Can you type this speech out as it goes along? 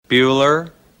Bueller,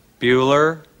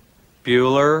 Bueller,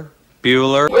 Bueller,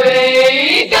 Bueller.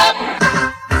 Wake up!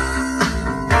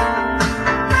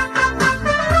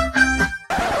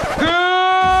 Good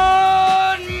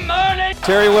morning!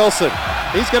 Terry Wilson,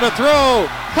 he's going to throw.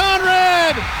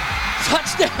 Conrad!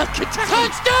 Touchdown, Kentucky!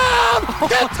 Touchdown!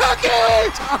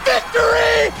 Kentucky!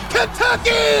 Victory!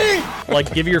 Kentucky!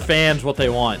 Like, give your fans what they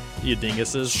want, you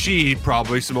dinguses. She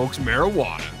probably smokes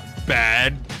marijuana.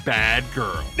 Bad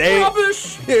girl.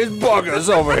 Rubbish! Here's Buggers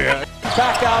over here.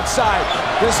 Back outside.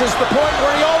 This is the point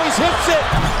where he always hits it.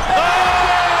 Oh!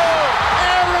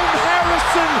 Aaron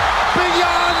Harrison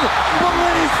beyond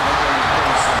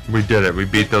belief. We did it. We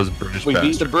beat those British We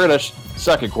beat the British.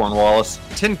 Suck it, Cornwallis.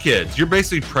 10 kids. You're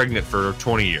basically pregnant for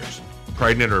 20 years.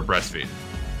 Pregnant or breastfeeding.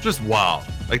 Just wild.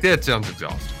 Like, that sounds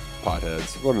exhausting.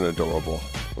 Potheads. What an adorable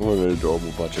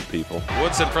bunch of people.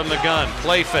 Woodson from the gun,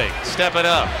 play fake, step it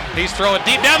up. He's throwing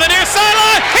deep down the near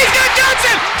sideline. He's got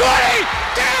Johnson. 20,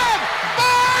 10,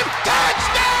 5,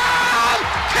 touchdown,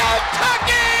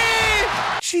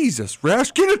 Kentucky! Jesus,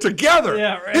 Rash, get it together.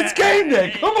 Yeah, right. It's game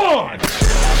day. Come on.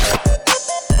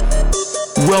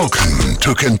 Welcome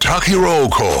to Kentucky Roll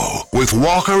Call with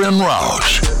Walker and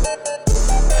Roush.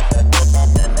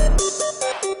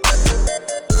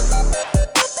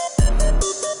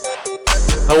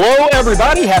 Hello,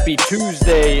 everybody. Happy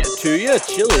Tuesday to you.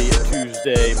 Chilly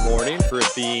Tuesday morning for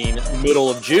it being middle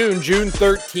of June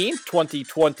 13th,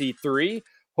 2023.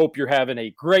 Hope you're having a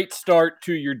great start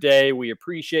to your day. We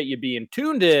appreciate you being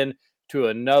tuned in to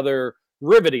another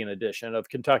riveting edition of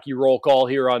Kentucky Roll Call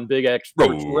here on Big X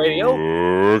Sports Radio.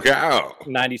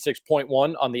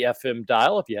 96.1 on the FM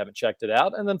dial if you haven't checked it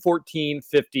out, and then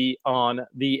 1450 on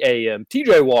the AM.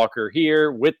 TJ Walker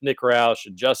here with Nick Roush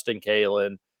and Justin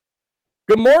Kalen.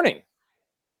 Good morning.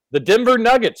 The Denver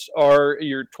Nuggets are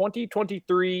your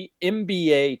 2023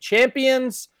 NBA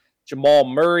champions. Jamal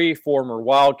Murray, former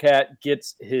Wildcat,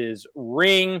 gets his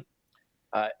ring.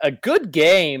 A good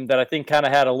game that I think kind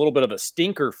of had a little bit of a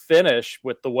stinker finish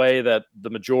with the way that the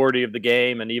majority of the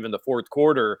game and even the fourth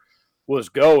quarter was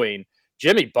going.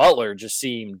 Jimmy Butler just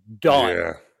seemed done.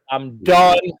 Yeah. I'm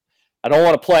done. I don't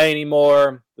want to play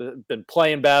anymore. Been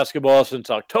playing basketball since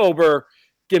October.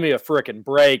 Give me a frickin'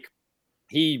 break.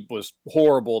 He was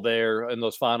horrible there in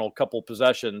those final couple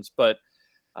possessions. But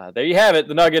there you have it.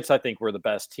 The Nuggets, I think, were the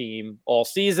best team all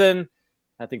season.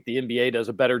 I think the NBA does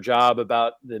a better job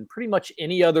than pretty much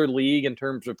any other league in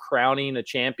terms of crowning a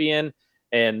champion,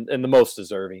 and the most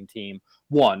deserving team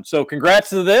won. So congrats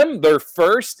to them. They're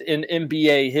first in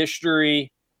NBA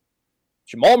history.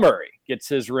 Jamal Murray gets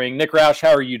his ring. Nick Roush,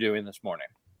 how are you doing this morning?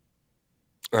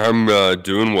 I'm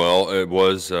doing well. It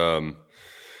was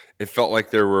it felt like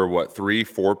there were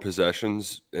 3-4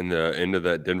 possessions in the end of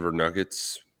that Denver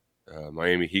Nuggets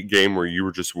Miami Heat game where you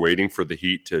were just waiting for the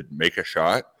Heat to make a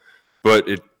shot, but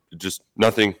it just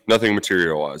nothing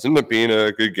materialized. Ended up being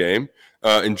a good game.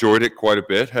 Enjoyed it quite a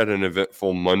bit. Had an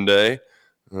eventful Monday.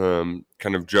 Kind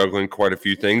of juggling quite a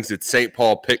few things. It's St.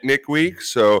 Paul picnic week,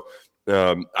 so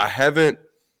I haven't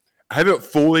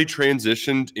fully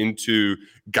transitioned into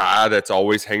guy that's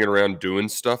always hanging around doing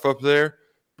stuff up there,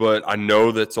 but I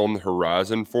know that's on the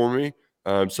horizon for me.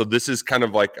 So this is kind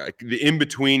of like the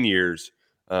in-between years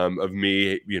of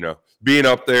me, being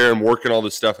up there and working all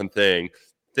this stuff and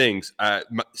things. My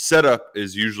setup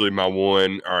is usually my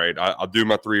one. All right, I'll do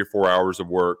my 3 or 4 hours of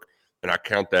work, and I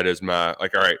count that as my all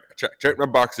right. Check my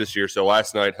box this year. So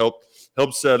last night helped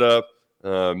set up.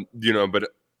 But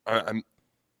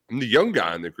I'm the young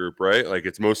guy in the group, right? Like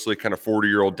it's mostly kind of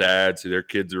 40-year-old dads. So their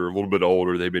kids are a little bit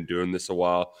older. They've been doing this a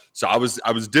while. So I was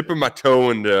dipping my toe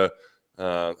into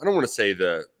I don't want to say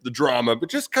the drama, but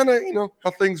just kind of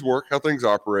how things work, how things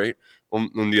operate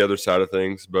on the other side of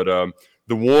things. But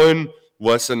the one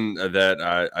lesson that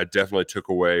I definitely took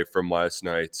away from last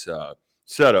night's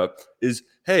setup is,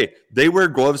 hey, they wear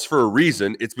gloves for a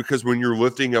reason. It's because when you're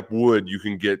lifting up wood, you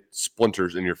can get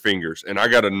splinters in your fingers. And I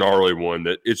got a gnarly one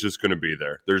that it's just going to be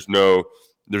there. There's no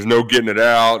getting it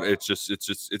out.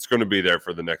 It's going to be there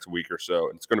for the next week or so.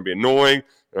 It's going to be annoying,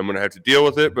 and I'm going to have to deal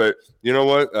with it. But you know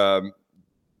what?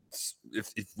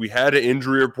 If we had an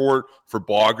injury report for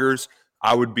bloggers,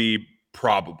 I would be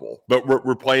probable. But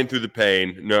we're playing through the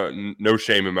pain. No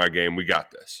shame in my game. We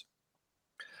got this.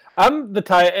 I'm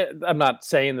not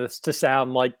saying this to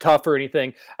sound like tough or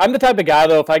anything. I'm the type of guy,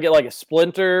 though, if I get like a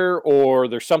splinter or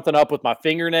there's something up with my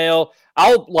fingernail,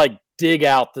 I'll like dig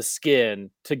out the skin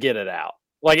to get it out.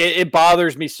 Like it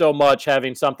bothers me so much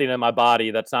having something in my body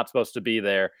that's not supposed to be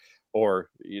there or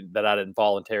that I didn't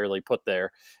voluntarily put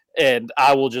there. And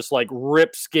I will just like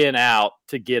rip skin out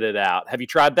to get it out. Have you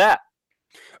tried that?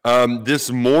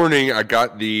 This morning I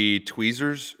got the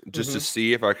tweezers just to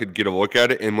see if I could get a look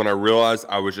at it, and when I realized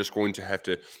I was just going to have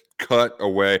to cut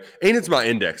away, and it's my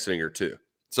index finger too.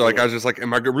 So like I was just like,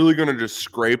 am I really going to just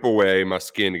scrape away my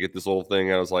skin to get this little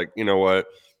thing? I was like, you know what?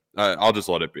 I'll just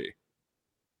let it be.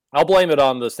 I'll blame it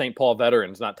on the St. Paul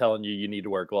veterans not telling you need to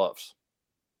wear gloves.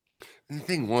 And the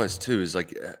thing was too is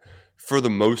like, for the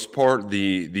most part,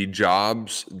 the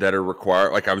jobs that are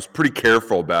required, like I was pretty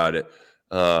careful about it.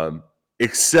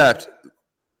 Except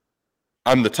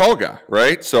I'm the tall guy,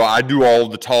 right? So I do all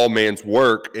the tall man's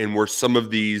work, and where some of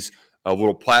these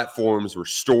little platforms were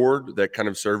stored that kind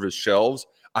of serve as shelves,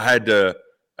 I had to.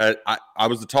 I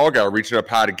was the tall guy reaching up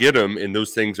high to get them, and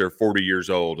those things are 40 years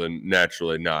old and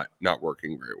naturally not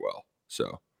working very well.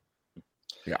 So,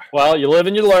 yeah. Well, you live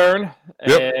and you learn,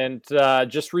 and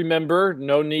just remember,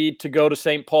 no need to go to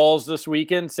St. Paul's this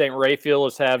weekend. St. Raphael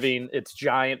is having its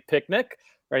giant picnic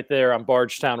right there on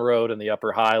Bardstown Road in the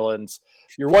Upper Highlands.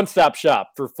 Your one-stop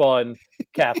shop for fun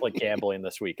Catholic gambling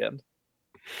this weekend.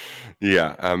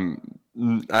 Yeah.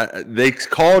 They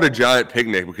call it a giant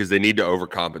picnic because they need to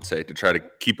overcompensate to try to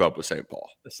keep up with St. Paul.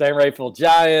 The St. Raphael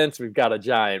Giants. We've got a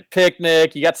giant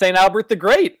picnic. You got St. Albert the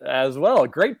Great as well. A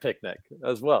great picnic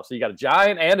as well. So you got a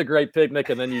giant and a great picnic,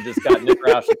 and then you just got Nick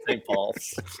Roush at St.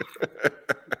 Paul's.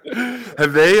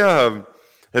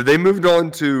 Have they moved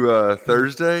on to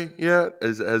Thursday yet?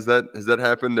 Has that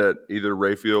happened at either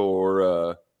Raphael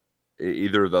or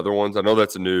either of the other ones? I know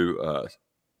that's a new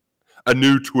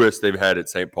twist they've had at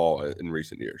St. Paul in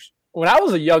recent years. When I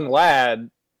was a young lad,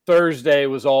 Thursday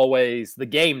was always the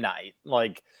game night.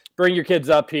 Like, bring your kids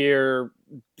up here,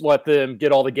 let them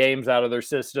get all the games out of their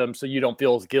system so you don't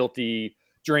feel as guilty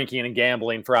drinking and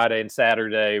gambling Friday and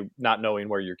Saturday, not knowing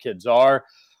where your kids are.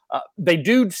 They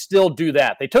do still do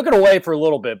that. They took it away for a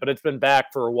little bit, but it's been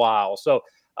back for a while. So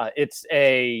it's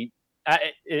a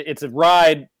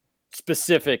ride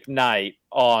specific night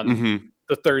on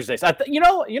the Thursdays.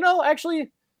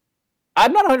 Actually,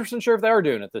 I'm not 100% sure if they are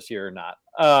doing it this year or not.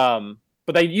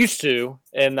 But they used to,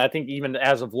 and I think even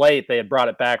as of late they had brought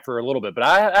it back for a little bit. But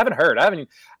I haven't heard.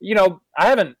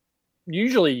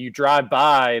 Usually you drive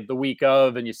by the week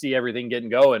of and you see everything getting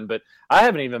going, but I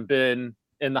haven't even been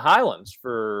in the Highlands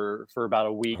for about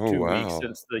a week, 2 weeks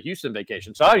since the Houston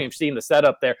vacation. So I haven't even seen the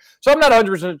setup there. So I'm not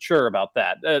 100% sure about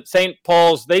that. St.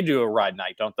 Paul's, they do a ride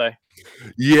night, don't they?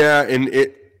 Yeah, and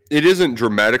it isn't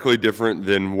dramatically different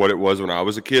than what it was when I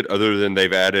was a kid, other than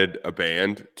they've added a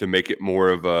band to make it more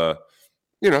of a,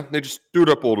 they just do it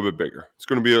up a little bit bigger. It's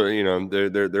going to be,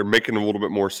 they're making a little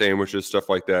bit more sandwiches, stuff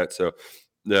like that. So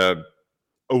a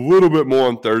little bit more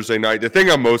on Thursday night. The thing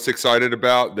I'm most excited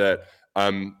about that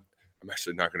I'm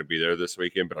actually not going to be there this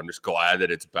weekend, but I'm just glad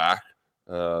that it's back.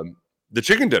 The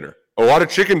chicken dinner. A lot of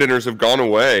chicken dinners have gone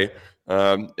away,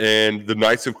 and the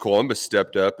Knights of Columbus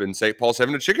stepped up, and St. Paul's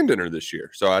having a chicken dinner this year.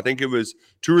 So I think it was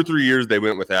 2 or 3 years they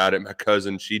went without it. My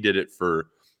cousin, she did it for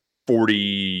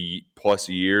 40-plus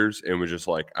years and was just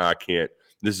like, I can't.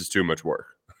 This is too much work.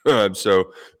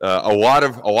 So a lot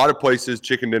of places,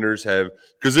 chicken dinners have,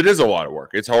 because it is a lot of work.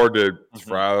 It's hard to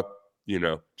fry up,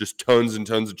 just tons and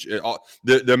tons of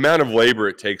the amount of labor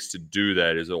it takes to do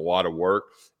that is a lot of work.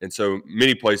 And so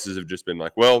many places have just been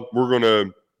like, well,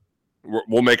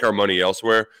 we'll make our money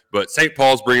elsewhere. But St.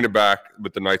 Paul's bringing it back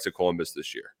with the Knights of Columbus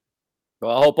this year.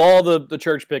 Well, I hope all the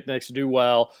church picnics do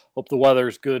well. Hope the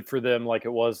weather's good for them like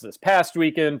it was this past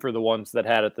weekend for the ones that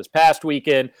had it this past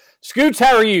weekend. Scoots,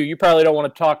 how are you? You probably don't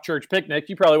want to talk church picnic.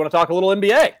 You probably want to talk a little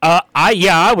NBA.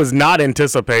 I was not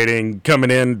anticipating coming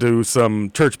into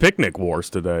some church picnic wars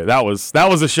today. That was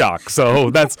a shock. So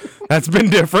that's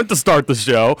been different to start the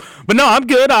show. But no, I'm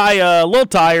good. A little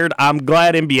tired. I'm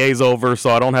glad NBA's over, so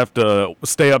I don't have to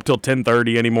stay up till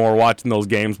 10:30 anymore watching those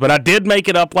games. But I did make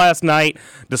it up last night,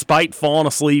 despite falling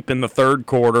asleep in the third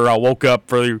quarter. I woke up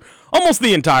for almost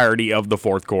the entirety of the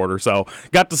fourth quarter, so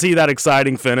got to see that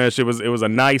exciting finish. It was a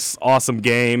nice, awesome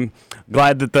game.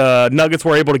 Glad that the Nuggets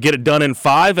were able to get it done in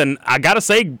 5, and I gotta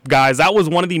say, guys, that was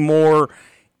one of the more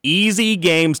easy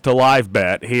games to live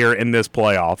bet here in this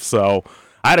playoff. So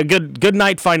I had a good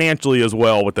night financially as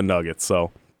well with the Nuggets.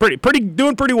 So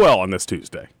doing pretty well on this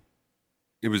Tuesday.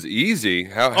 It was easy.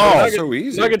 How was it so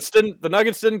easy? The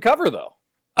Nuggets didn't cover though.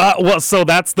 So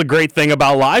that's the great thing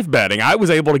about live betting. I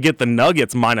was able to get the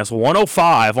Nuggets minus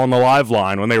 105 on the live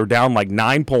line when they were down like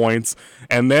 9 points,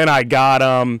 and then I got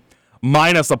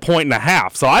minus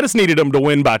 1.5. So I just needed them to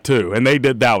win by 2, and they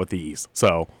did that with ease.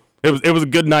 So it was a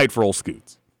good night for old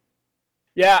Scoots.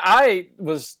 Yeah, I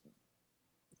was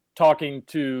talking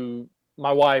to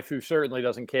my wife, who certainly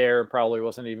doesn't care, probably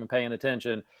wasn't even paying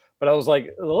attention, but I was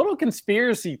like, a little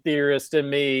conspiracy theorist in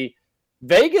me.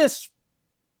 Vegas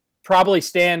probably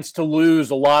stands to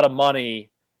lose a lot of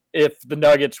money if the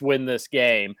Nuggets win this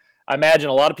game. I imagine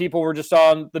a lot of people were just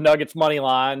on the Nuggets money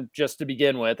line just to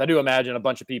begin with. I do imagine a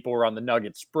bunch of people were on the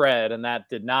Nuggets spread, and that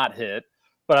did not hit.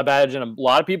 But I imagine a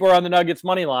lot of people are on the Nuggets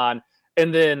money line,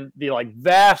 and then the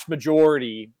vast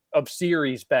majority of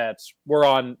series bets were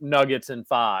on Nuggets in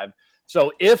 5.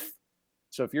 So if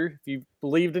you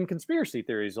believed in conspiracy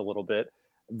theories a little bit,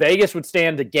 Vegas would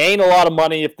stand to gain a lot of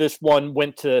money if this one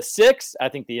went to 6. I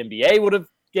think the NBA would have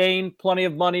gained plenty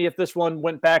of money if this one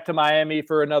went back to Miami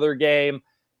for another game.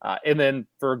 And then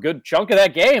for a good chunk of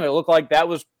that game, it looked like that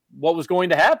was what was going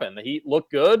to happen. The Heat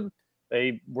looked good.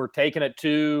 They were taking it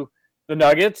to the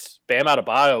Nuggets. Bam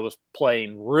Adebayo was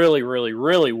playing really, really,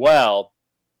 really well.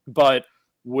 But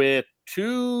with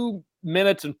 2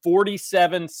 minutes and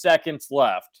 47 seconds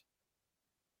left,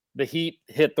 the Heat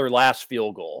hit their last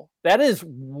field goal. That is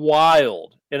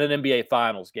wild in an NBA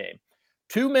Finals game.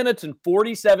 2 minutes and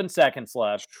 47 seconds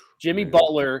left. Jimmy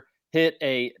Butler hit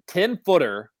a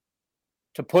 10-footer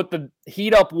to put the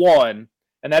Heat up 1,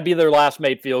 and that'd be their last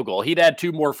made field goal. He'd had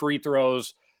 2 more free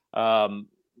throws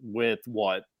with,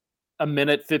 a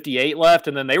minute 58 left,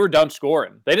 and then they were done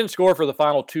scoring. They didn't score for the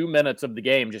final 2 minutes of the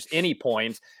game, just any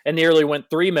points, and nearly went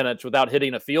 3 minutes without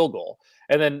hitting a field goal.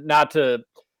 And then not to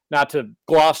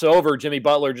gloss over Jimmy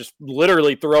Butler just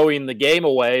literally throwing the game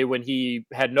away when he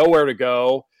had nowhere to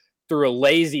go, threw a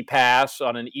lazy pass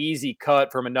on an easy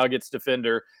cut from a Nuggets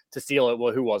defender to steal it.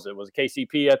 Well, who was it? Was it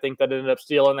KCP, I think, that ended up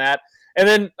stealing that? And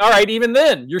then, all right, even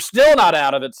then, you're still not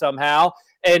out of it somehow.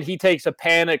 And he takes a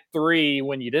panic 3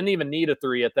 when you didn't even need a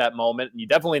 3 at that moment. And you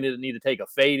definitely didn't need to take a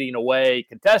fading away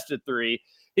contested 3.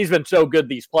 He's been so good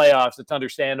these playoffs, it's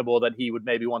understandable that he would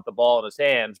maybe want the ball in his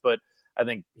hands. But I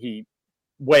think he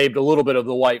waved a little bit of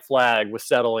the white flag with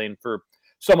settling for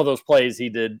some of those plays he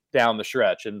did down the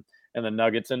stretch. And the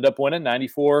Nuggets end up winning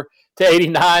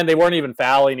 94-89. They weren't even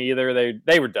fouling either.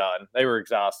 They were done. They were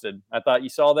exhausted. I thought you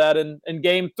saw that in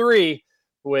game 3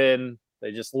 when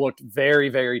they just looked very,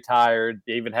 very tired.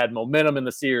 They even had momentum in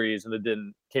the series, and it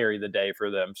didn't carry the day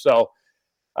for them. So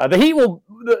the Heat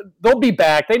they'll be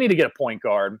back. They need to get a point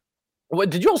guard.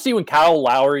 Did you all see when Kyle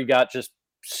Lowry got just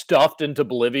stuffed into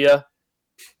Bolivia?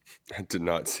 I did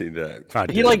not see that. I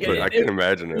can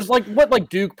imagine it. It was like what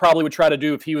Duke probably would try to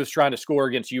do if he was trying to score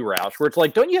against you, Roush, where it's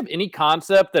like, don't you have any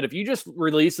concept that if you just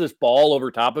release this ball over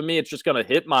top of me, it's just going to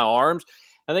hit my arms?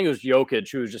 I think it was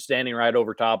Jokic who was just standing right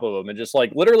over top of him and just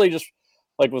literally just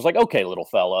was like, okay, little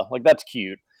fella, that's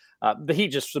cute. The Heat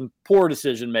just some poor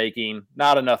decision making,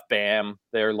 not enough Bam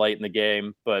there late in the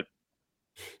game, but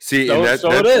see,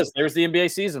 so it is. There's the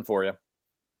NBA season for you.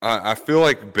 I feel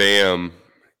like Bam,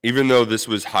 even though this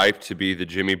was hyped to be the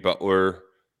Jimmy Butler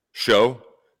show,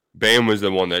 Bam was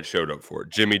the one that showed up for it.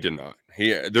 Jimmy did not.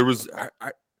 Was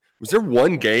there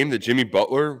one game that Jimmy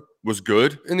Butler was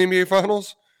good in the NBA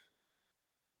Finals?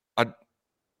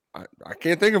 I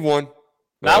can't think of one.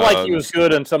 Not like he was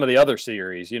good in some of the other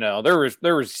series.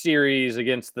 There was series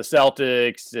against the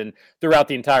Celtics and throughout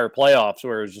the entire playoffs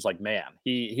where it was just like, man,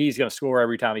 he's going to score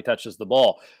every time he touches the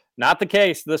ball. Not the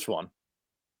case this one.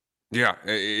 Yeah,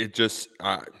 it just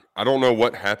I don't know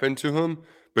what happened to him,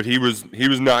 but he was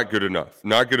not good enough.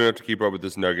 Not good enough to keep up with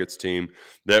this Nuggets team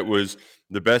that was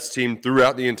the best team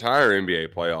throughout the entire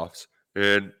NBA playoffs.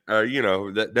 And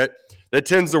that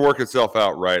tends to work itself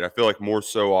out, right? I feel like more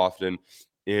so often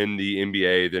in the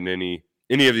NBA than any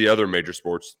of the other major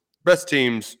sports. Best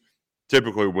teams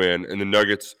typically win, and the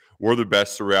Nuggets were the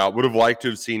best throughout. Would have liked to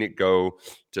have seen it go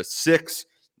to 6.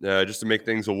 Just to make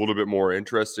things a little bit more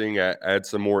interesting, add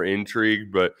some more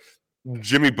intrigue. But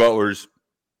Jimmy Butler's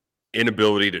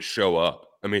inability to show up.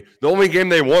 I mean, the only game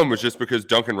they won was just because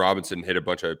Duncan Robinson hit a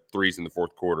bunch of threes in the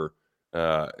fourth quarter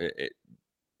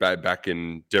back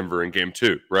in Denver in game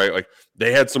 2, right? Like,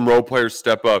 they had some role players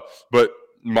step up, but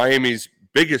Miami's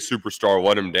biggest superstar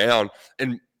let him down.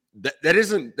 And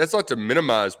that's not to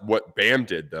minimize what Bam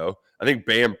did, though. I think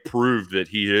Bam proved that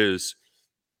he is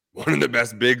one of the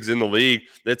best bigs in the league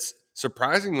that's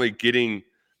surprisingly getting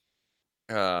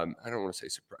I don't want to say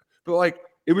surprise, but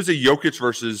it was a Jokic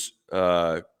versus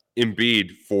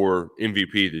Embiid for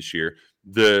MVP this year.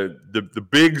 The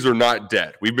bigs are not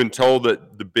dead. We've been told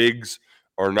that the bigs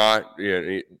are not,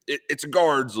 it's a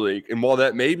guards league. And while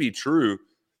that may be true,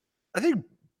 I think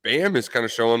Bam is kind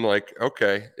of showing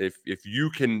okay, if you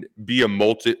can be a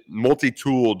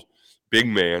multi-tooled big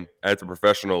man at the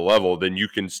professional level, then you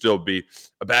can still be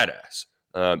a badass.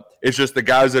 It's just the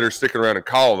guys that are sticking around in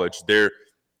college, they're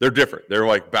different.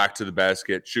 They're back to the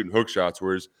basket, shooting hook shots,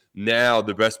 whereas now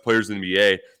the best players in the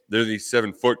NBA, they're these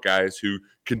 7-foot guys who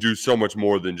can do so much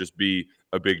more than just be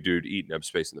a big dude eating up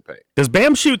space in the paint. Does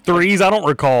Bam shoot threes? I don't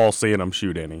recall seeing him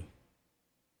shoot any.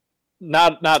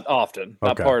 Not often.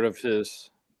 Not Okay. part of his.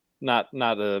 Not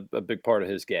a big part of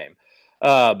his game.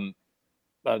 I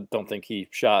don't think he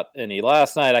shot any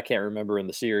last night. I can't remember in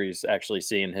the series actually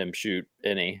seeing him shoot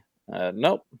any.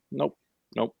 Nope.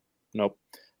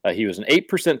 He was an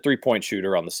 8% 3-point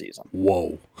shooter on the season.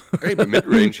 Whoa. Hey, but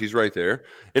mid-range, he's right there.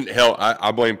 And hell,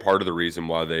 I blame part of the reason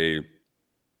why they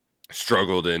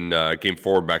struggled in Game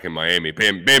 4 back in Miami.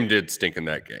 Bam did stink in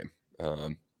that game.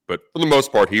 But for the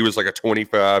most part, he was like a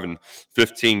 25 and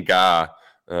 15 guy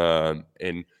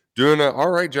and doing an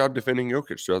all right job defending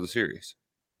Jokic throughout the series.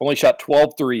 Only shot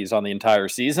 12 threes on the entire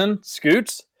season.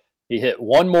 Scoots, he hit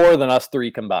one more than us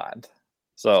three combined.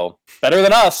 So better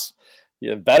than us.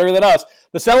 Yeah, better than us.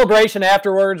 The celebration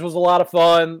afterwards was a lot of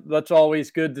fun. That's always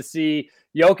good to see.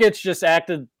 Jokic just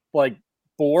acted like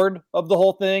bored of the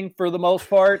whole thing for the most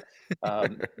part.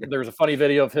 There's a funny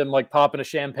video of him like popping a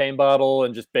champagne bottle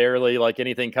and just barely like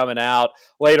anything coming out.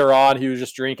 Later on, he was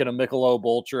just drinking a Michelob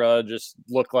Ultra. Just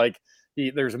looked like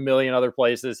there's a million other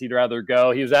places he'd rather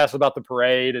go. He was asked about the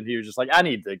parade, and he was just like, "I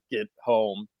need to get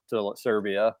home to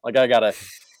Serbia. Like I gotta."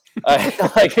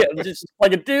 Just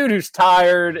like a dude who's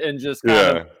tired and just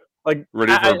kind of like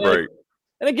ready for a break.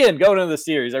 And again, going into the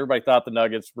series, everybody thought the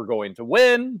Nuggets were going to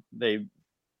win. They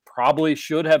probably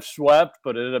should have swept,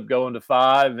 but ended up going to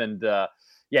 5. And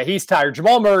he's tired.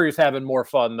 Jamal Murray's having more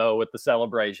fun though with the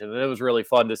celebration, and it was really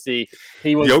fun to see.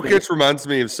 Jokic reminds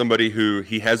me of somebody who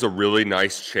he has a really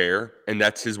nice chair, and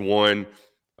that's his one.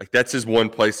 Like that's his one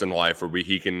place in life where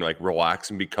he can like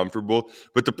relax and be comfortable.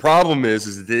 But the problem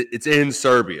is that it's in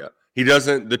Serbia.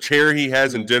 The chair he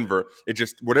has in Denver, it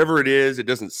just, whatever it is, it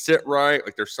doesn't sit right.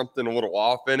 Like there's something a little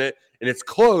off in it, and it's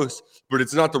close, but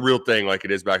it's not the real thing like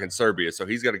it is back in Serbia. So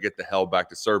he's got to get the hell back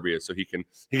to Serbia so he can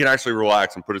actually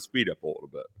relax and put his feet up a little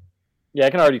bit. Yeah,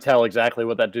 I can already tell exactly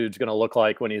what that dude's going to look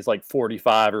like when he's like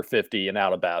 45 or 50 and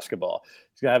out of basketball.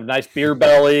 He's going to have a nice beer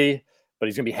belly, but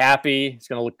he's going to be happy. He's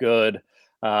going to look good.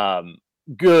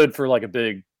 Good for like a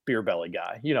big beer belly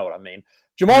guy. You know what I mean?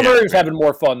 Jamal Murray was having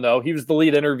more fun, though. He was the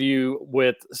lead interview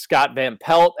with Scott Van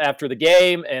Pelt after the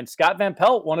game, and Scott Van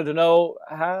Pelt wanted to know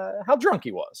how drunk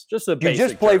he was. Just a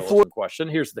basic question.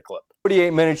 Here's the clip.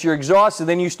 48 minutes, you're exhausted,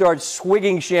 then you start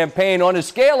swigging champagne on a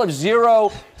scale of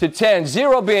 0 to 10.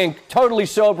 0 being totally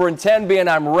sober and 10 being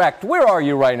I'm wrecked. Where are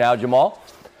you right now, Jamal?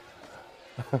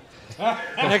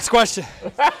 Next question.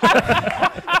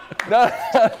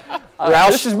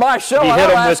 This is my show.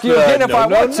 I'll ask you again if I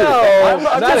want to.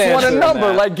 I just want a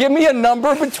number. Like, give me a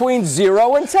number between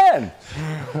 0 and 10.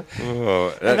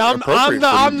 And I'm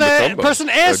the person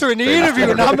answering the interview,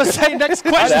 and I'm going to say next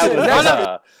question.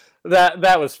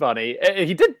 That was funny.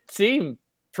 He did seem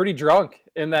pretty drunk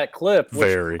in that clip.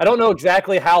 Very. I don't know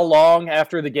exactly how long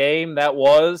after the game that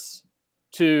was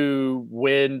to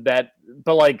win that,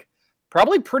 but like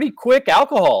probably pretty quick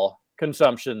alcohol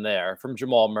consumption there from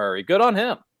Jamal Murray. Good on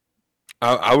him.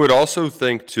 I would also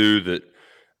think too that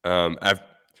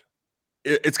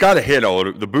it's got to hit a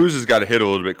little. The booze has got to hit a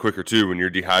little bit quicker too when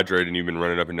you're dehydrated and you've been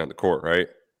running up and down the court, right?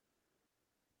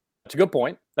 That's a good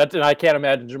point. I can't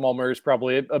imagine Jamal Murray's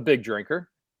probably a big drinker.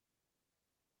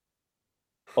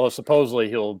 Although supposedly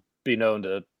he'll be known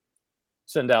to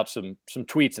send out some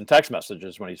tweets and text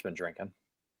messages when he's been drinking.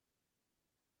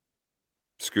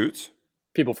 Scoots?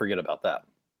 People forget about that.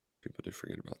 People do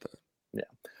forget about that.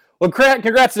 Yeah. Well,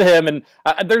 congrats to him. And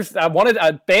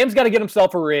Bam's got to get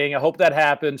himself a ring. I hope that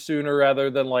happens sooner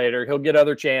rather than later. He'll get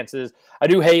other chances. I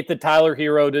do hate that Tyler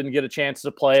Hero didn't get a chance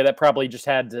to play. That probably just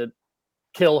had to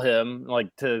kill him, like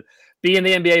to be in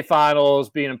the NBA Finals,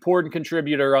 be an important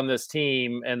contributor on this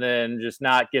team, and then just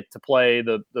not get to play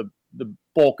the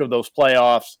bulk of those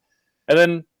playoffs. And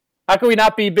then how can we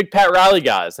not be big Pat Riley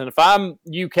guys? And if I'm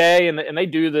UK, and they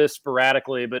do this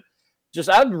sporadically, but just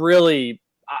I'd really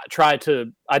try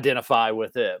to identify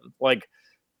with him. Like,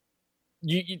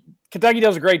 Kentucky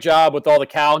does a great job with all the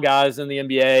Cal guys in the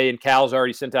NBA, and Cal's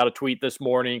already sent out a tweet this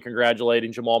morning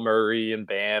congratulating Jamal Murray and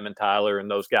Bam and Tyler and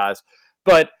those guys.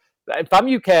 But if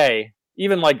I'm UK,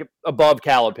 even like above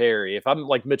Calipari, if I'm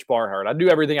like Mitch Barnhart, I do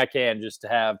everything I can just to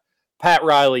have Pat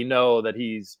Riley know that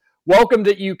he's welcome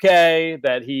to UK,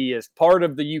 that he is part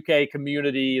of the UK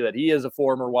community, that he is a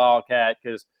former Wildcat,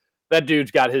 because that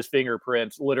dude's got his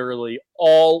fingerprints literally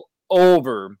all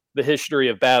over the history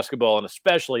of basketball, and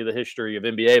especially the history of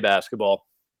NBA basketball.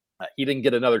 He didn't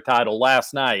get another title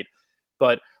last night,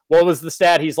 but what was the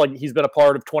stat? He's been a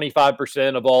part of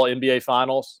 25% of all NBA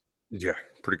finals. Yeah,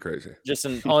 pretty crazy. Just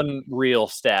an unreal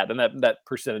stat, and that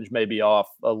percentage may be off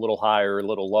a little higher, a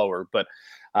little lower, but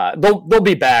they'll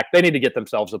be back. They need to get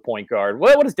themselves a point guard.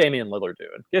 What is Damian Lillard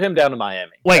doing? Get him down to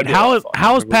Miami. Wait, how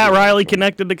is Pat Riley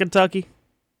connected to Kentucky?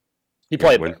 He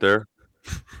played went there.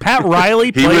 Pat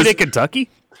Riley played at Kentucky?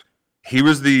 He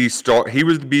was the star. He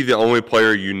was the only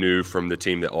player you knew from the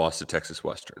team that lost to Texas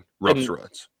Western. Rups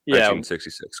Runs.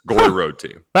 1966. Glory Road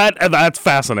team. That's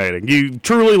fascinating. You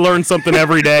truly learn something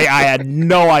every day. I had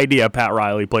no idea Pat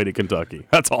Riley played at Kentucky.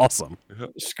 That's awesome.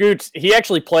 Scoots, he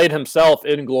actually played himself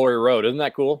in Glory Road. Isn't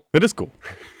that cool? It is cool.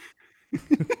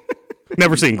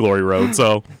 Never seen Glory Road,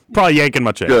 so probably yanking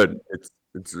my chain. Good.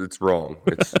 It's wrong.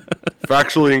 It's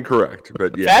factually incorrect,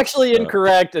 but yeah. Factually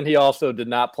incorrect, and he also did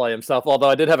not play himself, although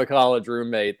I did have a college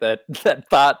roommate that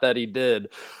thought that he did.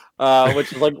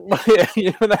 Which is like, when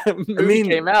that movie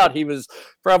came out, he was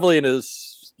probably in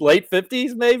his late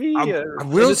 50s, maybe. I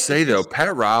will say, though,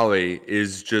 Pat Riley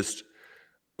is just,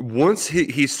 once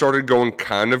he started going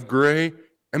kind of gray,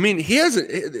 I mean, he hasn't,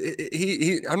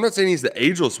 I'm not saying he's the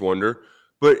ageless wonder,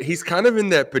 but he's kind of in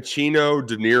that Pacino,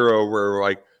 De Niro, where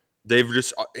like they've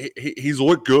just, he's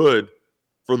looked good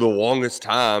for the longest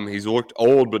time. He's looked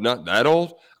old, but not that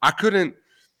old. I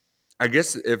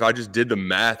guess if I just did the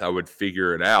math, I would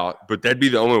figure it out, but that'd be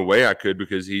the only way I could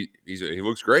because he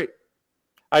looks great.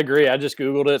 I agree. I just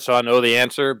Googled it, so I know the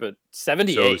answer, but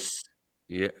 78. So,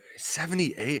 yeah,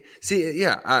 78. See,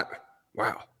 yeah,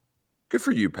 wow. Good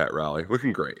for you, Pat Riley.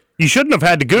 Looking great. You shouldn't have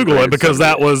had to Google it because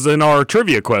that was in our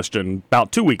trivia question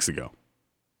about 2 weeks ago.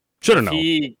 Should have known. If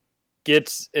he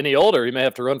gets any older, he may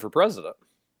have to run for president.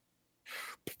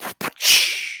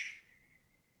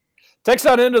 Text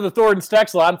on into the Thornton's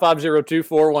text line,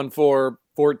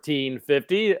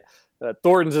 502-414-1450.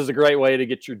 Thornton's is a great way to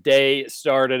get your day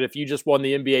started. If you just won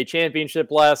the NBA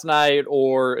championship last night,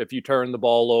 or if you turned the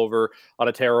ball over on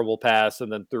a terrible pass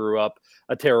and then threw up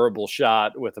a terrible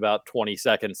shot with about 20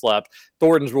 seconds left,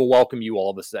 Thornton's will welcome you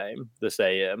all the same this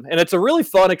AM. And it's a really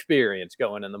fun experience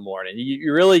going in the morning.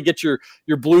 You really get your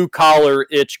blue collar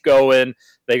itch going.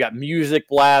 They got music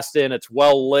blasting. It's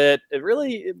well lit.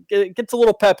 It gets a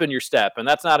little pep in your step. And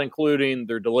that's not including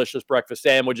their delicious breakfast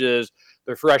sandwiches,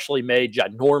 their freshly made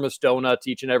ginormous donuts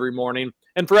each and every morning,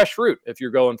 and fresh fruit if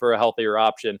you're going for a healthier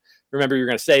option. Remember, you're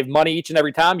going to save money each and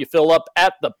every time you fill up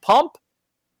at the pump.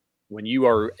 When you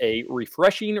are a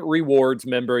Refreshing Rewards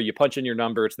member, you punch in your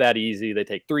number. It's that easy. They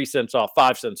take 3 cents off,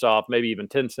 5 cents off, maybe even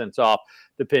 10 cents off,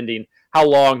 depending how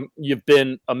long you've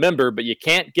been a member. But you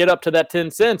can't get up to that 10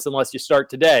 cents unless you start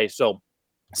today. So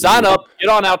sign up, get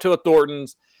on out to a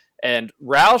Thornton's. And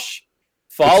Roush,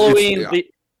 following the...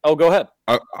 Oh, go ahead.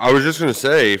 I was just going to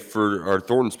say, for our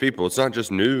Thornton's people, it's not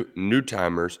just new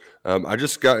timers. I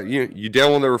just got, you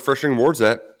download the Refreshing Rewards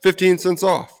app, 15 cents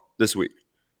off this week.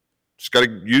 Just got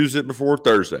to use it before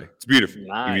Thursday. It's beautiful.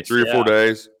 Nice, give you 3 or 4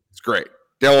 days. It's great.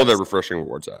 Download that Refreshing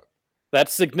Rewards app.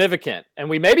 That's significant. And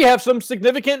we maybe have some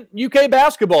significant UK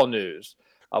basketball news.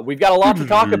 We've got a lot to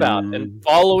talk about. And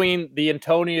following the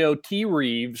Antonio T.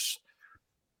 Reeves,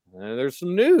 there's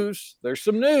some news.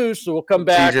 So we'll come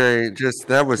back. TJ,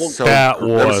 that was so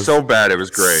bad. It was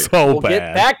great. We'll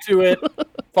get back to it.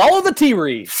 Follow the T.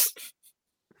 Reeves.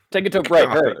 Take it to a break.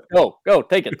 Hurry. Go.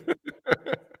 Take it.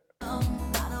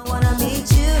 Wanna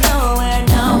meet you nowhere,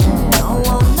 no. Don't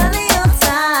want none of your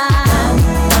time.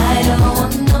 I don't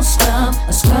want no scrub.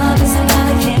 A scrub is a guy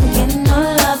that can't get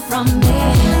no love from me.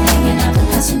 Hanging out the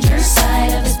passenger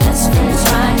side of his best friend's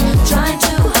ride, trying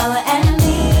to holler at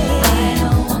me. I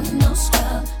don't want no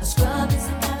scrub. A scrub is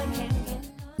a guy that can't get no.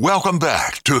 Welcome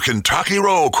back to Kentucky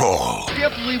Roll Call. I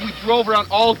can't believe we drove around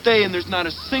all day and there's not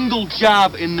a single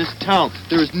job in this town.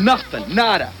 There is nothing,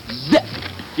 nada, zip.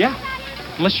 Yeah.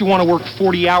 Unless you want to work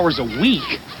 40 hours a week.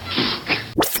 Here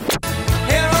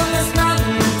on this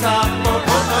mountain top,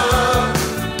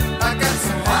 I got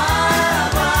some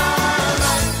wild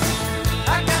life.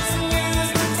 I got some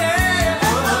news to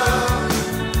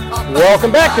tell.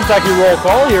 Welcome back, Kentucky Roll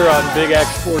Call here on Big X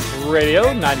Sports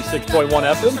Radio, 96.1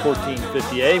 FM,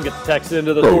 1450 AM. Get the text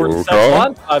into the Thornton text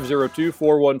line,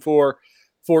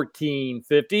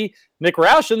 502-414-1450. Nick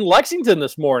Roush in Lexington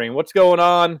this morning. What's going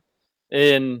on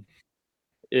in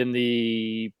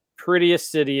the prettiest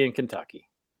city in Kentucky?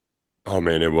 Oh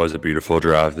man, it was a beautiful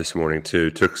drive this morning too.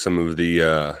 Took some of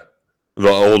the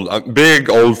old big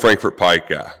old Frankfort Pike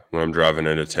guy when I'm driving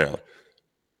into town.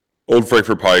 Old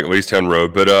Frankfort Pike, Leestown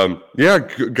Road. But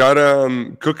got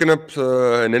cooking up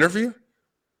an interview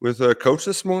with a coach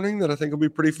this morning that I think will be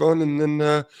pretty fun, and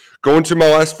then going to my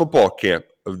last football camp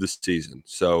of the season.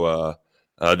 So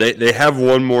they have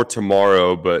one more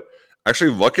tomorrow, but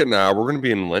actually, Luckett and I, we're going to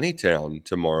be in Lennytown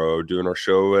tomorrow doing our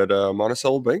show at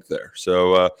Monticello Bank there.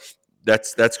 So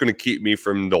that's going to keep me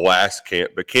from the last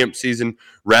camp. But camp season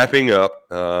wrapping up,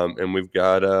 and we've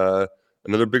got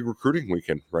another big recruiting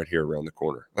weekend right here around the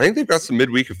corner. I think they've got some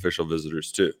midweek official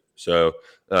visitors too. So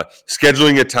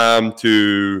scheduling a time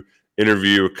to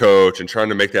interview a coach and trying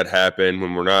to make that happen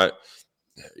when we're not,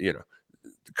 the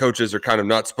coaches are kind of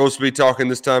not supposed to be talking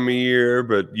this time of year,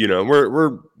 but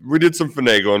we did some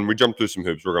finagling, we jumped through some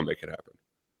hoops, we're gonna make it happen.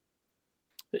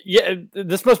 Yeah,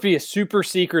 this must be a super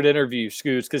secret interview,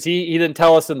 Scoots, because he didn't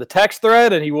tell us in the text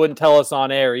thread and he wouldn't tell us on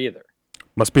air either.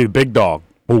 Must be the big dog.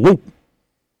 Woo-woo.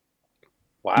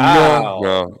 Wow.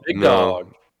 No, big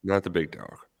dog. Not the big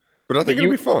dog. But I think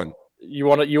it'll be fun. You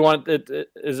want it?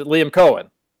 Is it Liam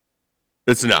Cohen?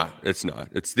 It's not.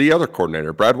 It's the other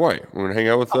coordinator, Brad White. We're gonna hang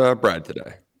out with Brad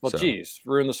today. Well, geez,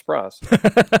 ruin the surprise.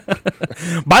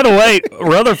 By the way,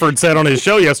 Rutherford said on his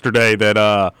show yesterday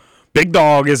that Big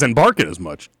Dog isn't barking as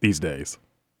much these days.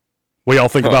 What y'all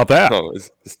think about that? Oh,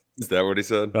 is that what he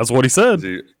said? That's what he said.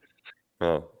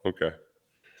 Oh, okay.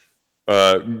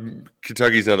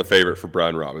 Kentucky's now the favorite for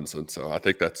Brian Robinson, so I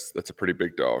think that's a pretty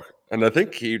big dog, and I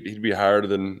think he'd be higher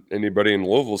than anybody in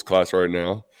Louisville's class right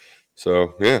now.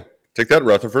 So yeah, take that,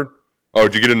 Rutherford. Oh,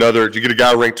 did you get a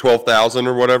guy ranked 12,000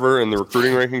 or whatever in the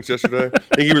recruiting rankings yesterday?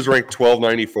 I think he was ranked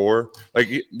 1294.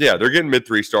 Yeah, they're getting mid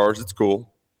 3 stars. It's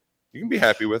cool. You can be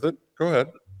happy with it. Go ahead.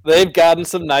 They've gotten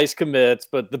some nice commits,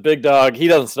 but the big dog, he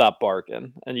doesn't stop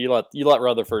barking, and you let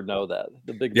Rutherford know that.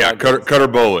 The big dog. Cutter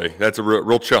Boley. That's a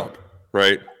real chump,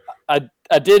 right?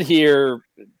 I did hear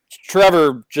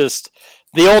Trevor just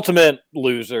the ultimate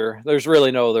loser. There's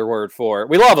really no other word for it.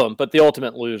 We love him, but the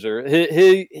ultimate loser.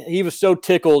 He was so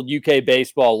tickled UK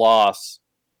baseball loss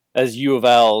as U of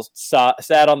L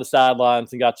sat on the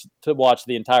sidelines and got to watch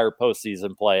the entire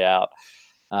postseason play out.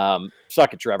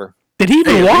 Suck it, Trevor. Did he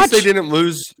even watch? At least they didn't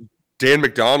lose Dan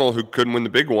McDonnell, who couldn't win the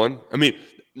big one. I mean,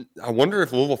 I wonder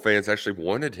if Louisville fans actually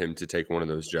wanted him to take one of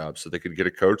those jobs so they could get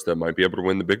a coach that might be able to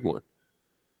win the big one.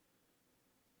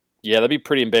 Yeah, that'd be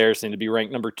pretty embarrassing to be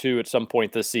ranked number 2 at some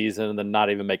point this season and then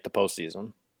not even make the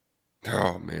postseason.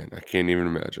 Oh, man, I can't even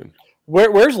imagine.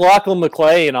 Where's Lachlan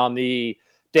McLean on the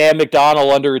Dan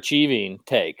McDonnell underachieving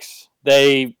takes?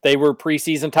 They were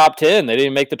preseason top 10. They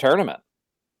didn't make the tournament.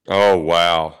 Oh,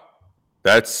 wow.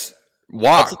 That's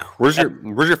walk. Where's your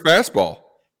fastball?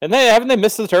 And haven't they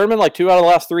missed the tournament like 2 out of the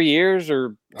last 3 years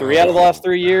or 3 out of the last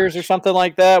 3 years or something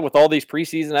like that with all these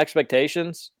preseason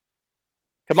expectations?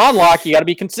 Come on, Locke. You got to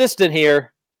be consistent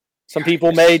here. Some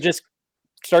people may just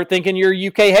start thinking you're a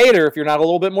UK hater if you're not a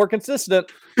little bit more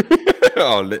consistent.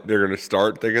 Oh, they're going to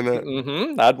start thinking that?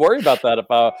 Mm-hmm. I'd worry about that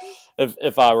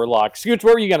if I were Locke. Scooch,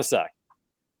 what were you going to say?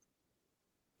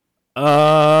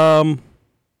 I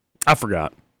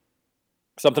forgot.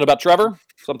 Something about Trevor?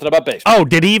 Something about baseball? Oh,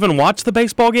 did he even watch the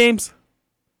baseball games?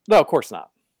 No, of course not.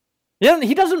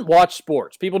 He doesn't watch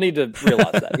sports. People need to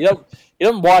realize that. He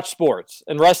doesn't watch sports.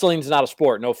 And wrestling's not a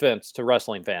sport. No offense to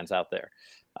wrestling fans out there.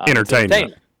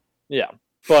 Entertainment. Yeah.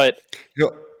 But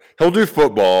he'll do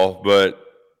football, but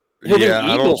he'll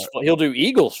do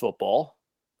Eagles football.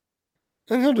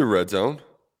 And he'll do Red Zone.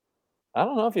 I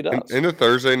don't know if he does. In the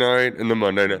Thursday night and the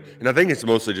Monday night. And I think it's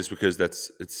mostly just because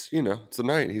it's the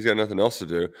night. He's got nothing else to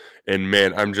do. And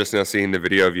man, I'm just now seeing the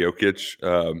video of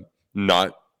Jokic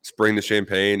not spraying the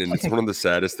champagne, and it's one of the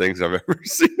saddest things I've ever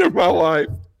seen in my life.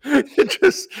 It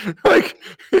just like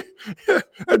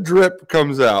a drip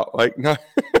comes out. Like not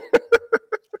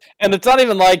And it's not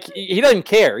even like he doesn't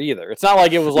care either. It's not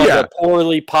like it was like a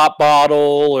poorly popped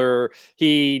bottle or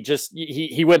he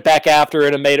went back after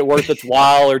it and made it worth its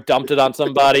while or dumped it on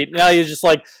somebody. No, he's just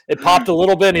like, it popped a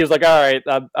little bit and he was like, all right,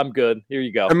 I'm good. Here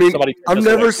you go. I mean, I've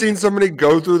never seen somebody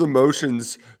go through the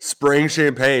motions spraying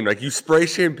champagne. Like you spray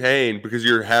champagne because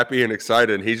you're happy and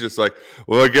excited. And he's just like,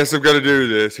 well, I guess I've got to do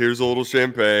this. Here's a little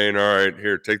champagne. All right,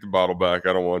 here, take the bottle back.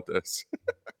 I don't want this.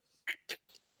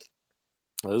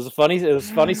 It was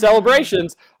funny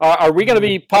celebrations. Are we going to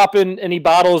be popping any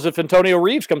bottles if Antonio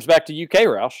Reeves comes back to UK,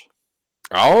 Roush?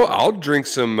 I'll drink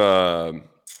some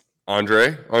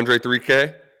Andre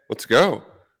 3K. Let's go.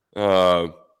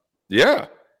 Yeah,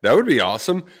 that would be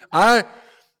awesome. I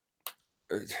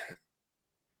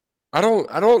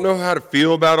don't know how to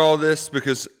feel about all this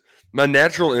because my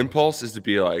natural impulse is to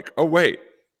be like, oh wait,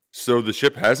 so the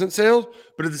ship hasn't sailed,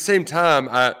 but at the same time,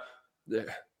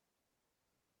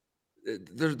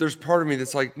 There's part of me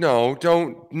that's like, no,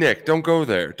 don't go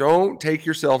there. Don't take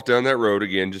yourself down that road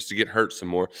again just to get hurt some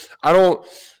more. I don't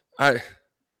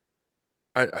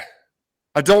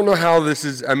know how this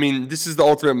is. I mean, this is the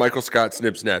ultimate Michael Scott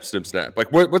snip, snap.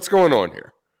 Like what's going on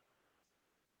here?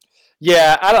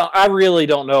 Yeah, I really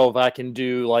don't know if I can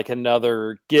do like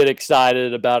another get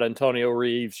excited about Antonio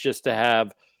Reeves just to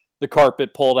have the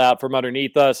carpet pulled out from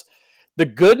underneath us. The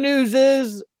good news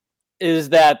is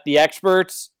that the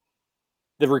experts,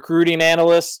 the recruiting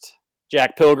analyst,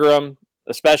 Jack Pilgrim,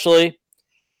 especially,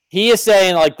 he is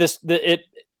saying like this,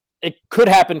 it could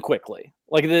happen quickly.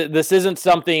 Like this isn't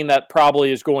something that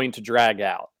probably is going to drag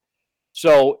out.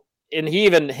 So, and he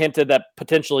even hinted that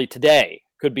potentially today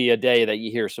could be a day that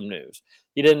you hear some news.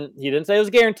 He didn't say it was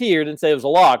a guarantee or didn't say it was a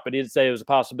lock, but he did say it was a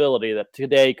possibility that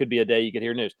today could be a day you could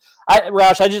hear news.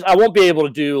 Roush, I won't be able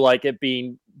to do like it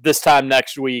being this time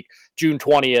next week, June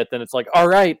 20th, and it's like, all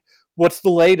right, what's the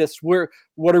latest?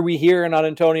 What are we hearing on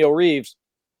Antonio Reeves?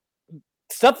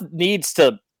 Stuff needs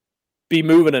to be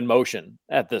moving in motion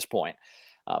at this point.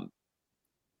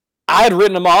 I had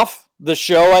written him off. The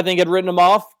show, I think, had written him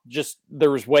off. Just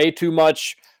there was way too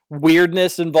much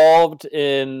weirdness involved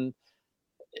in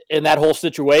that whole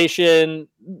situation,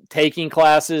 taking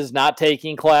classes, not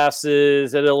taking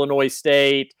classes at Illinois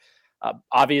State.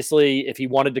 Obviously, if he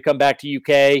wanted to come back to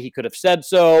UK, he could have said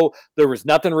so. There was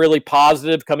nothing really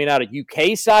positive coming out of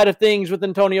UK side of things with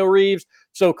Antonio Reeves.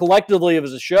 So collectively, it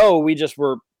was a show. We just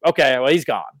were, okay, well, he's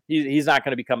gone. He's not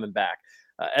going to be coming back.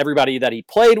 Everybody that he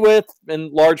played with,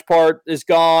 in large part, is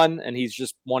gone, and he's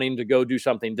just wanting to go do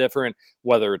something different,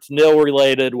 whether it's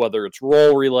nil-related, whether it's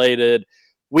role-related.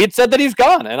 We had said that he's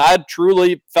gone, and I had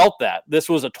truly felt that. This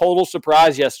was a total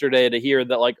surprise yesterday to hear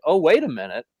that, like, oh, wait a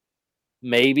minute,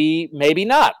 maybe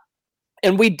not.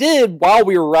 And we did, while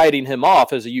we were writing him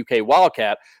off as a UK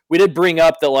Wildcat, we did bring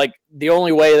up that, like, the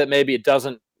only way that maybe it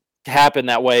doesn't happen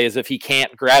that way is if he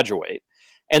can't graduate.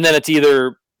 And then it's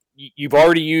either you've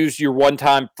already used your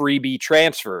one-time freebie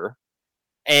transfer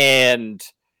and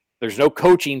there's no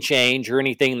coaching change or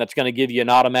anything that's going to give you an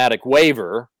automatic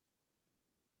waiver.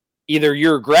 Either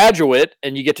you're a graduate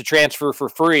and you get to transfer for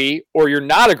free, or you're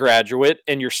not a graduate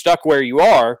and you're stuck where you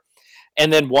are.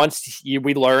 And then once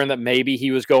we learned that maybe he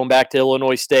was going back to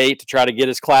Illinois State to try to get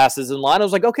his classes in line, I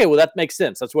was like, okay, well, that makes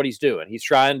sense. That's what he's doing. He's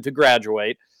trying to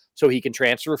graduate so he can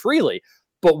transfer freely.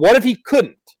 But what if he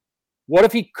couldn't? What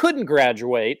if he couldn't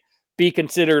graduate, be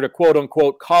considered a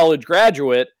quote-unquote college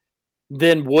graduate?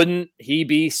 Then wouldn't he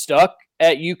be stuck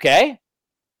at UK?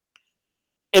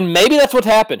 And maybe that's what's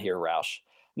happened here, Roush.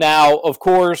 Now, of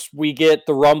course, we get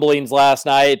the rumblings last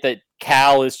night that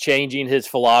Cal is changing his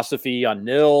philosophy on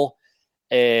nil,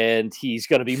 and he's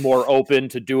going to be more open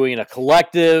to doing a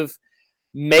collective.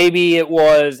 Maybe it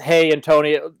was, hey,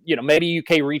 Antonio, maybe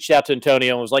UK reached out to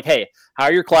Antonio and was like, hey, how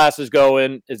are your classes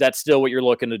going? Is that still what you're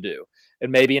looking to do?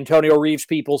 And maybe Antonio Reeves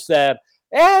people said,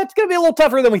 it's going to be a little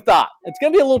tougher than we thought. It's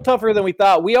going to be a little tougher than we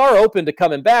thought. We are open to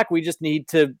coming back. We just need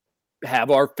to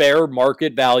have our fair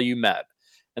market value met.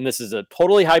 And this is a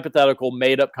totally hypothetical,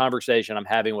 made-up conversation I'm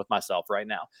having with myself right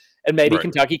now. And maybe right.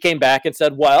 Kentucky came back and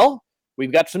said, well,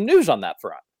 we've got some news on that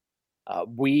front.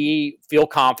 We feel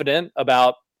confident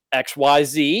about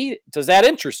XYZ. Does that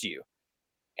interest you?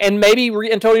 And maybe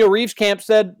Antonio Reeves' camp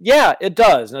said, yeah, it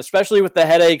does. And especially with the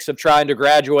headaches of trying to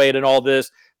graduate and all this,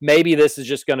 maybe this is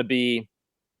just going to be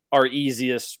our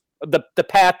easiest, the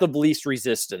path of least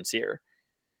resistance here.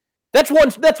 That's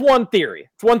one theory.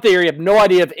 It's one theory. I have no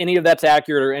idea if any of that's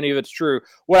accurate or any of it's true.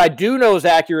 What I do know is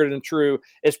accurate and true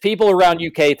is people around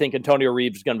UK think Antonio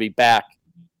Reeves is going to be back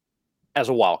as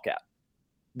a Wildcat.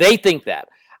 They think that.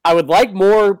 I would like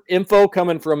more info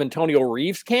coming from Antonio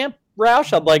Reeves' camp,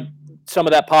 Roush. I'd like some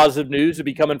of that positive news to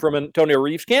be coming from Antonio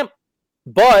Reeves' camp.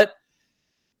 But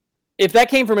if that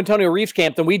came from Antonio Reeves'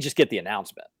 camp, then we'd just get the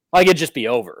announcement. Like, it'd just be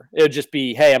over. It would just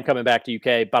be, hey, I'm coming back to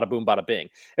UK, bada boom, bada bing.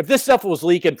 If this stuff was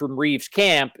leaking from Reeves'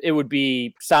 camp, it would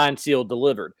be signed, sealed,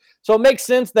 delivered. So it makes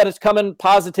sense that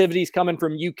positivity's coming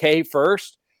from UK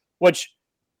first, which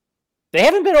they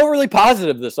haven't been overly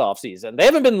positive this offseason. They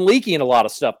haven't been leaking a lot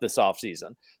of stuff this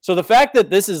offseason. So the fact that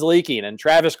this is leaking, and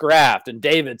Travis Graft, and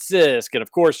David Sisk, and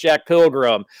of course Jack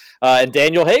Pilgrim, and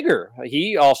Daniel Hager,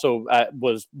 he also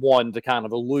was one to kind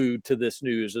of allude to this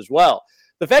news as well.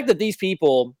 The fact that these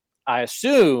people, I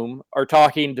assume, are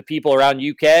talking to people around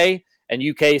UK, and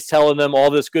UK is telling them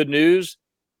all this good news,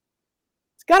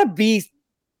 it's got to be,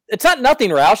 it's not nothing,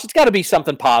 Roush. It's got to be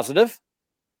something positive.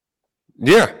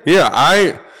 Yeah.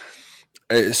 I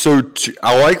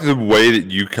like the way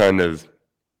that you kind of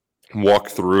walk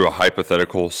through a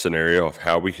hypothetical scenario of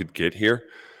how we could get here.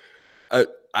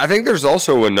 I think there's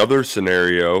also another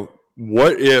scenario.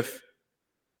 What if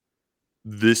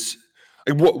this...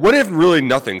 What if really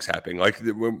nothing's happening? Like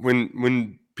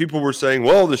when people were saying,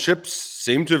 well, the ships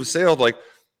seem to have sailed, like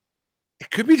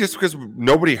it could be just because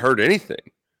nobody heard anything.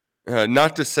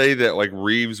 Not to say that like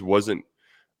Reeves wasn't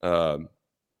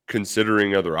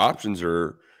considering other options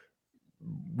or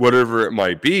whatever it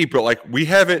might be, but like we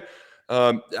haven't.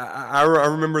 I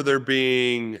remember there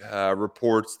being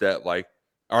reports that like,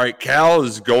 all right, Cal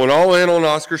is going all in on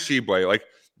Oscar Tshiebwe. Like,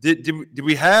 did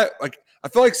we have like? I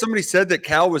feel like somebody said that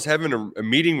Cal was having a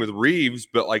meeting with Reeves,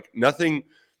 but like nothing.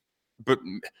 But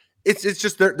it's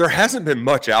just there hasn't been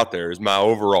much out there is my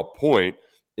overall point.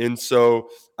 And so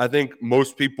I think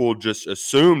most people just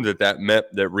assumed that meant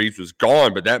that Reeves was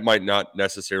gone, but that might not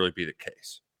necessarily be the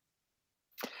case.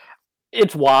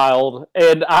 It's wild,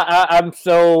 and I'm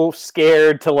so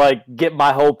scared to like get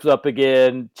my hopes up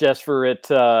again just for it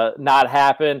to not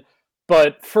happen.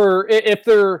 But if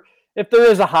there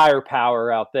is a higher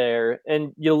power out there,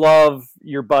 and you love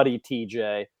your buddy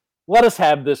TJ, let us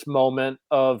have this moment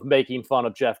of making fun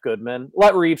of Jeff Goodman.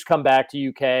 Let Reeves come back to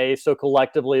UK so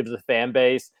collectively as a fan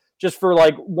base, just for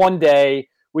like one day,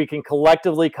 we can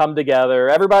collectively come together.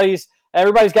 Everybody's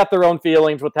got their own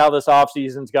feelings with how this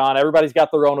offseason's gone. Everybody's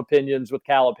got their own opinions with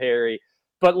Calipari.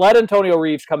 But let Antonio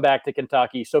Reeves come back to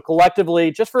Kentucky so collectively,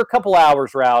 just for a couple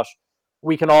hours, Roush,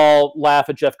 we can all laugh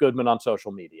at Jeff Goodman on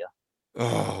social media.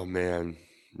 Oh, man.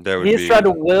 He's tried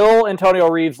to will Antonio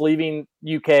Reeves leaving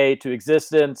UK to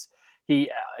existence.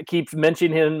 He keeps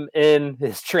mentioning him in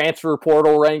his transfer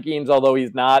portal rankings, although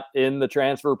he's not in the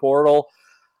transfer portal.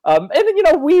 And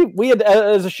we had,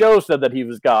 as a show, said that he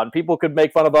was gone. People could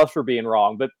make fun of us for being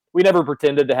wrong, but we never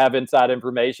pretended to have inside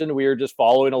information. We were just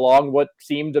following along what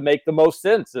seemed to make the most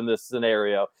sense in this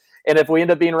scenario. And if we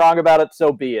end up being wrong about it,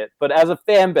 so be it. But as a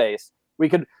fan base,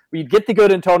 we'd get the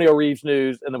good Antonio Reeves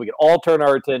news, and then we could all turn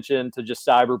our attention to just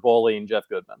cyberbullying Jeff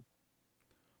Goodman.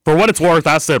 For what it's worth,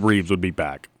 I said Reeves would be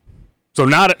back. So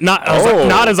not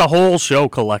as a whole show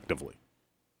collectively.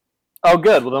 Oh,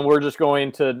 good. Well, then we're just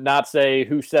going to not say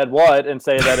who said what and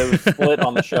say that it was split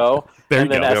on the show.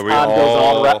 And then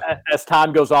as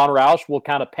time goes on, Roush, we'll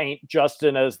kind of paint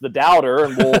Justin as the doubter,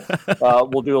 and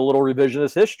we'll do a little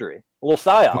revisionist history, a little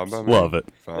psyops. Love it.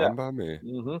 Fine by me.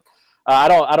 Mm-hmm. I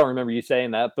don't remember you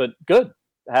saying that, but good.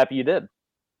 Happy you did.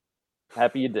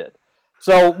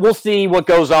 So we'll see what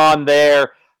goes on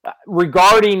there.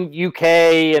 Regarding UK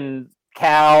and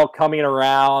Cal coming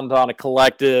around on a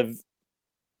collective,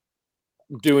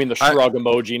 doing the shrug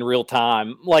emoji in real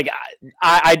time, like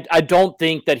I don't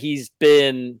think that he's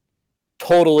been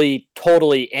totally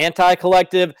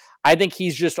anti-collective. I think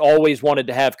he's just always wanted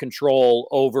to have control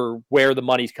over where the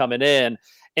money's coming in,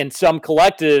 and the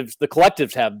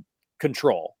collectives have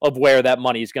control of where that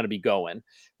money is going to be going,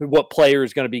 what player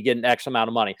is going to be getting X amount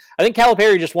of money. I think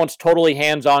Calipari just wants totally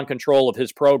hands-on control of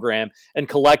his program, and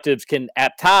collectives can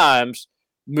at times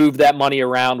move that money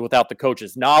around without the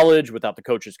coach's knowledge, without the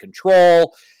coach's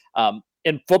control.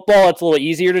 In football, it's a little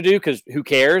easier to do because who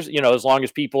cares? As long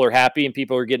as people are happy and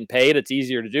people are getting paid, it's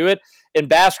easier to do it. In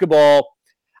basketball,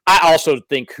 I also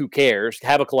think who cares?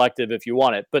 Have a collective if you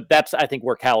want it. But that's, I think,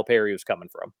 where Calipari was coming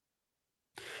from.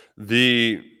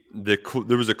 There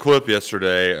was a clip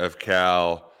yesterday of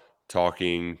Cal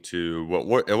talking to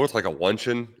what it looked like a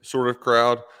luncheon sort of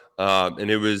crowd, and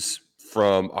it was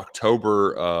from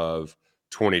October of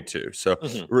 22. So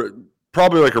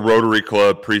probably like a Rotary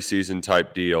Club preseason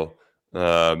type deal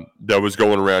that was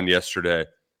going around yesterday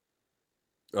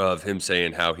of him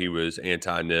saying how he was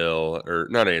anti-nil, or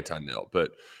not anti-nil,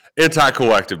 but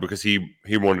anti-collective because he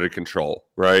wanted to control,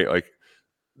 right?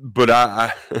 But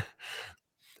I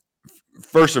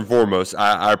first and foremost,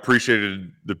 I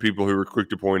appreciated the people who were quick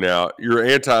to point out you're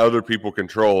anti other people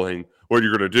controlling what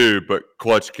you're going to do, but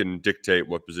Clutch can dictate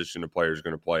what position a player is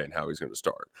going to play and how he's going to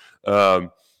start.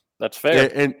 That's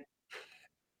fair.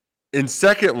 And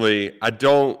secondly,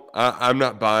 I'm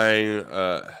not buying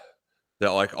that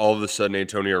like all of a sudden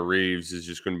Antonio Reeves is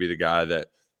just going to be the guy that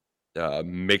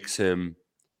makes him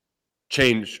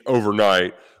change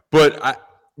overnight. But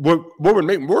what would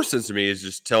make more sense to me is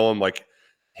just tell him like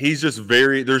he's just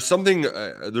there's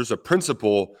a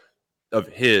principle of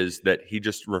his that he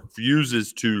just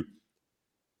refuses to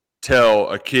tell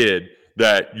a kid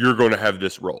that you're going to have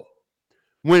this role.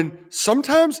 When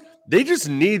sometimes they just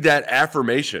need that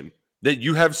affirmation that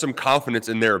you have some confidence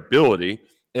in their ability.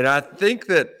 And I think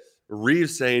that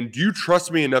Reeves saying, do you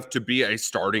trust me enough to be a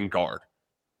starting guard?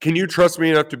 Can you trust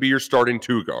me enough to be your starting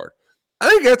two guard? I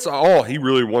think that's all he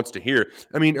really wants to hear.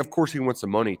 I mean, of course he wants the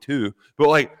money too, but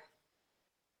like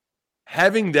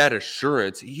having that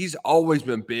assurance, he's always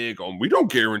been big on, we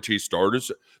don't guarantee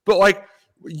starters, but like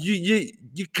you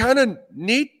kind of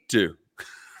need to,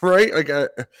 right? Like,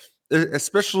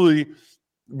 especially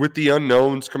with the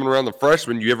unknowns coming around the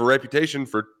freshmen, you have a reputation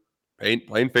for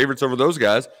playing favorites over those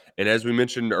guys. And as we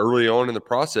mentioned early on in the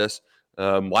process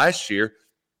last year,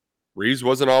 Reeves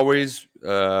wasn't always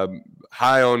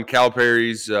high on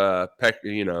Calipari's on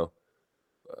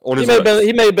his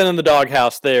he may have been in the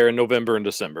doghouse there in November and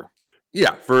December.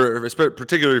 Yeah,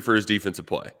 particularly for his defensive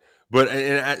play.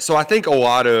 But so I think a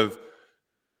lot of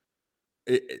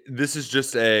this is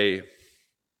a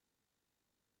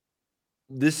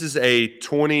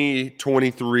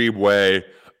 2023 way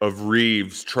of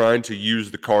Reeves trying to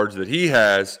use the cards that he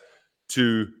has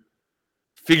to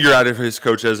figure out if his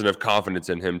coach has enough confidence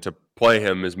in him to play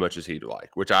him as much as he'd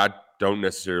like, which I don't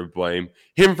necessarily blame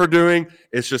him for doing.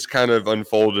 It's just kind of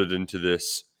unfolded into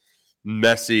this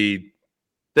messy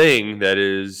thing that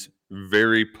is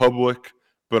very public,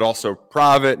 but also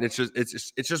private. And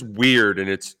it's just weird. And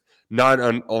it's not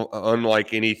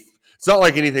unlike it's not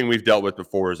like anything we've dealt with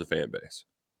before as a fan base.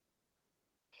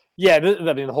 Yeah, I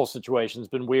mean, the whole situation's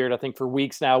been weird. I think for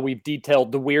weeks now we've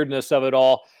detailed the weirdness of it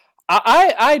all.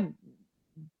 I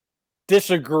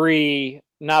disagree.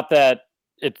 Not that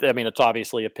it's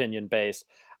obviously opinion based.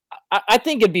 I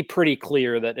think it'd be pretty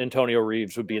clear that Antonio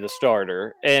Reeves would be the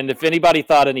starter. And if anybody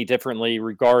thought any differently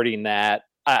regarding that,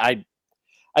 I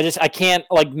can't,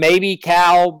 like, maybe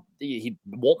Cal, he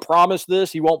won't promise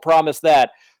this, he won't promise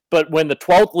that. But when the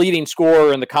 12th leading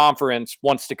scorer in the conference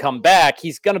wants to come back,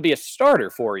 he's going to be a starter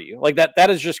for you. Like that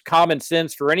is just common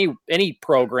sense for any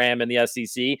program in the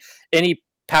SEC, any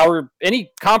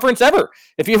conference ever.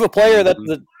 If you have a player that's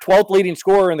the 12th leading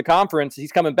scorer in the conference,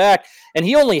 he's coming back, and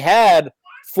he only had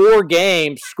 4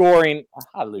 games scoring.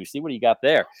 Hi, Lucy, what do you got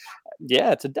there?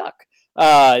 Yeah, it's a duck.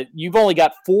 You've only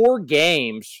got 4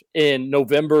 games in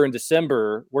November and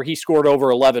December where he scored over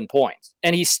 11 points.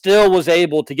 And he still was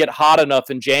able to get hot enough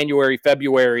in January,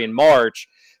 February, and March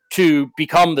to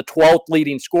become the 12th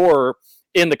leading scorer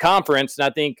in the conference. And I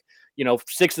think,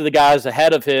 6 of the guys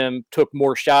ahead of him took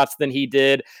more shots than he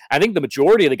did. I think the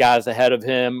majority of the guys ahead of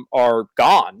him are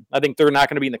gone. I think they're not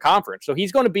going to be in the conference. So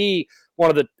he's going to be one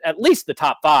of at least the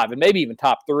top 5 and maybe even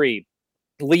top 3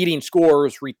 leading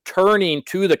scorers returning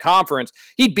to the conference.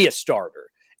 He'd be a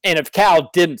starter. And if Cal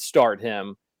didn't start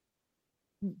him,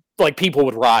 like, people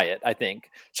would riot, I think.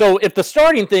 So if the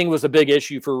starting thing was a big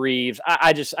issue for Reeves,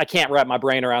 I can't wrap my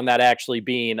brain around that actually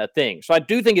being a thing. So I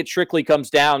do think it strictly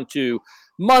comes down to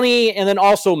money, and then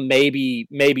also maybe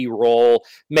role.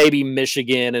 Maybe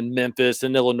Michigan and Memphis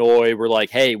and Illinois were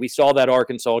like, hey, we saw that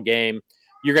Arkansas game.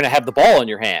 You're going to have the ball in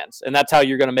your hands. And that's how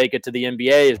you're going to make it to the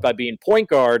NBA, is by being point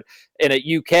guard. And at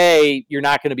UK, you're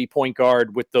not going to be point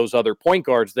guard with those other point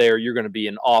guards there. You're going to be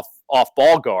an off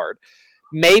ball guard.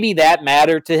 Maybe that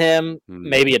mattered to him.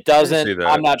 Maybe it doesn't.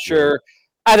 I'm not sure.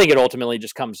 Yeah. I think it ultimately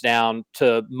just comes down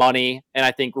to money. And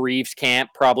I think Reeves Camp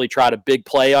probably tried a big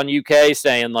play on UK,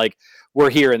 saying, like, we're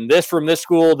hearing this from this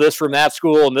school, this from that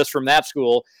school, and this from that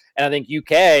school. And I think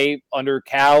UK, under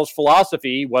Cal's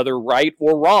philosophy, whether right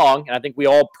or wrong, and I think we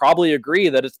all probably agree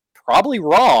that it's probably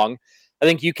wrong, I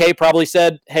think UK probably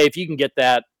said, hey, if you can get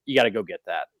that, you got to go get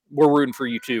that. We're rooting for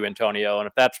you too, Antonio. And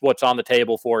if that's what's on the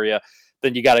table for you,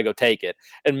 then you got to go take it.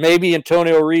 And maybe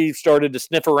Antonio Reeves started to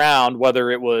sniff around, whether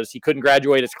it was he couldn't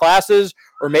graduate his classes,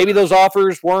 or maybe those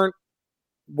offers weren't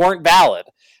valid.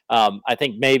 I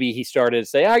think maybe he started to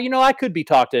say, I could be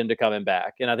talked into coming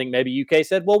back. And I think maybe UK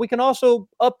said, well, we can also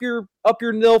up your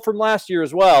nil from last year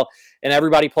as well. And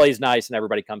everybody plays nice and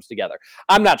everybody comes together.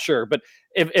 I'm not sure, but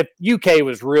if UK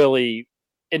was really,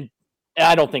 and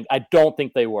I don't think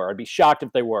they were. I'd be shocked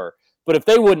if they were. But if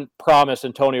they wouldn't promise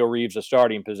Antonio Reeves a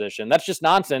starting position, that's just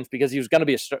nonsense, because he's going to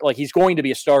be he's going to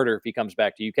be a starter if he comes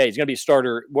back to UK. He's going to be a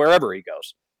starter wherever he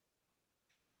goes.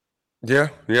 Yeah.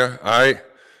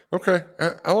 Okay,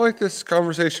 I like this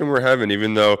conversation we're having,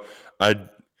 even though I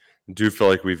do feel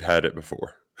like we've had it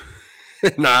before.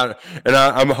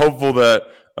 I'm hopeful that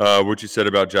what you said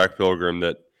about Jack Pilgrim,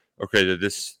 that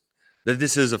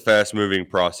this is a fast moving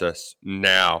process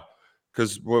now,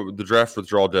 because what the draft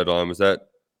withdrawal deadline was, that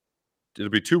it'll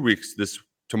be 2 weeks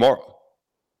tomorrow.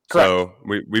 Correct. So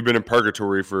we've been in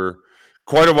purgatory for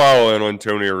quite a while on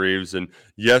Antonio Reeves, and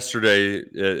yesterday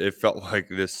it felt like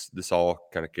this all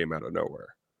kind of came out of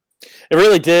nowhere. It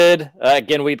really did.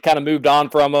 Again, we'd kind of moved on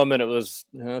from them, and it was,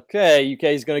 okay, UK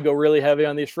is going to go really heavy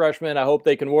on these freshmen. I hope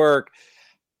they can work.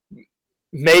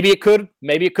 Maybe it could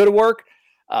have worked.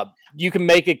 You can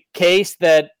make a case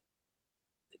that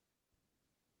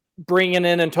bringing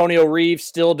in Antonio Reeves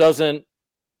still doesn't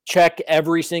check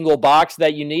every single box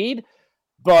that you need,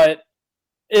 but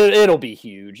it'll be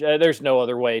huge. There's no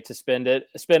other way to spin it.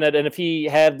 And if he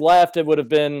had left, it would have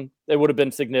been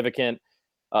significant.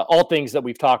 All things that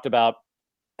we've talked about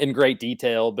in great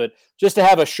detail, but just to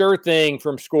have a sure thing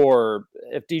from score,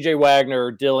 if DJ Wagner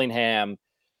or Dillingham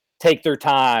take their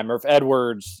time, or if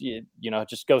Edwards,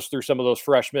 just goes through some of those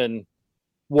freshman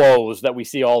woes that we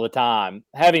see all the time,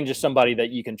 having just somebody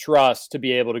that you can trust to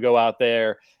be able to go out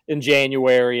there in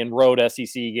January and road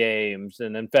SEC games,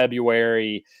 and in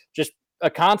February, just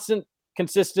a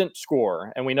consistent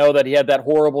score. And we know that he had that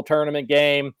horrible tournament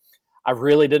game. I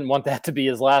really didn't want that to be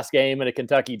his last game in a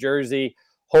Kentucky jersey.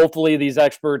 Hopefully these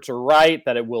experts are right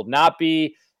that it will not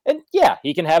be. And yeah,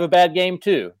 he can have a bad game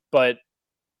too, but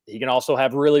he can also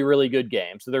have really, really good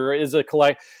games. So there is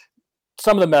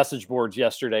some of the message boards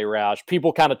yesterday, Roush,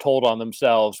 people kind of told on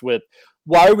themselves with,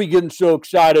 why are we getting so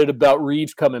excited about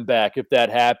Reeves coming back if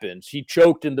that happens? He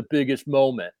choked in the biggest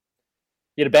moment.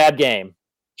 He had a bad game.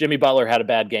 Jimmy Butler had a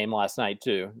bad game last night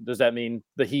too. Does that mean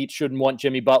the Heat shouldn't want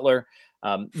Jimmy Butler?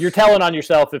 You're telling on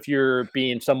yourself if you're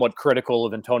being somewhat critical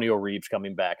of Antonio Reeves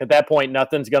coming back. At that point,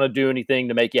 nothing's going to do anything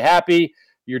to make you happy.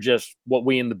 You're just what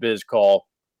we in the biz call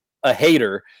a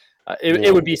hater.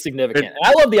 It would be significant. And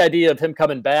I love the idea of him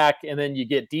coming back, and then you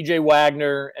get DJ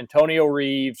Wagner, Antonio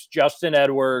Reeves, Justin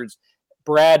Edwards,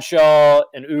 Bradshaw,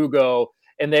 and Ugo,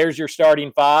 and there's your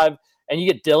starting five. And you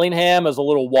get Dillingham as a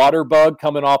little water bug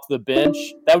coming off the bench.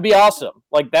 That would be awesome.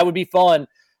 Like, that would be fun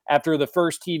after the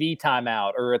first TV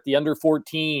timeout or at the under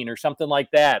 14 or something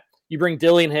like that. You bring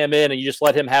Dillingham in and you just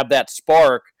let him have that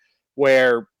spark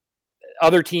where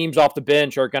other teams off the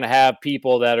bench are going to have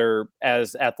people that are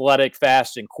as athletic,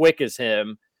 fast, and quick as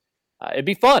him. It'd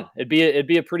be fun. It'd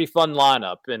be a pretty fun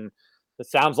lineup. And it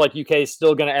sounds like UK is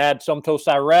still going to add Somto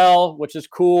Cyrell, which is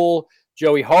cool.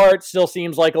 Joey Hart still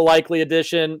seems like a likely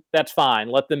addition. That's fine.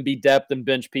 Let them be depth and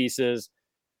bench pieces.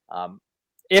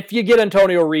 If you get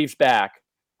Antonio Reeves back,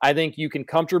 I think you can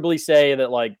comfortably say that,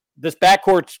 like, this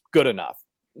backcourt's good enough.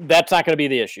 That's not going to be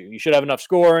the issue. You should have enough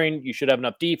scoring. You should have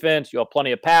enough defense. You have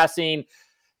plenty of passing.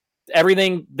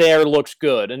 Everything there looks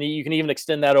good. And you can even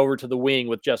extend that over to the wing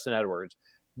with Justin Edwards.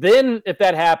 Then if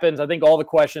that happens, I think all the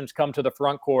questions come to the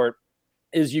front court.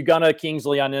 Is Ugonna,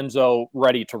 Kingsley, Onyenso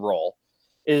ready to roll?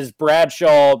 Is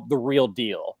Bradshaw the real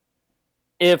deal?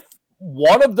 If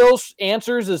one of those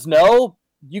answers is no,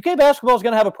 UK basketball is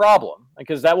going to have a problem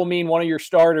because that will mean one of your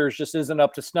starters just isn't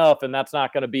up to snuff, and that's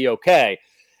not going to be okay.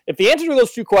 If the answer to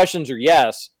those two questions are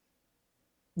yes,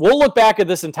 we'll look back at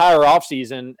this entire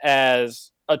offseason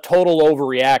as a total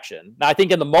overreaction. Now, I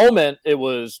think in the moment it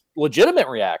was legitimate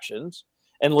reactions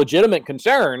and legitimate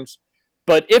concerns,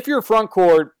 but if your front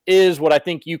court is what I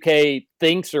think UK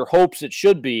thinks or hopes it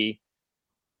should be,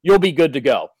 you'll be good to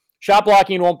go. Shot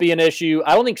blocking won't be an issue.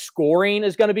 I don't think scoring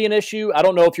is going to be an issue. I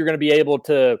don't know if you're going to be able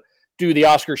to do the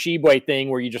Oscar Tshiebwe thing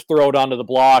where you just throw it onto the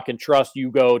block and trust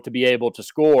Ugo to be able to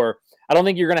score. I don't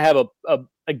think you're going to have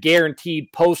a guaranteed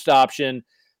post option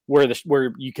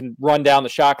where you can run down the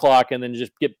shot clock and then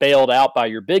just get bailed out by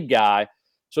your big guy.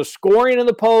 So scoring in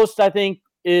the post, I think,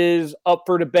 is up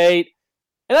for debate.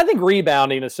 And I think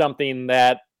rebounding is something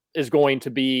that is going to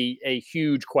be a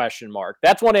huge question mark.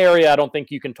 That's one area I don't think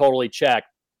you can totally check.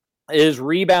 Is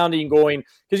rebounding going?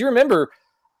 Because you remember,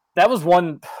 that was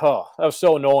that was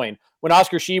so annoying. When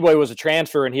Oscar Tshiebwe was a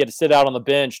transfer and he had to sit out on the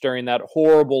bench during that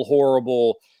horrible,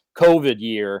 horrible COVID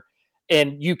year,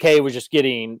 and UK was just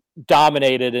getting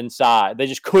dominated inside. They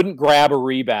just couldn't grab a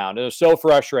rebound. It was so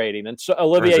frustrating. And so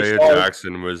Isaiah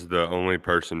Jackson was the only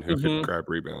person who could grab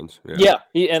rebounds. Yeah,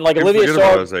 Olivier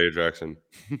Sarr. Isaiah Jackson.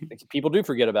 People do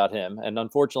forget about him, and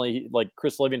unfortunately, like,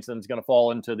 Chris Livingston's going to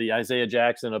fall into the Isaiah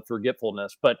Jackson of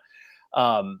forgetfulness. But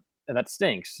and that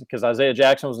stinks because Isaiah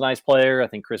Jackson was a nice player. I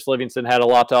think Chris Livingston had a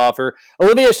lot to offer.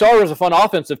 Olivier Sarr was a fun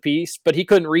offensive piece, but he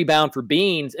couldn't rebound for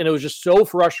beans, and it was just so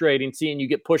frustrating seeing you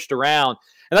get pushed around.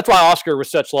 And that's why Oscar was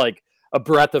such like a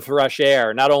breath of fresh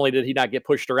air. Not only did he not get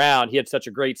pushed around, he had such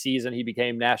a great season. He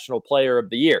became National Player of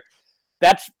the Year.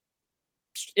 That's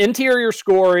interior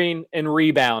scoring and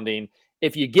rebounding.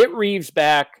 If you get Reeves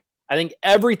back, I think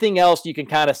everything else you can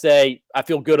kind of say, I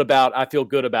feel good about.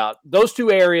 Those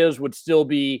two areas would still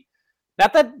be,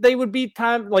 not that they would be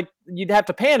time, like you'd have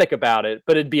to panic about it,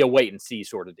 but it'd be a wait and see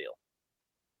sort of deal.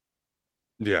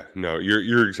 Yeah, no,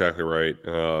 you're exactly right.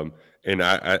 And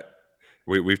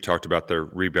we've talked about the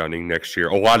rebounding next year.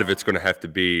 A lot of it's going to have to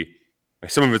be,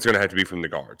 some of it's going to have to be from the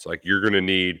guards. Like, you're going to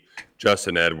need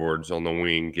Justin Edwards on the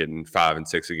wing getting 5 and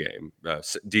 6 a game.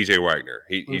 DJ Wagner,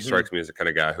 he strikes me as the kind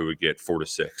of guy who would get 4 to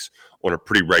 6 on a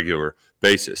pretty regular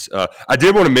basis. I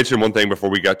did want to mention one thing before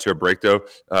we got to a break, though,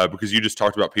 because you just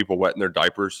talked about people wetting their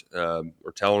diapers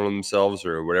or telling on themselves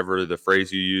or whatever the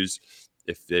phrase you use.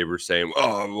 If they were saying,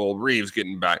 oh, well, Reeves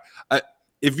getting back.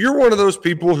 If you're one of those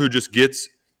people who just gets,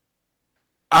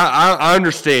 I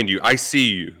understand you. I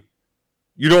see you.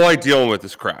 You don't like dealing with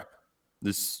this crap.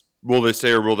 This, will they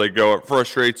say or will they go? It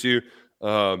frustrates you.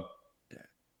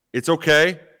 It's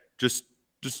okay. Just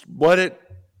let it.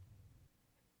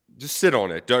 Just sit on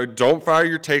it. Don't fire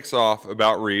your takes off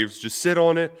about Reeves. Just sit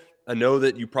on it. I know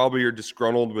that you probably are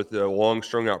disgruntled with the long,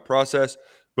 strung-out process,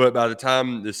 but by the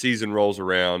time the season rolls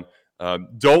around,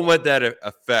 don't let that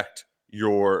affect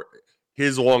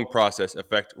his long process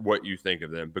affect what you think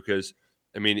of them. Because,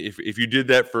 I mean, if you did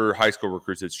that for high school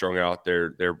recruits that strung out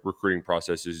their recruiting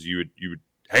processes, you would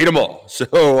hate them all.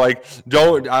 So, like,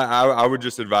 I would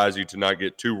just advise you to not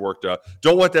get too worked up.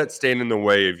 Don't let that stand in the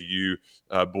way of you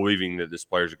believing that this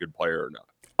player's a good player or not.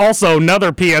 Also,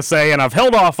 another PSA, and I've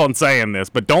held off on saying this,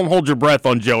 but don't hold your breath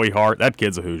on Joey Hart. That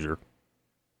kid's a Hoosier.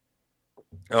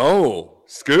 Oh,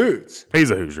 Scoots.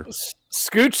 He's a Hoosier.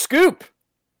 Scooch Scoop.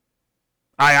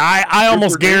 I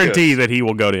almost guarantee that he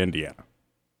will go to Indiana.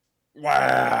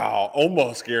 Wow.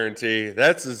 Almost guarantee.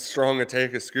 That's as strong a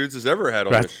take as Scoots has ever had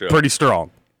on this show. Pretty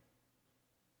strong.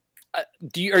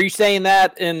 Are you saying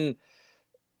that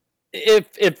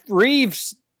if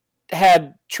Reeves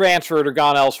had transferred or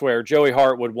gone elsewhere, Joey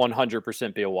Hart would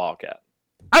 100% be a Wildcat?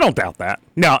 I don't doubt that.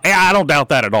 No, I don't doubt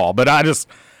that at all. But I've just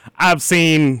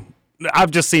seen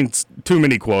too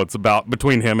many quotes about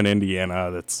between him and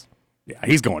Indiana.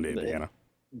 He's going to Indiana.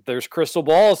 There's crystal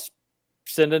balls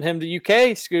sending him to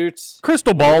UK, Scoots.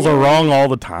 Crystal balls are wrong all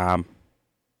the time.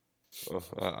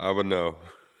 I would know.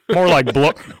 More like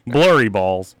blurry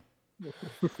balls.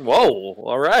 Whoa!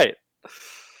 All right.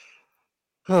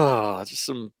 Just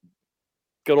some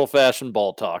good old-fashioned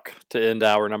ball talk to end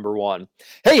hour number 1.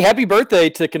 Hey, happy birthday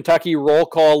to Kentucky Roll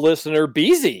Call listener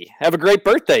Beezy. Have a great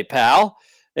birthday, pal.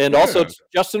 And also it's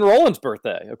Justin Rowland's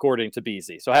birthday, according to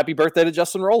Beezy. So happy birthday to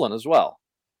Justin Rowland as well.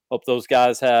 Hope those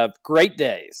guys have great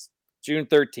days. June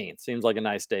 13th. Seems like a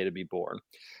nice day to be born.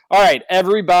 All right,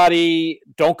 everybody,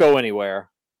 don't go anywhere.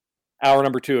 Hour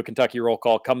number 2 of Kentucky Roll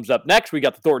Call comes up next. We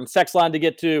got the Thornton sex line to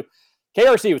get to.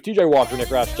 KRC with TJ Walker, Nick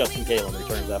Roush, Justin Kalen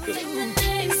returns after this.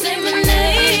 Say my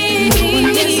name,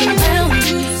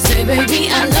 say baby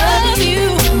I love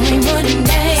you. Say my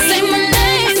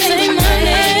name, say my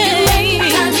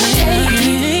name. Kind of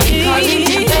shame, calling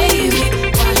you baby.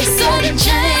 Why it's sudden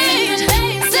change?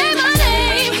 Say my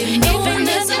name, even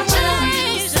there's a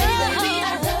change. Say baby I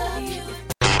love you.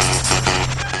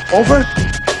 Over?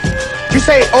 You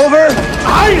say over?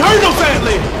 I ain't heard no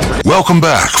family. Welcome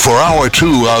back for hour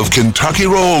 2 of Kentucky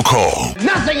Roll Call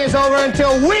Nothing is over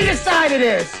until we decide it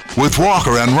is. with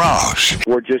Walker and Roush.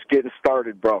 We're just getting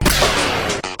started, bro.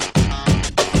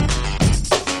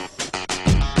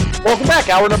 Welcome back.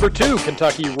 Hour number 2,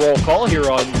 Kentucky Roll Call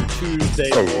here on Tuesday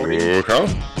morning.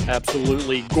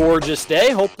 Absolutely gorgeous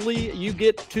day. Hopefully you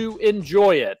get to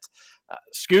enjoy it.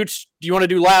 Scoots, do you want to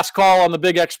do last call on the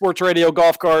Big X Sports Radio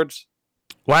golf cards?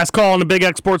 Last call on the Big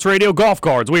X Sports Radio golf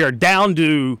cards. We are down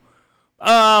to,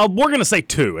 we're going to say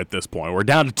 2 at this point. We're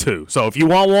down to 2. So if you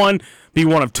want one, be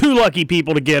one of 2 lucky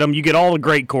people to get them. You get all the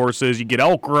great courses. You get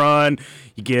Elk Run,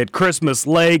 you get Christmas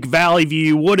Lake, Valley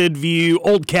View, Wooded View,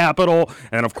 Old Capitol,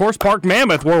 and of course Park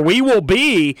Mammoth, where we will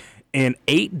be in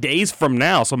 8 days from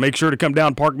now. So make sure to come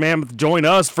down Park Mammoth, join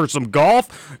us for some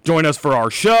golf, join us for our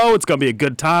show. It's going to be a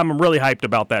good time. I'm really hyped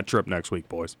about that trip next week,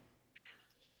 boys.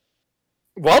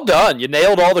 Well done. You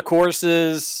nailed all the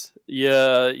courses.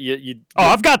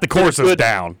 I've got the courses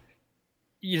down.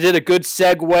 You did a good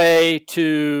segue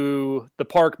to the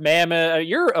Park Mammoth.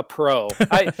 You're a pro.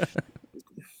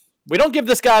 We don't give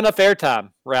this guy enough airtime,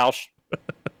 Roush.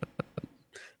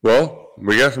 Well,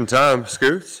 we got some time,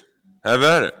 Scoots. Have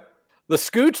at it. The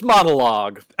Scoots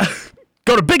monologue.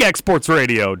 Go to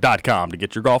BigXSportsRadio.com to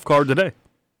get your golf card today.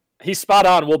 He's spot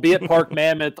on. We'll be at Park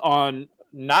Mammoth on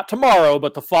not tomorrow,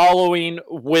 but the following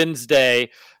Wednesday,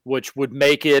 which would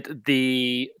make it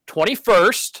the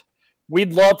 21st.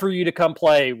 We'd love for you to come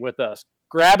play with us.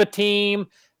 Grab a team.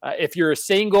 If you're a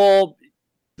single,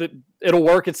 it'll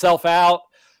work itself out.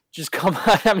 Just come.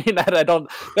 I mean,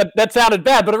 that sounded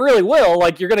bad, but it really will.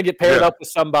 Like, you're going to get paired up with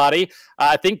somebody.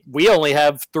 I think we only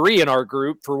have 3 in our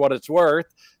group for what it's worth.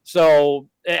 So,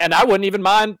 and I wouldn't even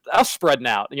mind us spreading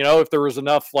out. You know, if there was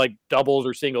enough like doubles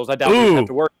or singles, I doubt we'd have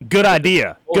to work. Good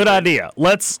idea. Good idea.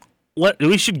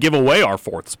 We should give away our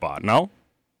 4th spot. No,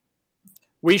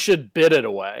 we should bid it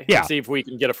away. Yeah. And see if we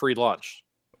can get a free lunch.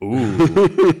 Ooh,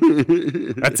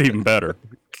 that's even better.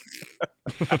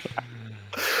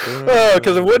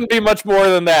 Because it wouldn't be much more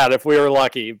than that if we were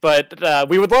lucky. But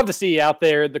we would love to see you out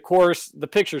there. The course, the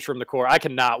pictures from the course. I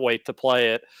cannot wait to play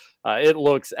it. It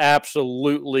looks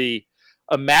absolutely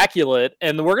immaculate.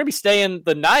 And we're going to be staying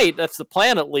the night, that's the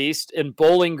plan at least, in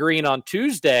Bowling Green on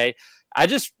Tuesday. I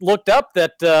just looked up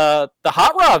that the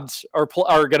Hot Rods are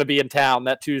going to be in town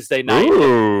that Tuesday night.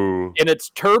 Ooh. And it's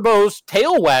Turbo's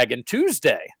Tail Wagon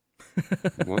Tuesday.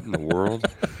 What in the world?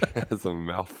 That's a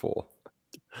mouthful.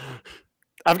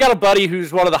 I've got a buddy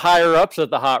who's one of the higher ups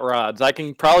at the Hot Rods. I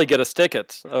can probably get us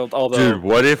tickets. Although, dude,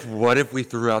 what if we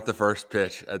threw out the first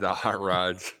pitch at the Hot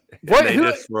Rods?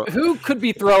 Who could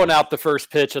be throwing out the first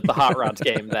pitch at the Hot Rods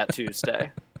game that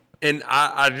Tuesday? And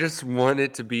I just want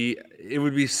it to be. It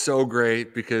would be so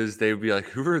great because they would be like,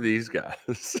 "Who are these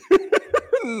guys?"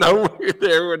 Nobody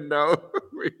there would know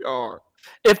who we are.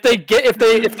 If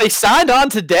they signed on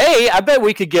today, I bet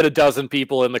we could get a dozen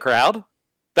people in the crowd.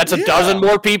 That's a dozen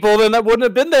more people than that wouldn't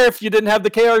have been there if you didn't have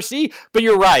the KRC. But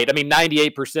you're right. I mean,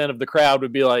 98% of the crowd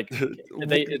would be like, did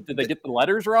they get the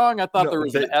letters wrong? I thought there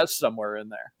was an S somewhere in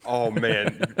there. Oh,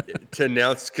 man. To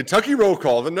announce Kentucky Roll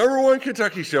Call, the #1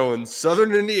 Kentucky show in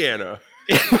Southern Indiana.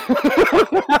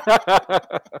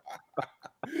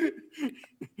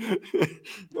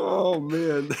 Oh,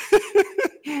 man.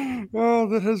 Oh,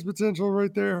 that has potential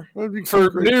right there. For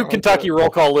new Kentucky Roll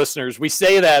Call listeners, we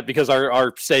say that because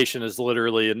our station is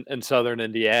literally in Southern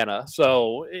Indiana.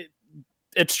 So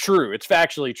it's true. It's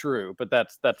factually true. But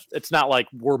that's it's not like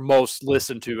we're most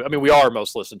listened to. I mean, we are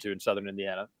most listened to in Southern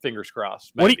Indiana. Fingers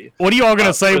crossed. Maybe. What are you all going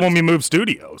to say when we move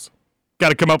studios? Got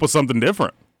to come up with something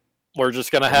different. We're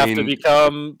just going to have to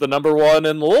become the #1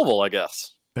 in Louisville, I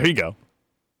guess. There you go.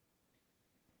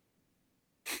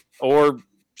 Or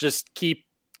just keep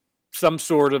some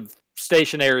sort of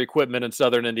stationary equipment in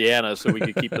Southern Indiana so we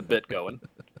could keep the bit going.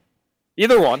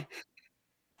 Either one.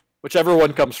 Whichever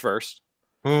one comes first.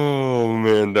 Oh,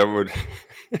 man, that would...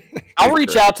 I'll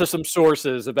reach out to some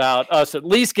sources about us at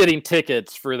least getting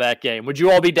tickets for that game. Would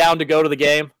you all be down to go to the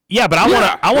game? Yeah, but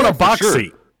I want a box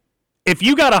seat. If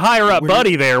you got a higher up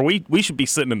buddy there, we should be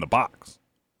sitting in the box.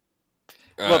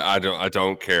 I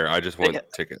don't care. I just want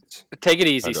tickets. Take it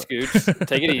easy, Scoots.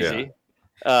 Take it easy.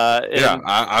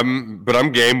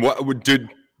 I'm game. What did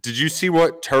you see?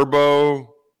 What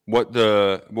turbo?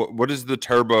 What is the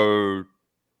turbo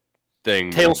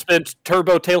thing?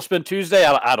 Turbo Tailspin Tuesday.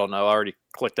 I don't know. I already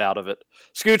clicked out of it.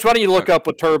 Scoots, why don't you look up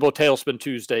what Turbo Tailspin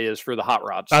Tuesday is for the hot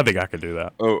rods? I think I could do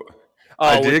that.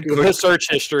 I did. With his search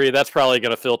history, that's probably going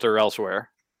to filter elsewhere.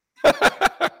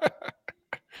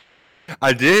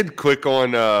 I did click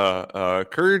on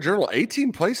Courier Journal.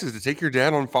 18 places to take your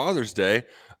dad on Father's Day.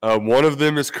 One of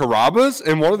them is Carrabba's,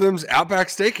 and one of them is Outback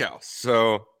Steakhouse.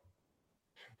 So,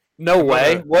 no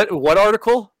way. What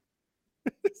article?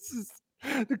 This is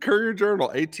the Courier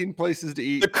Journal. 18 places to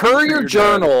eat. The Courier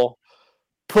Journal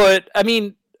I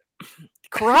mean,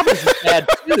 Carrabba's is bad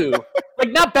too.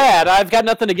 Like, not bad. I've got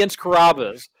nothing against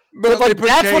Carrabba's. But like,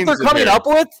 that's what they're coming up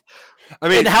with? I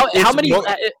mean, and how many?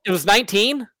 It was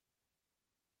 19?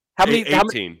 How many?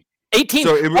 18. 18.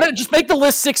 So Why don't just make the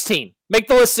list 16? Make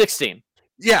the list 16.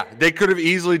 Yeah, they could have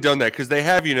easily done that because they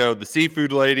have, the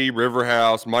Seafood Lady, River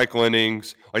House, Mike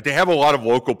Lenning's. Like, they have a lot of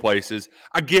local places.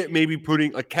 I get maybe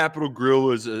putting a Capitol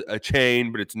Grill as a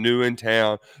chain, but it's new in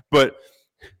town. But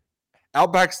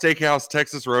Outback Steakhouse,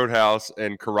 Texas Roadhouse,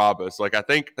 and Carrabba's. Like, I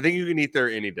think you can eat there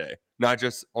any day, not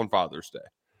just on Father's Day.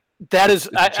 That is,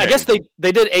 I guess they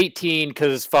did 18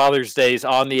 because Father's Day is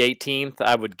on the 18th.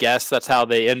 I would guess that's how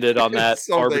they ended on that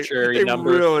arbitrary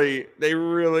number. They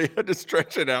really had to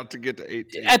stretch it out to get to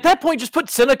 18. At that point, just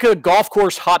put Seneca Golf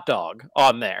Course hot dog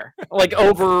on there. Like,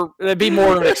 it'd be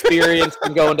more of an experience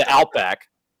than going to Outback.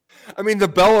 I mean, the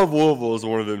Belle of Louisville is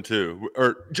one of them too.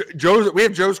 Or Joe's. We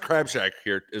have Joe's Crab Shack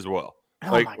here as well.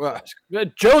 Oh my gosh.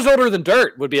 Joe's Older Than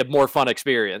Dirt would be a more fun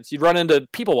experience. You'd run into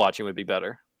people watching would be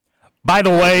better. By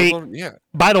the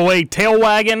way, tail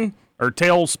wagon or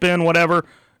tail spin, whatever.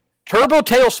 Turbo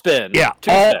Tailspin. Yeah.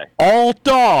 Tuesday. All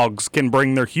dogs can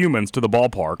bring their humans to the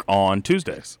ballpark on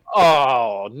Tuesdays.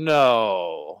 Oh,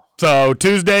 no. So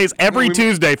Tuesdays,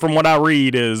 Tuesday, from what I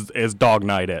read, is dog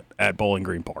night at Bowling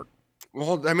Green Park.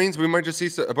 Well, that means we might just see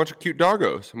a bunch of cute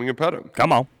doggos and we can pet them.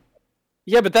 Come on.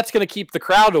 Yeah, but that's going to keep the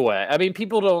crowd away. I mean,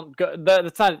 people don't go.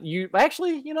 That's not you.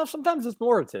 Actually, sometimes it's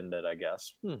more attended, I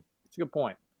guess. That's a good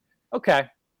point. Okay.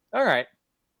 All right.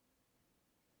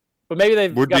 But maybe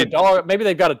they've got a dog. Maybe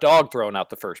they've got a dog throwing out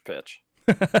the first pitch.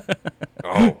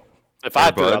 Oh. If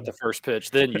I threw out the first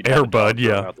pitch, then you'd Air Bud,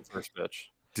 yeah. Out the first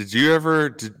pitch. Did you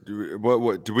ever?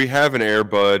 What? Do we have an Air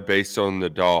Bud based on the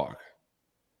dog?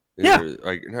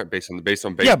 Like not based on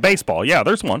baseball. Yeah, baseball. Yeah,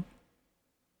 there's one.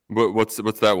 What's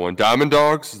that one? Diamond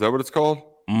Dogs? Is that what it's called?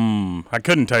 I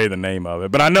couldn't tell you the name of it,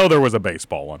 but I know there was a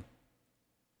baseball one.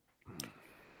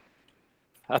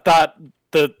 I thought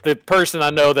the person I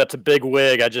know that's a big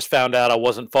wig, I just found out I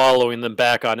wasn't following them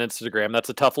back on Instagram. That's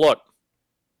a tough look.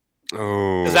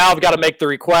 Oh. Because now I've got to make the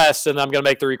request, and I'm going to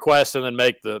make the request and then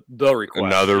make the request.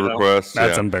 Another request?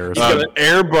 That's embarrassing.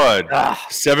 Air Bud,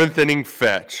 7th inning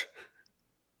fetch.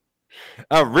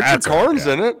 Richard Karn's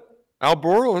in it. Al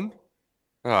Borland.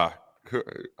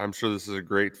 I'm sure this is a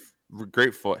great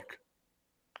flick.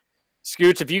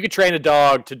 Scoots, if you could train a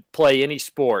dog to play any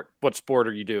sport, what sport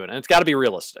are you doing? And it's got to be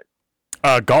realistic.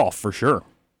 Golf, for sure.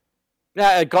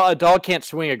 Yeah, a dog can't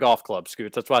swing a golf club,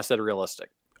 Scoots. That's why I said realistic.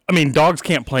 I mean, dogs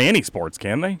can't play any sports,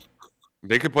 can they?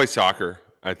 They could play soccer.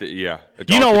 I think, yeah.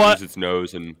 You know what? Use its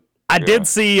nose and. I did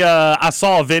see. I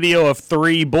saw a video of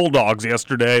 3 bulldogs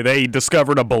yesterday. They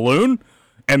discovered a balloon,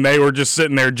 and they were just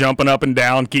sitting there jumping up and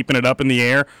down, keeping it up in the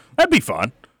air. That'd be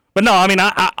fun. But no, I mean,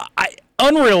 I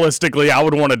unrealistically, I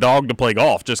would want a dog to play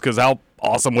golf just because how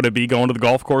awesome would it be going to the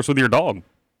golf course with your dog?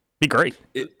 Be great.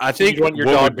 I think you want your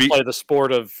dog to play the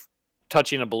sport of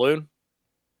touching a balloon.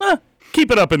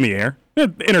 Keep it up in the air.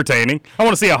 Entertaining. I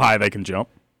want to see how high they can jump.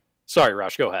 Sorry,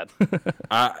 Roush, go ahead.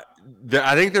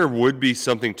 I think there would be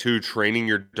something to training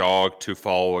your dog to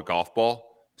follow a golf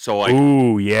ball. So, like,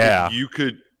 ooh, yeah.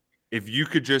 If you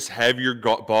could just have your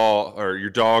ball or your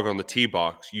dog on the tee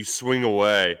box, you swing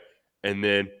away, and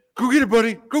then go get it,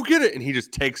 buddy, go get it, and he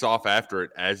just takes off after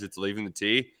it as it's leaving the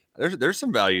tee. There's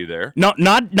some value there. No,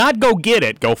 not go get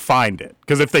it, go find it.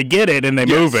 Because if they get it and they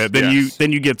move it, then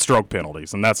you get stroke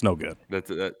penalties, and that's no good.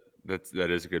 That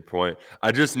is a good point.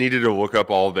 I just needed to look up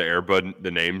all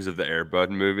the names of the Air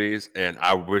Bud movies, and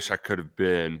I wish I could have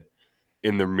been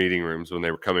in the meeting rooms when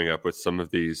they were coming up with some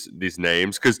of these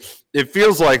names, because it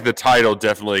feels like the title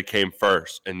definitely came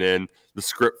first, and then the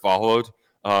script followed.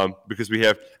 Because we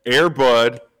have Air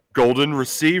Bud, Golden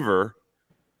Receiver,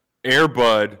 Air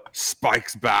Bud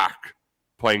Spikes Back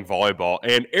playing volleyball,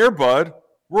 and Air Bud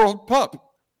World Pup.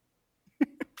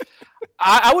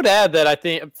 I would add that I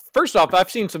think, first off, I've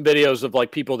seen some videos of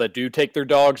like people that do take their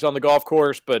dogs on the golf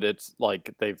course, but it's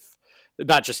like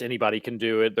not just anybody can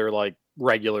do it. They're like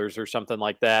regulars or something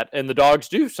like that. And the dogs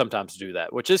do sometimes do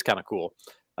that, which is kind of cool.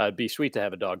 It'd be sweet to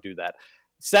have a dog do that.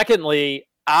 Secondly,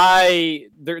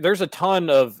 there's a ton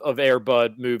of Air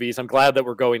Bud movies. I'm glad that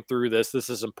we're going through this.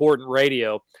 This is important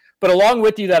radio. But along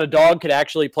with you that a dog could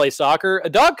actually play soccer, a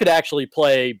dog could actually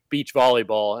play beach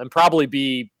volleyball and probably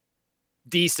be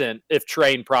decent if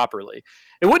trained properly.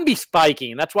 It wouldn't be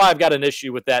spiking. That's why I've got an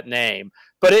issue with that name.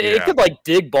 But it could like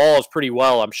dig balls pretty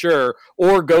well, I'm sure,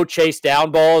 or go chase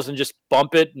down balls and just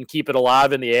bump it and keep it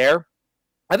alive in the air.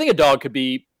 I think a dog could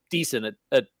be decent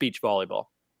at beach volleyball.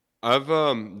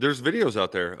 There's videos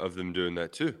out there of them doing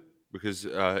that too, because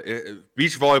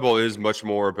beach volleyball is much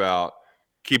more about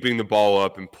keeping the ball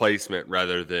up and placement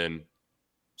rather than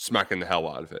smacking the hell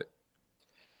out of it.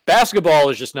 Basketball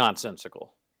is just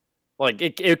nonsensical. Like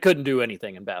it couldn't do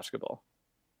anything in basketball.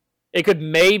 It could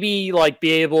maybe like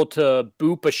be able to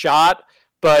boop a shot,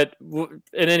 but in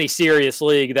any serious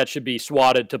league, that should be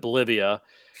swatted to Bolivia.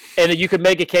 And you could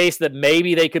make a case that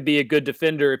maybe they could be a good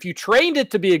defender. If you trained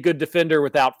it to be a good defender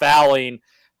without fouling,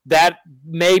 that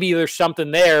maybe there's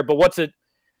something there. But what's it?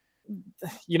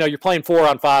 You're playing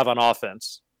 4-on-5 on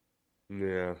offense.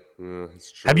 Yeah,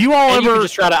 that's true. Have you all ever you can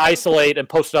just try to isolate and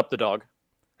post up the dog?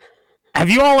 Have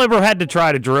you all ever had to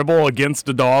try to dribble against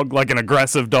a dog, like an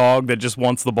aggressive dog that just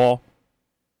wants the ball?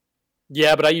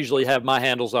 Yeah, but I usually have my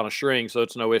handles on a string, so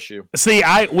it's no issue. See,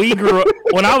 we grew up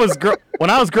when I was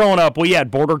growing up. We had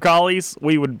border collies.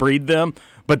 We would breed them,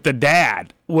 but the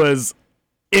dad was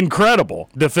incredible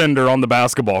defender on the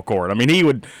basketball court. I mean, he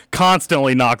would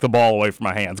constantly knock the ball away from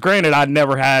my hands. Granted, I don't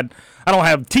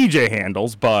have TJ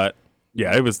handles, but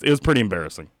yeah, it was pretty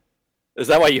embarrassing. Is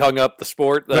that why you hung up the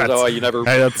sport? That's why you never.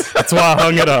 Hey, that's why I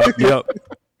hung it up. Yep,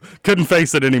 couldn't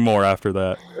face it anymore after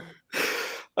that.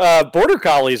 Border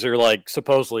collies are like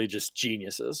supposedly just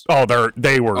geniuses. Oh,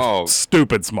 they were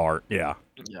stupid smart. Yeah,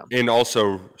 and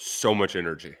also so much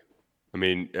energy. I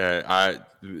mean,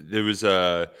 there was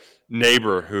a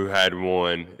neighbor who had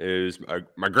one. It was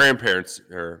my grandparents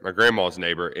or my grandma's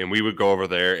neighbor, and we would go over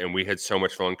there, and we had so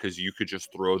much fun because you could just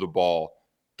throw the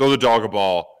dog a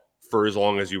ball for as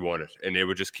long as you wanted, and it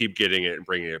would just keep getting it and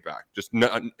bringing it back. Just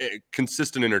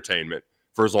consistent entertainment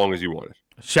for as long as you wanted.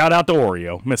 Shout out to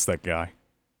Oreo. Miss that guy.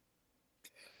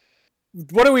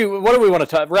 What do we want to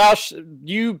talk? Roush,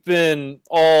 you've been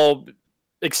all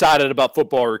excited about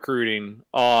football recruiting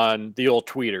on the old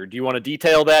tweeter. Do you want to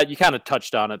detail that? You kind of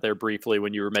touched on it there briefly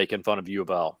when you were making fun of U of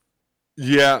L.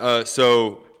 Yeah.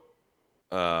 So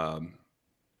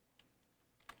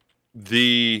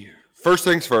the first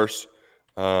things first.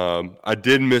 I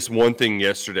did miss one thing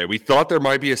yesterday. We thought there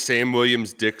might be a Sam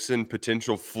Williams-Dixon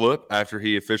potential flip after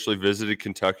he officially visited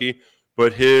Kentucky,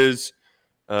 but his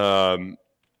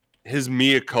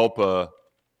mea culpa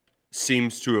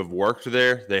seems to have worked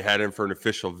there. They had him for an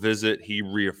official visit. He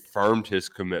reaffirmed his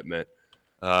commitment.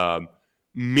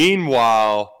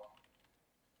 Meanwhile,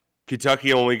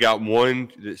 Kentucky only got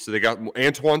one. So they got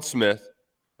Antoine Smith,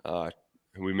 who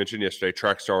we mentioned yesterday,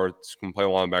 track star, can play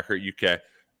linebacker at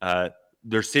UK.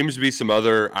 There seems to be some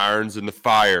other irons in the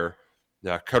fire.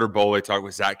 Cutter Boley talked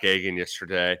with Zach Gagan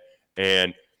yesterday,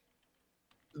 and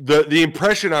the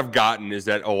impression I've gotten is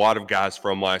that a lot of guys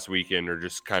from last weekend are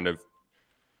just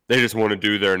they just want to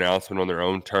do their announcement on their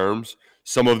own terms.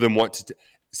 Some of them want to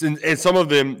and some of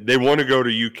them, they want to go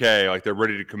to UK, like they're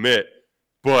ready to commit,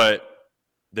 but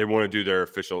they want to do their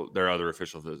other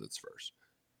official visits first.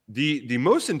 The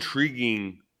most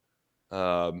intriguing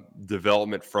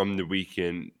development from the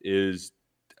weekend is,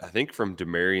 I think, from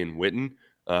Demarion Witten.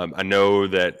 I know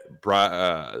that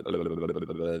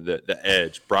the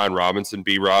edge, Brian Robinson,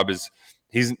 B-Rob,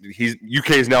 he's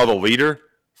UK is now the leader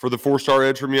for the 4-star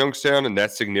edge from Youngstown, and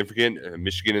that's significant.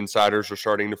 Michigan insiders are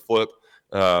starting to flip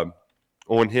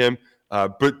on him.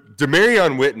 But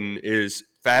Demarion Witten is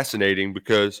fascinating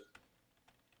because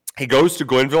he goes to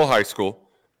Glenville High School.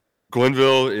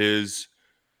 Glenville is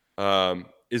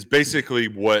basically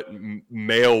what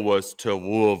Male was to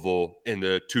Louisville in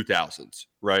the 2000s,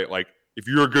 right? Like, if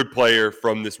you're a good player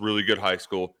from this really good high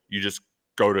school, you just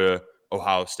go to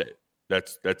Ohio State.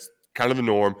 That's kind of the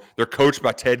norm. They're coached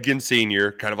by Ted Ginn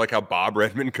Sr., kind of like how Bob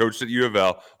Redmond coached at U of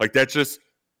L. Like, that's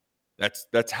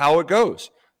how it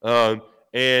goes.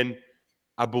 And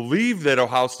I believe that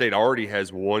Ohio State already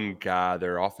has one guy,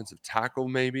 their offensive tackle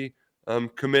maybe,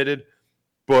 committed.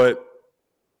 But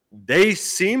they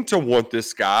seem to want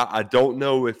this guy. I don't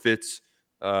know if it's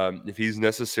if he's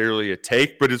necessarily a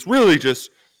take, but it's really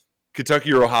just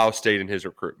Kentucky or Ohio State in his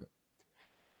recruitment.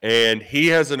 And he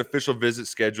has an official visit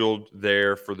scheduled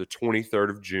there for the 23rd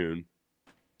of June.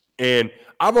 And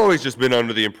I've always just been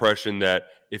under the impression that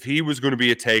if he was going to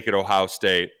be a take at Ohio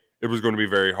State, it was going to be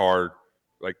very hard.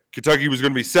 Like, Kentucky was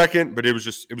going to be second, but it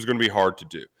was going to be hard to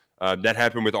do. That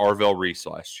happened with Arvell Reese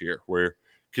last year, where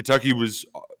Kentucky was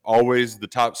always the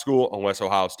top school unless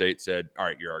Ohio State said, all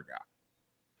right, you're our guy.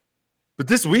 But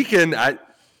this weekend, I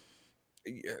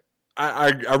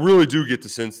really do get the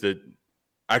sense that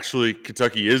actually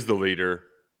Kentucky is the leader,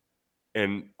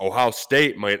 and Ohio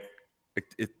State might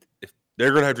if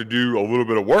they're going to have to do a little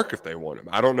bit of work if they want him.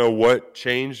 I don't know what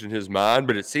changed in his mind,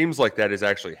 but it seems like that has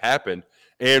actually happened.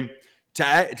 And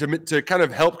to kind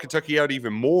of help Kentucky out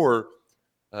even more,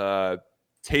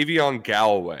 Tavion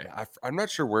Galloway. I'm not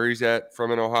sure where he's at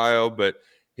from in Ohio, but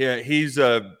yeah, he's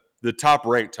the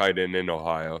top-ranked tight end in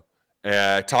Ohio,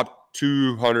 top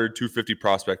 200, 250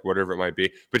 prospect, whatever it might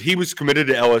be. But he was committed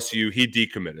to LSU. He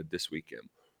decommitted this weekend.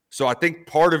 So I think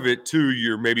part of it, too,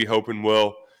 you're maybe hoping,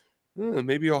 well,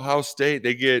 maybe Ohio State,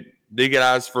 they get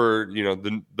eyes for,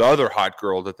 the other hot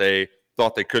girl that they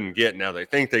thought they couldn't get. Now they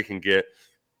think they can get.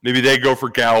 Maybe they go for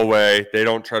Galloway. They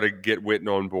don't try to get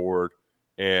Witten on board,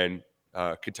 and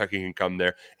Kentucky can come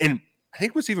there. And I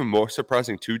think what's even more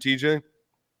surprising too, TJ,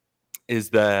 is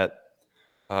that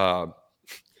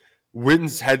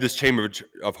Witten's had this change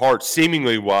of heart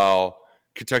seemingly while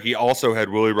Kentucky also had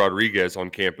Willie Rodriguez on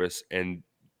campus and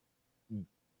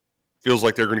feels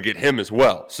like they're going to get him as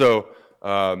well. So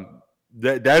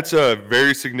that's a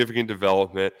very significant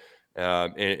development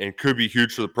and could be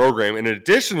huge for the program. And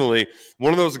additionally,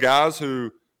 one of those guys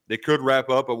who they could wrap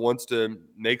up but wants to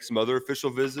make some other official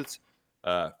visits,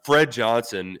 Fred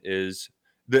Johnson is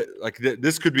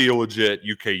this could be a legit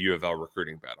UK U of L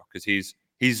recruiting battle because he's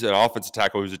an offensive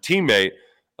tackle who's a teammate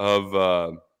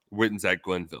of Witten's at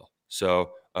Glenville.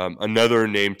 So another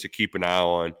name to keep an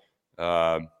eye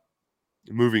on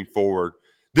moving forward.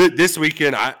 This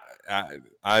weekend, I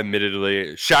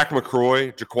admittedly,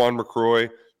 Jaquan McCroy,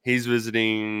 he's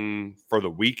visiting for the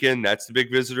weekend. That's the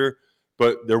big visitor.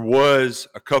 But there was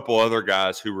a couple other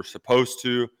guys who were supposed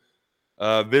to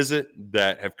visit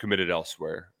that have committed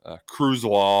elsewhere. Cruz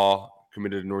Law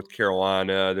committed to North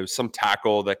Carolina. There was some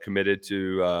tackle that committed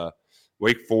to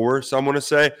Wake Forest, I want to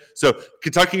say. So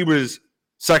Kentucky was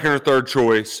second or third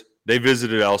choice. They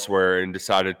visited elsewhere and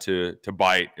decided to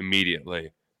bite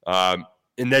immediately. And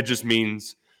that just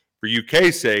means, for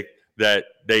UK's sake, that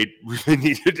they really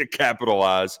needed to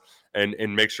capitalize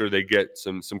and make sure they get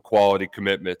some quality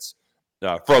commitments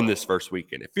from this first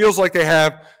weekend. It feels like they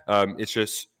have. It's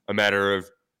just a matter of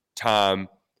time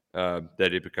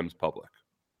that it becomes public.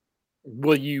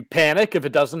 Will you panic if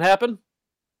it doesn't happen?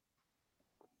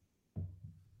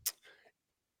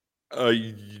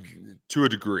 To a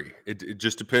degree. It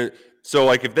just depends. So,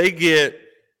 like, if they get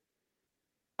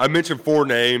 – I mentioned 4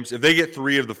 names. If they get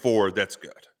 3 of the 4, that's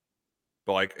good.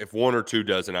 But, like, if 1 or 2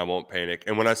 doesn't, I won't panic.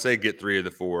 And when I say get 3 of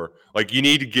the 4, like, you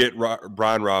need to get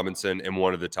Brian Robinson and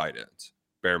one of the tight ends,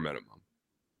 bare minimum.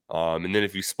 And then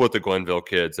if you split the Glenville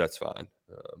kids, that's fine.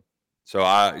 So,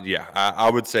 I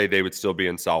would say they would still be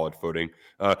in solid footing.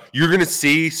 You're going to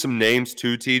see some names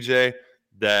too, TJ,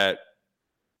 that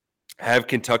have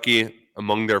Kentucky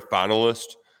among their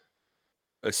finalists,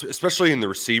 especially in the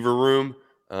receiver room.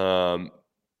 The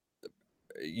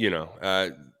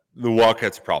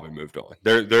Wildcats probably moved on.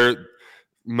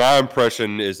 My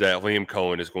impression is that Liam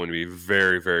Cohen is going to be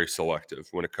very, very selective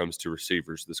when it comes to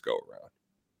receivers this go around.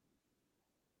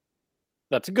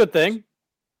 That's a good thing.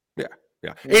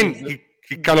 Yeah. And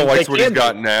he kind of likes what he's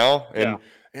got now.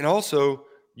 And also,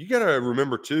 you got to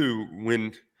remember, too,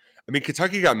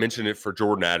 Kentucky got mentioned it for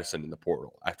Jordan Addison in the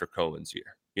portal after Cohen's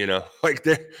year. You know, like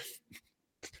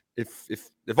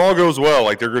if all goes well,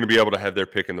 like they're going to be able to have their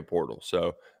pick in the portal.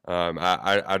 So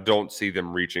I don't see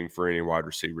them reaching for any wide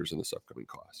receivers in this upcoming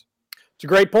class. It's a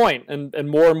great point. And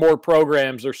more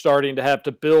programs are starting to have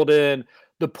to build in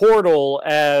the portal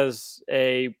as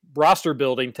a roster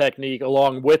building technique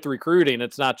along with recruiting.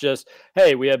 It's not just,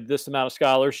 hey, we have this amount of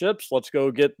scholarships, let's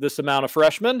go get this amount of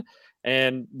freshmen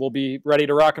and we'll be ready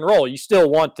to rock and roll. You still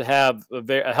want to have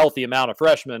a healthy amount of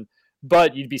freshmen,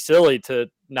 but you'd be silly to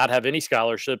not have any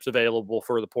scholarships available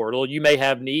for the portal. You may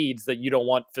have needs that you don't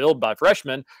want filled by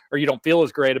freshmen, or you don't feel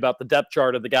as great about the depth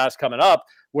chart of the guys coming up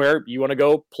where you want to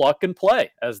go pluck and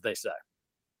play, as they say.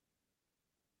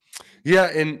 Yeah,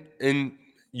 and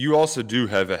you also do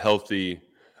have a healthy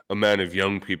amount of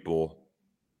young people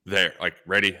there, like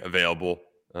ready, available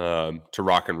to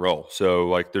rock and roll. So,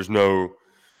 like, there's no,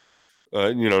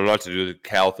 not to do the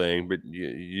Cal thing, but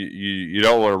you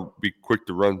don't want to be quick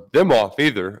to run them off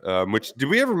either. Which, did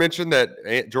we ever mention that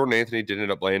Jordan Anthony did end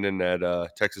up landing at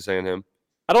Texas A&M?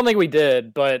 I don't think we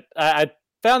did, but I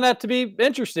found that to be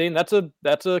interesting. That's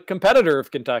a competitor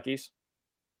of Kentucky's.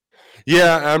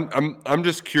 Yeah, I'm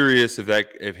just curious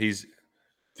if he's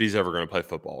ever going to play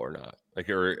football or not.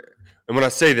 And when I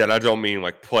say that, I don't mean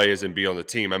like play as in be on the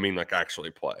team. I mean like actually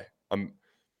play.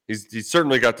 He's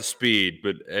certainly got the speed,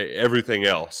 but everything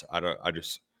else,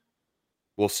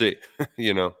 we'll see.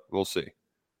 We'll see.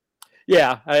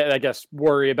 Yeah, I guess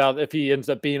worry about if he ends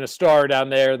up being a star down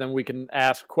there, then we can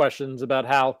ask questions about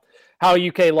how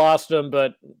UK lost him.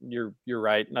 But you're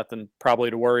right, nothing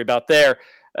probably to worry about there.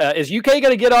 Is UK going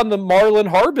to get on the Marlon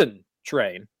Harbin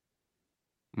train?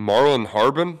 Marlon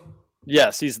Harbin?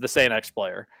 Yes, he's the St. X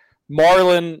player.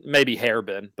 Marlon, maybe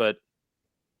Harbin, but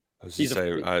he's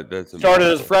started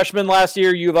as a freshman last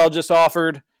year. U of L just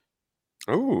offered.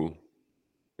 Oh,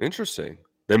 interesting.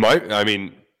 They might. I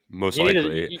mean, most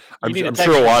likely. I'm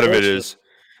sure a lot of it is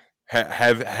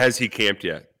has he camped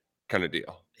yet kind of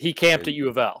deal. He camped at U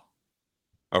of L.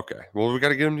 Okay. Well, we got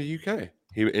to get him to UK.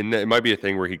 And it might be a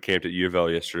thing where he camped at U of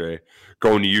L yesterday,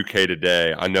 going to UK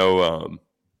today. I know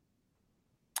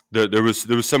there was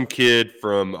some kid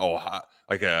from Ohio,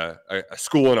 like a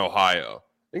school in Ohio.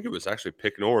 I think it was actually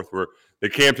Pick North, where they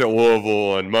camped at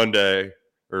Louisville on Monday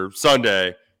or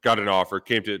Sunday, got an offer.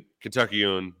 Camped at Kentucky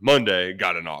on Monday,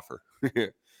 got an offer. Yeah,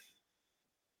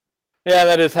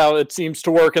 that is how it seems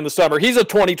to work in the summer. He's a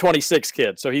 2026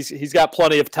 kid, so he's got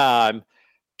plenty of time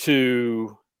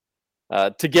to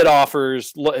get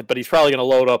offers, but he's probably going to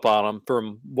load up on them.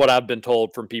 From what I've been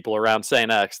told from people around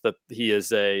St. X, that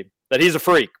he's a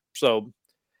freak. So,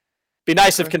 be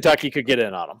nice if Kentucky could get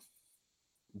in on him.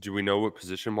 Do we know what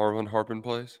position Marlon Harbin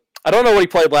plays? I don't know what he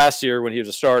played last year when he was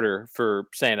a starter for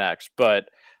St. X, but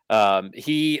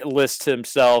he lists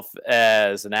himself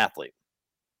as an athlete.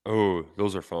 Oh,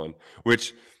 those are fun.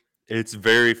 Which, it's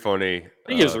very funny.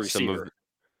 He is a receiver.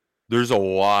 There's a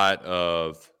lot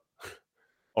of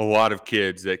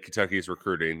kids that Kentucky is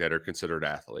recruiting that are considered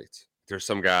athletes. There's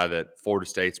some guy that Florida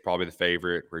State's probably the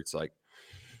favorite, where it's like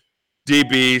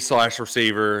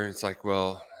DB/receiver. It's like,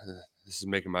 well, this is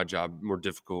making my job more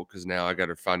difficult because now I got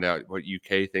to find out what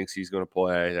UK thinks he's going to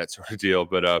play, that sort of deal.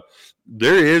 But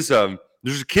there's a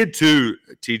kid too,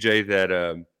 TJ,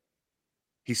 that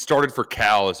he started for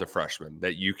Cal as a freshman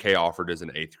that UK offered as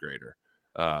an 8th grader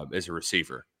as a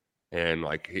receiver. And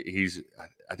like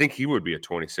I think he would be a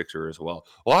 26er as well.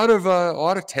 A lot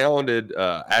of talented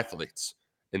athletes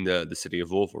in the city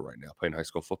of Louisville right now playing high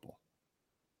school football.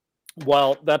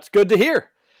 Well, that's good to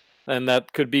hear, and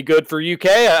that could be good for UK.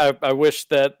 I wish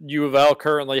that U of L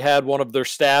currently had one of their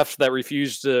staffs that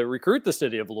refused to recruit the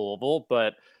city of Louisville,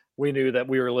 but we knew that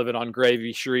we were living on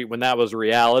Gravy Street when that was a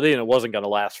reality, and it wasn't going to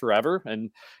last forever. And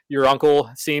your uncle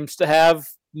seems to have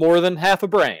more than half a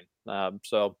brain,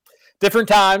 so. Different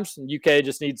times. UK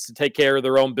just needs to take care of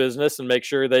their own business and make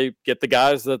sure they get the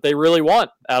guys that they really want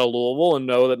out of Louisville, and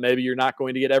know that maybe you're not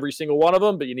going to get every single one of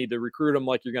them, but you need to recruit them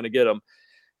like you're going to get them.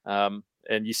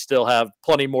 And you still have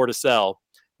plenty more to sell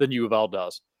than U of L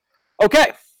does.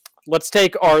 Okay, let's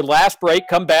take our last break,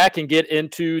 come back, and get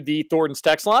into the Thornton's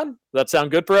text line. Does that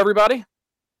sound good for everybody?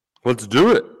 Let's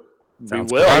do it. We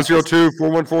will.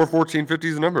 502-414-1450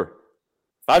 is the number.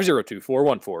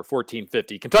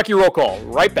 502-414-1450. Kentucky roll call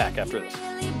right back after this.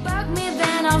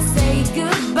 Then I'll say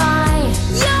goodbye.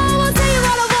 Yo, I'll tell you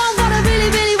what I want, what I really,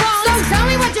 really want. So tell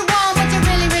me what you want, what you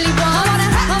really, really want. I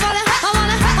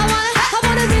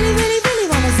wanna really, really, really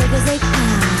wanna say.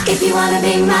 If you wanna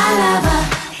be my lover,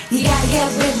 you gotta get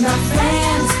with my friends.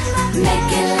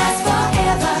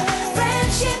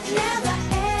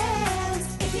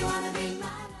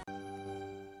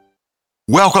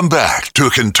 Welcome back to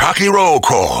Kentucky Roll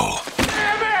Call.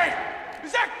 Damn it!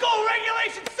 Is that goal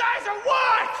regulation size or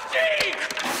what?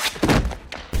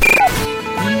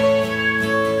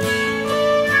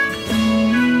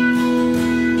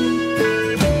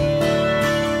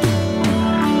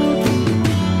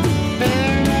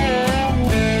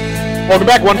 Welcome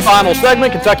back. One final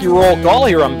segment, Kentucky Roll Call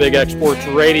here on Big X Sports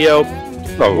Radio.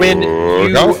 When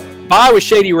you buy with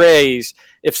Shady Rays,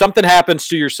 if something happens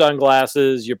to your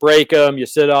sunglasses, you break them, you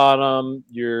sit on them,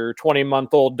 your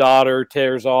 20-month-old daughter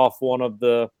tears off one of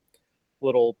the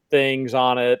little things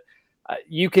on it,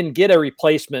 you can get a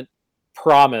replacement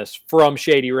promise from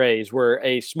Shady Rays, where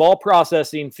a small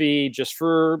processing fee just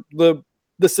for the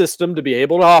system to be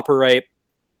able to operate,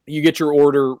 you get your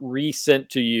order resent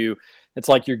to you. It's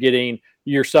like you're getting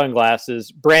your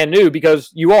sunglasses brand new because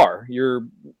you're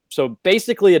so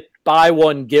basically a buy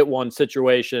one, get one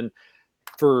situation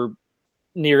for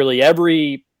nearly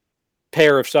every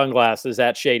pair of sunglasses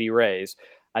at Shady Rays.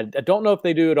 I don't know if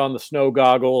they do it on the snow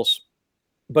goggles,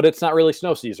 but it's not really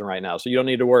snow season right now, so you don't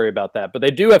need to worry about that. But they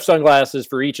do have sunglasses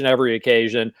for each and every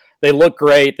occasion. They look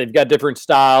great. They've got different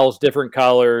styles, different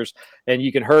colors, and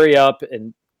you can hurry up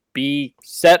and be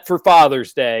set for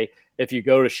Father's Day if you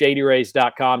go to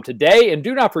shadyrays.com today. And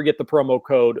do not forget the promo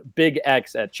code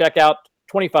BIGX at checkout,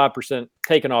 25%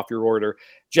 taken off your order,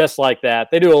 just like that.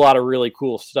 They do a lot of really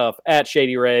cool stuff at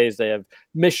Shady Rays. They have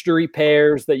mystery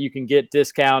pairs that you can get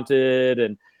discounted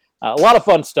and a lot of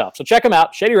fun stuff. So check them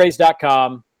out,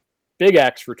 shadyrays.com,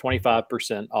 BIGX for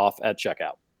 25% off at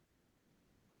checkout.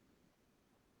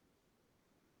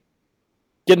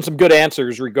 Getting some good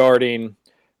answers regarding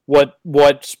what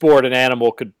sport an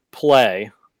animal could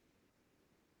play.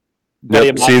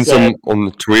 Yep, seen some on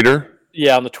the Twitter.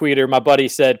 Yeah, on the Twitter, my buddy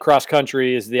said cross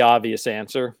country is the obvious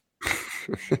answer.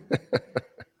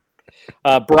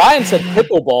 Brian said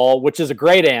pickleball, which is a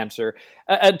great answer.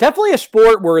 Definitely a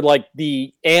sport where like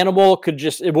the animal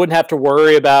it wouldn't have to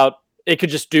worry about, it could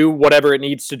just do whatever it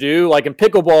needs to do. Like in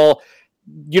pickleball,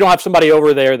 you don't have somebody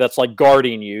over there that's like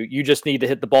guarding you. You just need to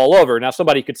hit the ball over. Now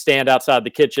somebody could stand outside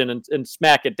the kitchen and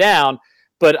smack it down,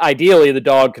 but ideally the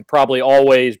dog could probably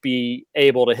always be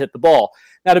able to hit the ball.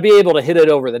 Now to be able to hit it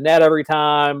over the net every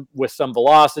time with some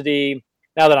velocity,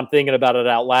 now that I'm thinking about it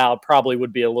out loud, probably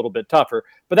would be a little bit tougher.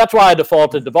 But that's why I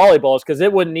defaulted to volleyball, is because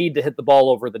it wouldn't need to hit the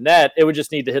ball over the net. It would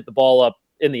just need to hit the ball up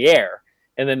in the air,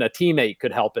 and then a teammate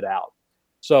could help it out.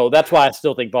 So that's why I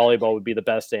still think volleyball would be the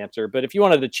best answer. But if you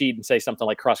wanted to cheat and say something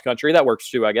like cross country, that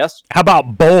works too, I guess. How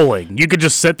about bowling? You could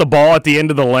just set the ball at the end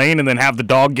of the lane and then have the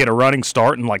dog get a running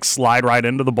start and like slide right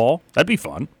into the ball. That'd be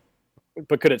fun.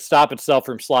 But could it stop itself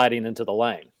from sliding into the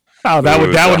lane? Oh, that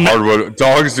would hardwood.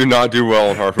 Dogs do not do well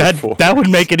on hardwood floors. That would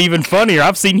make it even funnier.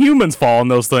 I've seen humans fall in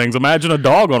those things. Imagine a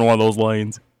dog on one of those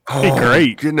lanes. It'd be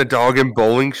great. Getting a dog in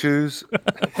bowling shoes.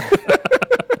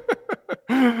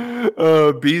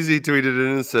 BZ tweeted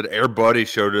in and said, Air Buddy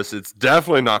showed us it's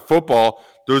definitely not football.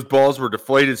 Those balls were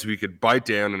deflated so we could bite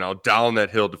down and out down that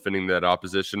hill defending that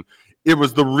opposition. It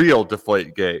was the real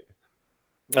deflate gate.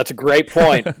 That's a great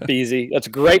point, BZ. That's a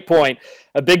great point.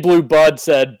 A Big Blue Bud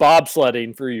said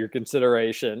bobsledding for your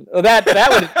consideration. That would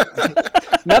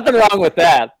nothing wrong with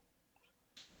that.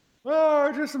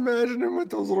 Oh, just imagine him with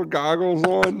those little goggles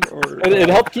on. It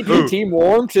helped keep your team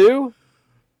warm too.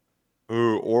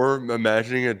 Ooh, or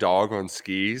imagining a dog on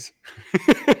skis.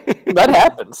 That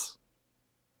happens.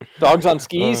 Dogs on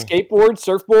skis, skateboards,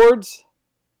 surfboards.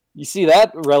 You see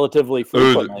that relatively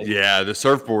frequently. Yeah, the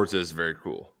surfboards is very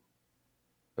cool.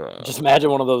 Just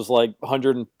imagine one of those like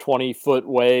 120-foot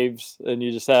waves, and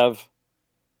you just have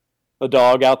a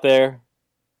dog out there.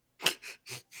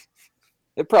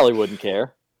 It probably wouldn't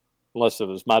care, unless it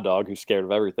was my dog who's scared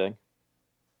of everything.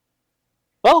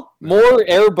 Well, more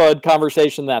Air Bud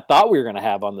conversation than I thought we were going to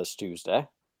have on this Tuesday.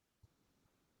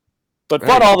 But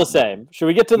fun all the same. Should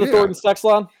we get to the Thornton's text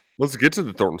line? Let's get to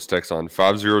the Thornton's text line.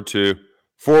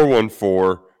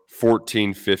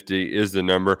 502-414-1450 is the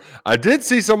number. I did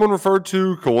see someone refer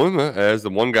to Kaluma as the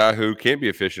one guy who can't be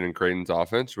efficient in Creighton's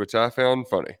offense, which I found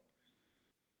funny.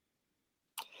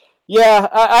 Yeah,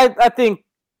 I think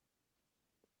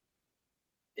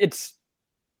it's...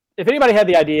 If anybody had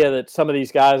the idea that some of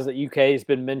these guys that UK has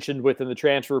been mentioned with in the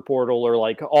transfer portal are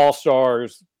like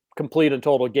all-stars, complete and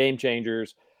total game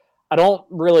changers, I don't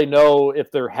really know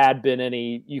if there had been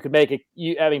any. You could make it,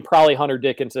 probably Hunter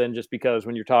Dickinson, just because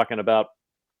when you're talking about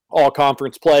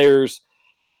all-conference players,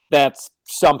 that's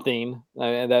something,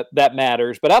 and that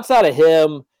matters. But outside of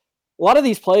him, a lot of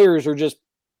these players are just,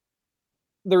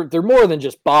 they're more than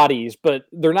just bodies, but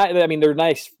they're not. I mean, they're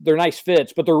nice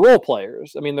fits, but they're role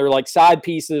players. I mean, they're like side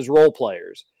pieces, role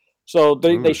players. So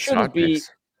they shouldn't be.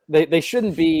 They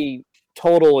shouldn't be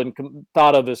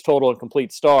thought of as total and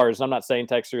complete stars. I'm not saying,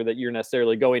 Texter, that you're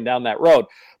necessarily going down that road.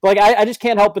 But I just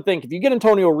can't help but think if you get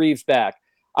Antonio Reeves back,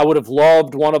 I would have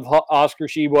loved one of Oscar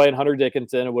Tshiebwe and Hunter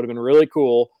Dickinson. It would have been really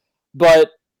cool. But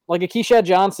a Keyshawn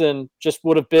Johnson just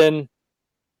would have been,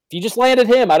 if you just landed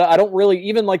him, I don't really,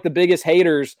 even the biggest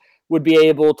haters would be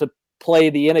able to play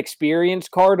the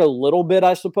inexperienced card a little bit,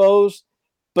 I suppose.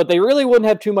 But they really wouldn't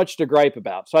have too much to gripe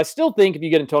about. So I still think if you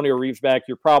get Antonio Reeves back,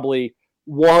 you're probably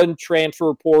one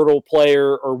transfer portal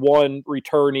player or one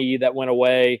returnee that went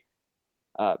away,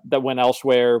 that went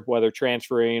elsewhere, whether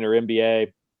transferring or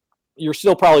NBA. You're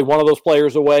still probably one of those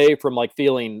players away from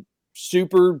feeling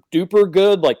super duper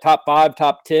good, top 5,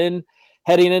 top 10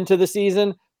 heading into the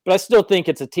season. But I still think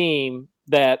it's a team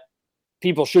that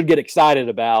people should get excited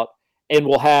about and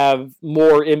will have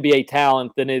more NBA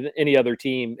talent than any other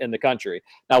team in the country.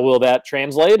 Now, will that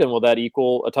translate and will that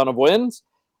equal a ton of wins?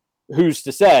 Who's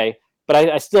to say? But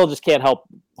I still just can't help.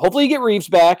 Hopefully you get Reeves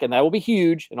back, and that will be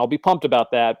huge, and I'll be pumped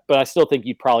about that. But I still think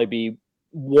you'd probably be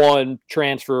one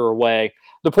transfer away.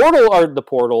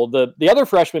 The other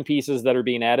freshman pieces that are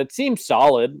being added seem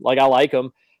solid. I like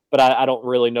them, but I don't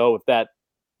really know if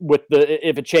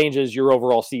it changes your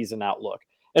overall season outlook.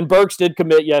 And Burks did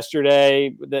commit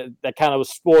yesterday. That kind of was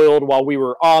spoiled while we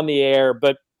were on the air,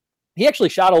 but he actually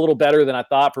shot a little better than I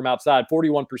thought from outside.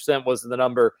 41% was the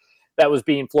number that was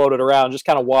being floated around. Just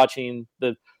kind of watching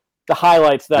the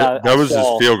highlights that was his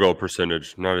field goal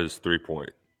percentage, not his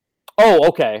 3-point. Oh,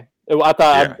 okay. I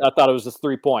thought it was his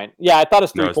 3-point. Yeah, I thought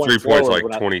his 3-point. No, his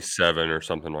 3-point's 27 or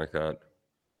something like that.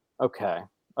 Okay,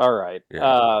 all right.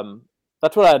 Yeah.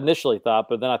 That's what I initially thought,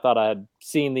 but then I thought I had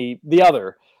seen the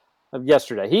other of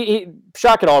yesterday. He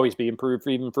shot could always be improved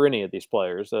even for any of these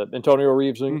players, Antonio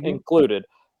Reeves included.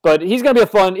 But he's going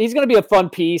to be a fun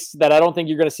piece that I don't think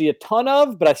you're going to see a ton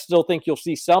of, but I still think you'll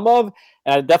see some of.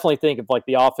 And I definitely think if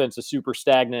the offense is super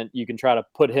stagnant, you can try to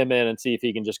put him in and see if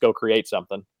he can just go create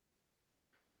something.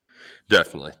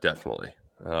 Definitely.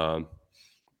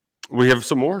 We have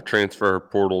some more transfer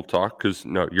portal talk because,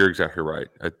 no, you're exactly right.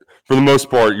 For the most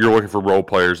part, you're looking for role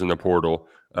players in the portal.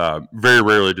 Very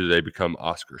rarely do they become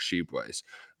Oscar Tshiebwe's.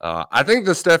 I think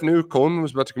the Steph knew Coleman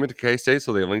was about to commit to K-State,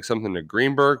 so they linked something to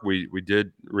Greenberg. We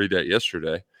did read that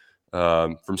yesterday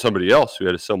from somebody else who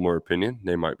had a similar opinion.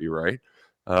 They might be right.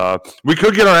 We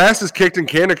could get our asses kicked in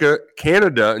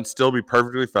Canada and still be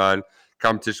perfectly fine.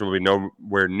 Competition will be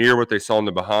nowhere near what they saw in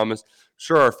the Bahamas.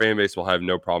 Sure, our fan base will have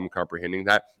no problem comprehending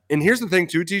that. And here's the thing,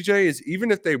 too, TJ, is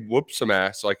even if they whoop some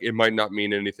ass, it might not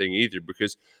mean anything either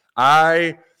because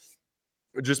my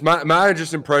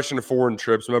impression of foreign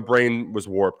trips, my brain was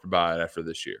warped by it after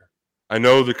this year. I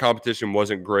know the competition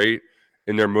wasn't great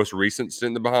in their most recent stint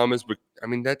in the Bahamas, but,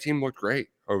 that team looked great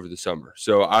over the summer.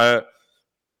 So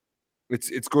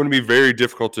it's going to be very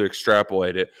difficult to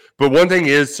extrapolate it. But one thing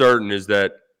is certain is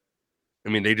that,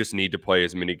 they just need to play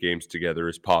as many games together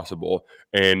as possible,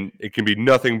 and it can be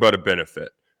nothing but a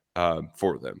benefit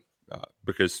for them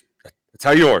because that's how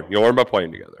you learn. You learn by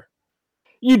playing together.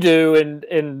 You do,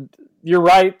 and you're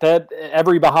right that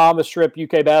every Bahamas trip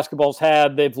UK basketball's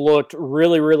had, they've looked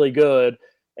really, really good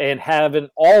and haven't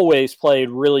always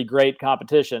played really great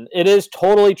competition. It is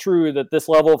totally true that this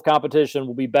level of competition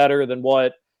will be better than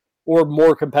or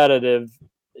more competitive.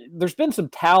 There's been some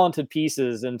talented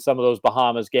pieces in some of those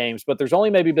Bahamas games, but there's only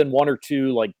maybe been one or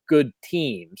two good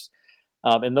teams.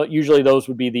 And usually those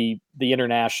would be the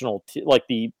international,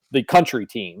 the country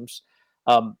teams.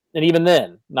 And even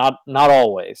then, not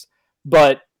always.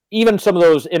 But even some of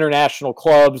those international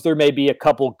clubs, there may be a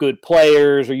couple good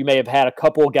players, or you may have had a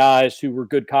couple guys who were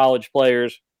good college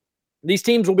players. These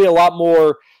teams will be a lot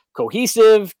more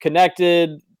cohesive,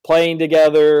 connected, playing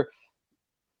together.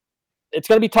 It's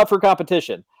going to be tougher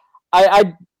competition.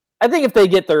 I think if they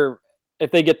get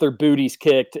their booties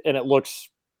kicked and it looks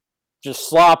just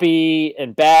sloppy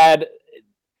and bad,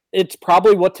 it's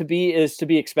probably is to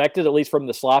be expected, at least from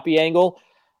the sloppy angle.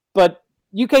 But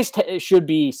UK should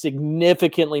be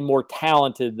significantly more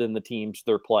talented than the teams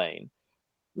they're playing.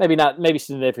 Maybe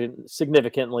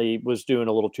significantly was doing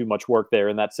a little too much work there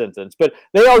in that sentence, but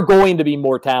they are going to be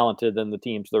more talented than the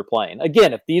teams they're playing.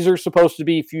 Again, if these are supposed to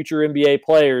be future NBA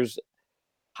players,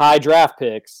 high draft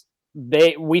picks,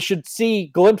 we should see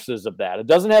glimpses of that. It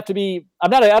doesn't have to be. I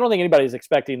don't think anybody's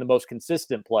expecting the most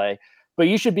consistent play, but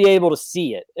you should be able to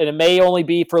see it. And it may only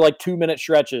be for 2-minute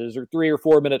stretches or 3 or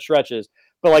 4-minute stretches,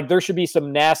 but there should be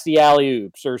some nasty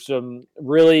alley-oops or some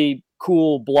really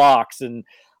cool blocks. And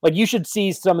you should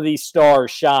see some of these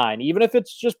stars shine, even if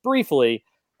it's just briefly.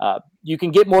 You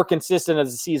can get more consistent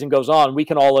as the season goes on. We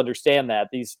can all understand that.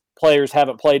 These players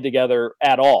haven't played together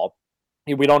at all.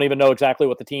 We don't even know exactly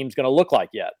what the team's going to look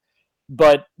like yet.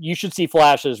 but you should see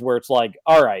flashes where it's like,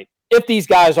 all right, if these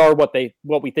guys are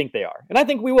what we think they are, and I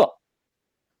think we will.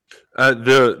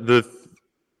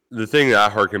 The thing that I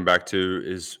harken back to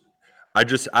is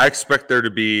I expect there to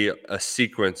be a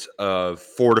sequence of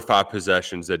 4 to 5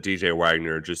 possessions that DJ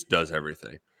Wagner just does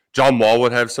everything. John Wall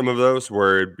would have some of those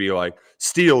where it'd be like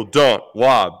steal, dunk,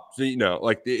 lob.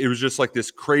 Like it was just like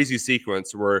this crazy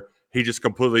sequence where he just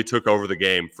completely took over the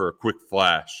game for a quick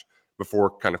flash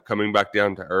before kind of coming back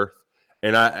down to earth.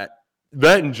 And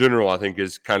that in general, I think,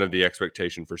 is kind of the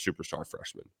expectation for superstar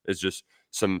freshmen. It's just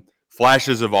some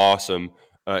flashes of awesome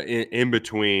in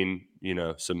between,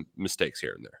 some mistakes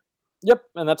here and there. Yep,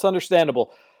 and that's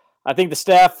understandable. I think the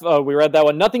staff, we read that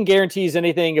one, nothing guarantees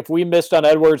anything. If we missed on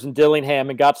Edwards and Dillingham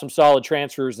and got some solid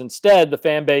transfers instead, the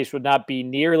fan base would not be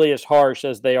nearly as harsh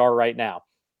as they are right now.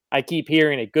 I keep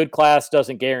hearing a good class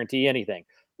doesn't guarantee anything.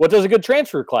 What does a good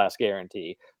transfer class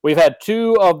guarantee? We've had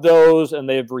 2 of those, and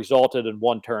they've resulted in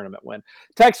 1 tournament win.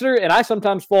 Texter, and I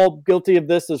sometimes fall guilty of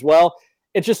this as well,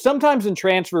 it's just sometimes in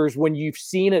transfers, when you've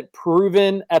seen it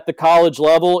proven at the college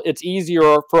level, it's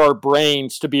easier for our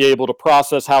brains to be able to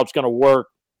process how it's going to work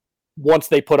once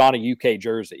they put on a UK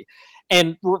jersey.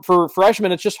 And for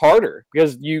freshmen, it's just harder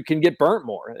because you can get burnt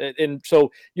more. And so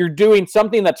you're doing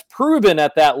something that's proven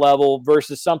at that level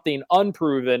versus something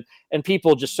unproven, and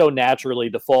people just so naturally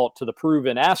default to the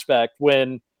proven aspect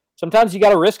when sometimes you got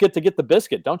to risk it to get the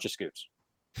biscuit, don't you, Scoots?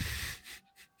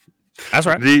 That's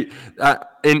right.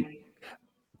 And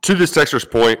to this texter's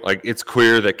point, like it's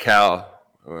clear that Cal,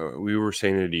 we were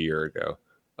saying it a year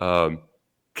ago,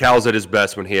 Cal's at his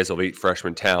best when he has elite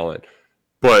freshman talent.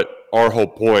 But our whole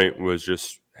point was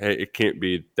just, hey, it can't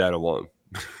be that alone.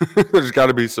 There's got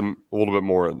to be a little bit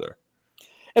more in there.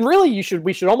 And really,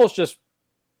 we should almost just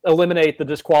eliminate the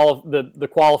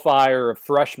qualifier of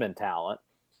freshman talent.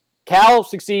 Cal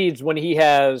succeeds when he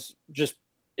has just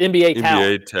NBA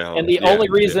talent. And the only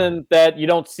reason that you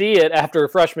don't see it after a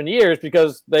freshman year is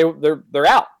because they're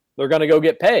out. They're going to go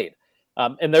get paid.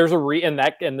 And there's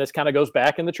and this kind of goes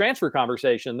back in the transfer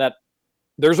conversation that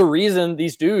there's a reason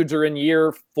these dudes are in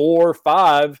year 4 or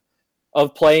 5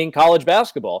 of playing college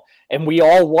basketball. And we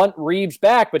all want Reeves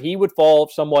back, but he would fall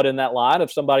somewhat in that line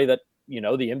of somebody that, the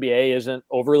NBA isn't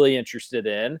overly interested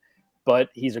in, but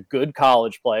he's a good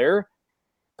college player.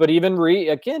 But even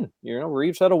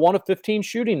Reeves had a 1 of 15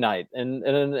 shooting night in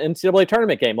an NCAA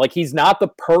tournament game. Like, he's not the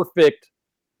perfect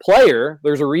player.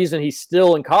 There's a reason he's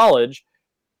still in college.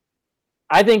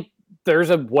 I think there's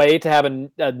a way to have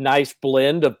a nice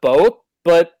blend of both,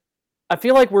 but I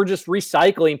feel like we're just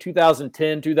recycling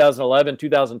 2010, 2011,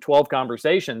 2012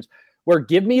 conversations where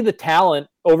give me the talent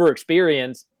over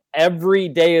experience every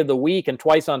day of the week and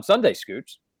twice on Sunday,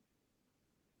 Scoots.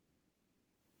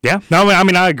 Yeah. No, I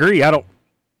mean, I agree.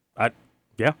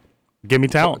 Yeah. Give me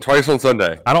talent. Twice on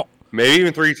Sunday. Maybe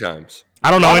even 3 times. I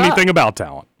don't know anything about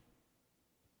talent.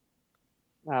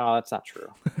 No, that's not true.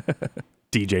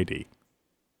 DJD.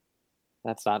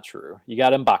 That's not true. You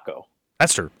got Mbako.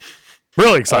 That's true.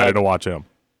 Really excited to watch him.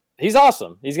 He's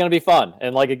awesome. He's going to be fun.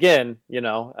 And again,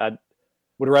 I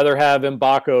would rather have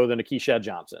Mbako than a Keyshawn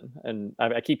Johnson. And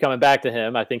I keep coming back to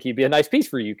him. I think he'd be a nice piece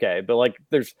for UK. But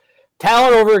there's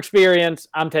talent over experience.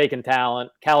 I'm taking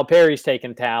talent. Calipari's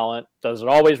taking talent. Does it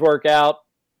always work out?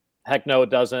 Heck no, it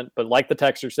doesn't. But like the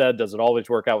texter said, does it always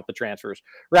work out with the transfers?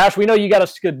 Rash, we know you got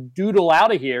to skedoodle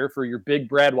out of here for your big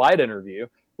Brad White interview.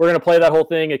 We're going to play that whole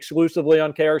thing exclusively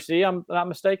on KRC. I'm not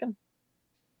mistaken.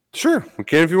 Sure. We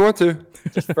can if you want to.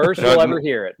 Just first you'll ever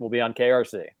hear it. We'll be on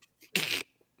KRC.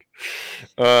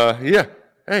 Yeah.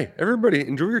 Hey, everybody,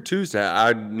 enjoy your Tuesday.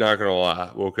 I'm not going to lie.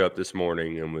 I woke up this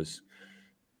morning and was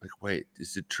like, wait,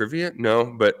 is it trivia?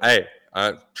 No, but hey,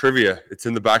 trivia, it's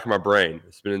in the back of my brain.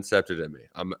 It's been incepted in me.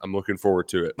 I'm looking forward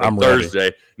to it. I'm Thursday,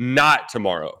 ready. Not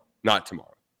tomorrow.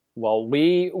 Well,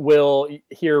 we will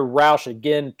hear Roush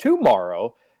again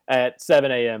tomorrow at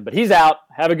 7 a.m., but he's out.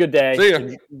 Have a good day. See ya.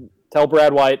 Tell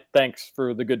Brad White thanks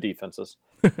for the good defenses.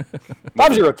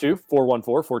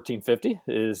 502-414-1450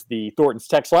 is the Thornton's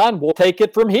text line. We'll take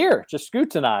it from here. Just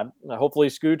Scoots and I. Hopefully,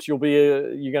 Scoots, you're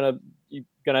gonna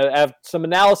have some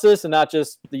analysis and not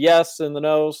just the yes and the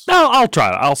no's. No, I'll try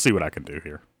it. I'll see what I can do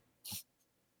here.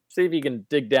 See if you can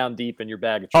dig down deep in your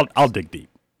bag of tricks. I'll dig deep.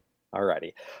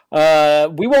 Alrighty.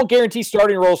 We won't guarantee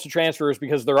starting roles to transfers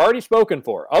because they're already spoken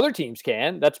for. Other teams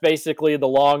can. That's basically the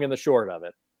long and the short of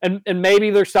it. And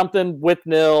maybe there's something with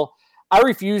Nil. I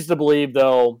refuse to believe,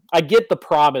 though. I get the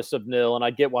promise of Nil, and I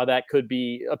get why that could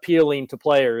be appealing to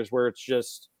players where it's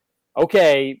just,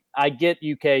 okay, I get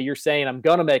UK. You're saying I'm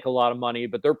going to make a lot of money,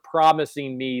 but they're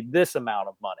promising me this amount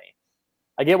of money.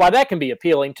 I get why that can be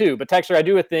appealing, too. But, Texter, I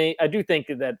do think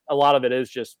that a lot of it is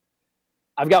just,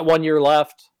 I've got 1 year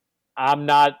left. I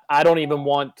don't even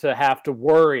want to have to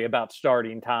worry about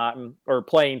starting time or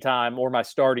playing time or my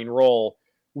starting role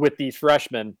with these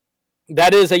freshmen.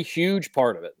 That is a huge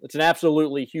part of it. It's an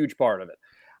absolutely huge part of it.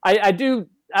 I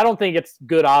don't think it's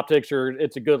good optics or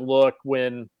it's a good look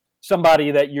when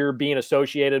somebody that you're being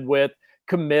associated with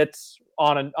commits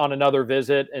on another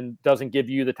visit and doesn't give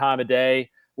you the time of day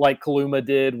like Kaluma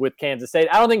did with Kansas State.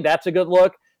 I don't think that's a good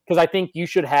look because I think you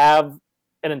should have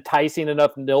an enticing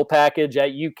enough nil package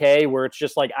at UK where it's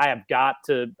just like, I've got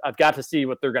to see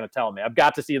what they're going to tell me. I've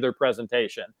got to see their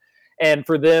presentation. And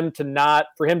for him to not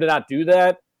do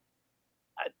that,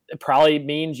 it probably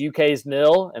means UK's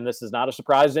nil, and this is not a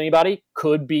surprise to anybody,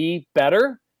 could be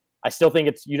better. I still think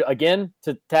it's, again,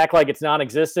 to act like it's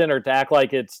non-existent or to act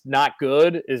like it's not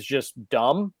good is just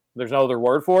dumb. There's no other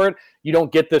word for it. You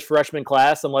don't get this freshman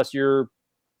class unless you're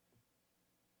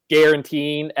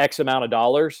guaranteeing X amount of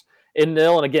dollars in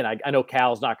nil. And again, I know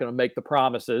Cal's not going to make the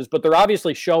promises, but they're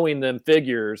obviously showing them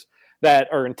figures that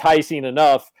are enticing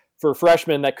enough for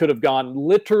freshmen that could have gone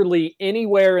literally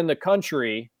anywhere in the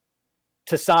country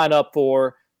to sign up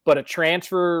for, but a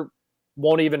transfer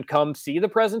won't even come see the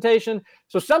presentation.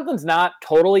 So something's not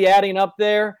totally adding up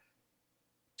there.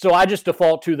 So I just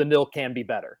default to the nil can be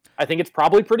better. I think it's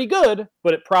probably pretty good,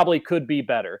 but it probably could be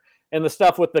better. And the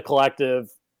stuff with the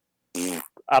collective,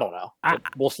 I don't know.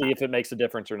 We'll see if it makes a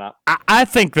difference or not. I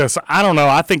think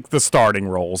the starting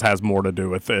roles has more to do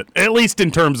with it, at least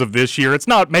in terms of this year. It's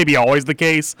not maybe always the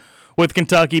case with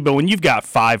Kentucky, but when you've got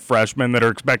 5 freshmen that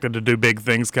are expected to do big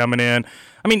things coming in,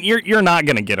 I mean, you're not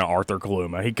going to get an Arthur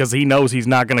Kaluma because he knows he's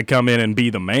not going to come in and be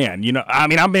the man.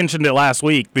 I mentioned it last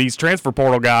week. These transfer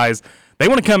portal guys, they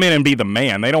want to come in and be the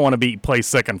man. They don't want to play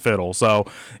second fiddle. So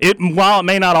while it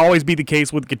may not always be the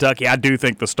case with Kentucky, I do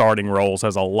think the starting roles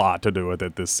has a lot to do with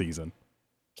it this season.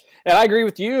 And I agree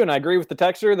with you, and I agree with the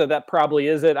texter that probably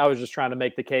is it. I was just trying to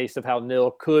make the case of how nil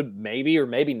could maybe or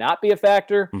maybe not be a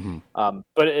factor. Mm-hmm.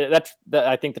 But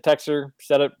I think the texter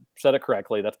said it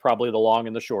correctly. That's probably the long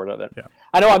and the short of it. Yeah.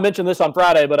 I know I mentioned this on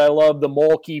Friday, but I love the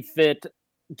Mulkey fit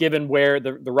given where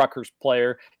the Rutgers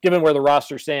player, given where the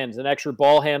roster stands. An extra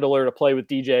ball handler to play with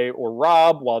DJ or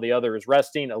Rob while the other is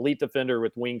resting, elite defender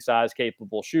with wing size,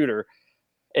 capable shooter.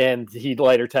 And he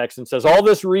later texts and says, all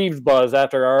this Reeves buzz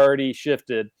after I already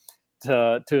shifted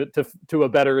to a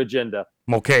better agenda.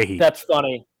 Mulcahy. That's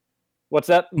funny. What's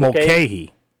that?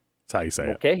 Mulcahy. That's how you say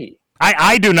Mulcahy. it.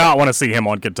 I do not want to see him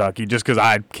on Kentucky just because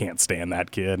I can't stand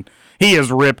that kid. He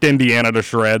has ripped Indiana to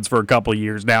shreds for a couple of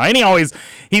years now, and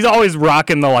he's always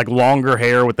rocking the longer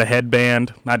hair with the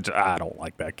headband. I don't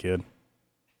like that kid.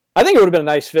 I think it would have been a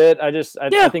nice fit.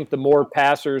 I think the more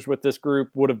passers with this group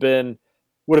would have been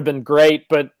great,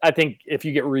 but I think if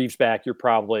you get Reeves back, you're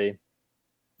probably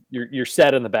you're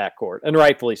set in the backcourt, and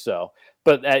rightfully so.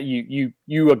 But you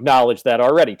acknowledge that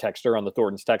already, texter on the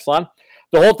Thornton's text line.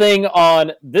 The whole thing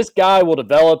on this guy will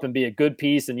develop and be a good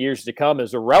piece in years to come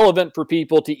is irrelevant for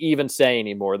people to even say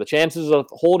anymore. The chances of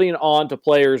holding on to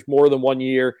players more than 1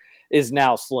 year is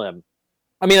now slim.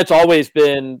 I mean, it's always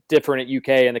been different at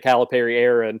UK in the Calipari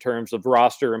era in terms of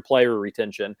roster and player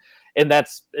retention. And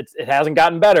it hasn't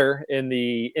gotten better in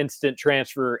the instant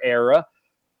transfer era.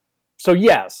 So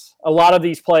yes, a lot of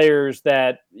these players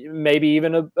that maybe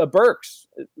even a Burks,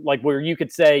 like where you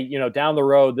could say, down the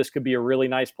road, this could be a really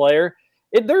nice player.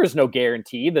 There is no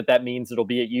guarantee that means it'll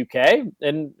be at UK.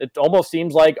 And it almost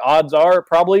seems like odds are it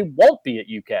probably won't be at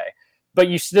UK. But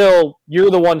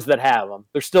you're the ones that have them.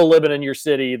 They're still living in your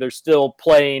city. They're still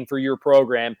playing for your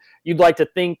program. You'd like to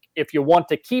think if you want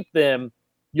to keep them,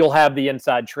 you'll have the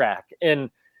inside track. And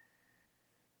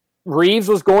Reeves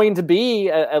was going to be,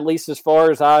 at least as far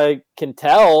as I can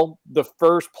tell, the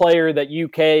first player that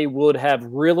UK would have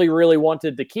really, really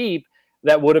wanted to keep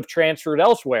that would have transferred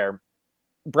elsewhere.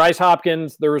 Bryce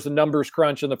Hopkins, there was a numbers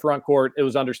crunch in the front court. It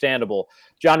was understandable.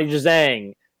 Johnny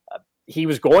Juzang, he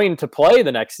was going to play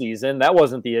the next season. That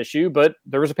wasn't the issue, but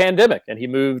there was a pandemic and he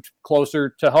moved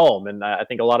closer to home. And I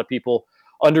think a lot of people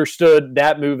understood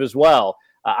that move as well.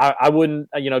 I wouldn't,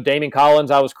 Damien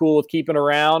Collins, I was cool with keeping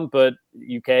around, but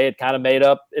UK had kind of made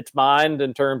up its mind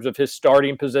in terms of his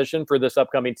starting position for this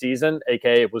upcoming season,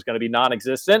 aka it was going to be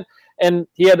non-existent. And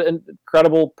he had an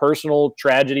incredible personal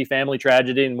tragedy, family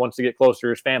tragedy, and wants to get closer to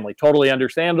his family. Totally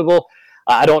understandable.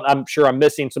 I'm sure I'm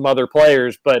missing some other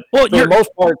players, but for the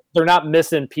most part, they're not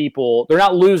missing people. They're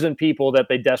not losing people that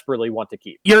they desperately want to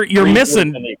keep. You're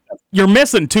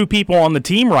missing 2 people on the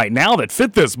team right now that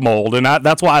fit this mold, and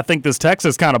that's why I think this text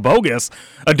is kind of bogus.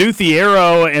 Adu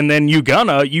Thiero and then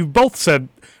Ugonna, you've both said,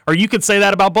 or you could say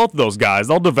that about both of those guys.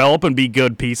 They'll develop and be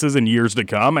good pieces in years to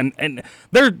come, and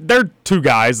they're 2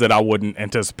 guys that I wouldn't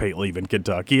anticipate leaving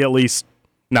Kentucky, at least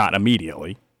Not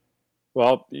immediately.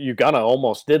 Well, Ugonna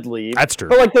almost did leave. That's true.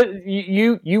 But like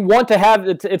you want to have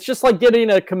it's just like getting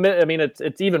a commit. I mean,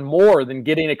 it's even more than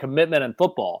getting a commitment in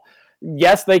football.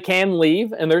 Yes, they can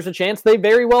leave, and there's a chance they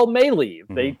very well may leave.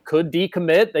 Mm-hmm. They could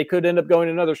decommit. They could end up going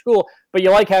to another school. But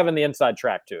you like having the inside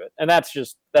track to it, and that's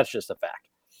just a fact.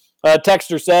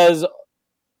 Texter says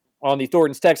on the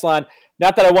Thornton's text line,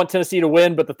 not that I want Tennessee to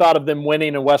win, but the thought of them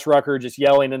winning and Wes Rucker just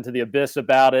yelling into the abyss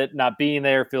about it, not being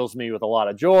there, fills me with a lot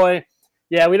of joy.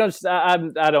 Yeah, we don't.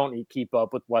 I don't keep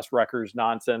up with Wes Rucker's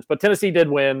nonsense, but Tennessee did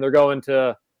win. They're going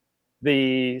to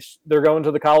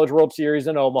the College World Series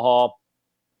in Omaha.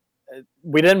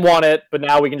 We didn't want it, but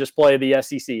now we can just play the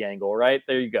SEC angle, right?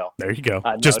 There you go. There you go.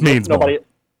 Just means nobody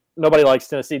likes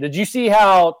Tennessee. Did you see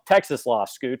how Texas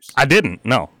lost, Scoots? I didn't.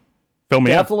 No. Fill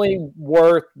me in. Definitely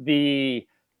worth the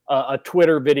a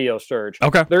Twitter video search.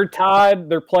 Okay. They're tied.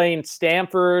 They're playing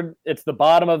Stanford. It's the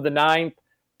bottom of the ninth.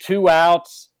 2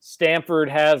 outs. Stanford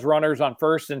has runners on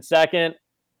first and second.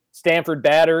 Stanford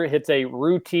batter hits a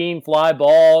routine fly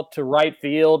ball to right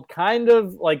field, kind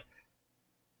of like,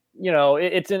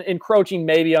 it's encroaching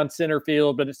maybe on center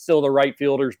field, but it's still the right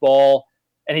fielder's ball,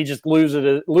 and he just loses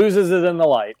it in the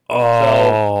light.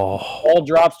 Oh. So ball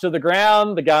drops to the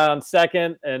ground. The guy on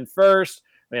second and first,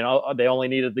 they only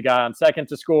needed the guy on second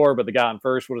to score, but the guy on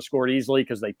first would have scored easily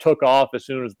because they took off as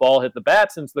soon as ball hit the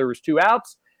bat since there was 2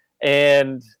 outs.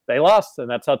 And they lost, and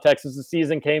that's how Texas'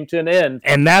 season came to an end.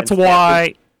 And that's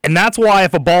why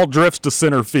if a ball drifts to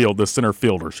center field, the center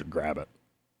fielder should grab it.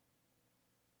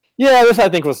 Yeah, this I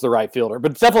think was the right fielder,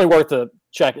 but it's definitely worth a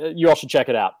check. You all should check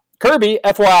it out. Kirby,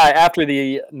 FYI, after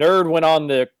the nerd went on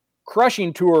the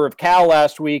crushing tour of Cal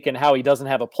last week and how he doesn't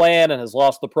have a plan and has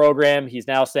lost the program, he's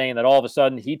now saying that all of a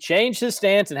sudden he changed his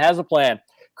stance and has a plan.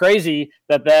 Crazy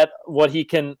that what he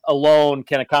can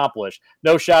accomplish.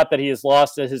 No shot that he has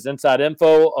lost his inside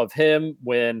info of him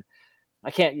when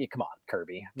come on,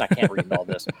 Kirby. I can't read all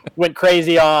this. Went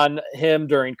crazy on him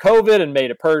during COVID and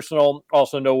made it personal.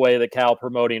 Also, no way that Cal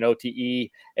promoting OTE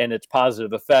and its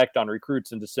positive effect on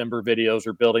recruits in December videos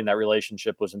or building that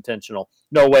relationship was intentional.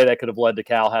 No way that could have led to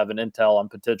Cal having intel on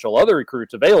potential other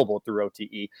recruits available through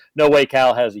OTE. No way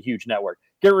Cal has a huge network.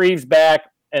 Get Reeves back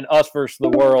and us versus the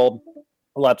world.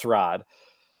 Let's ride.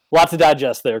 Lots to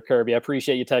digest there, Kirby. I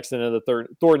appreciate you texting in the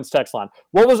Thornton's text line.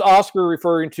 What was Oscar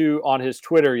referring to on his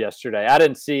Twitter yesterday? I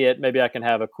didn't see it. Maybe I can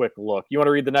have a quick look. You want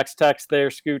to read the next text there,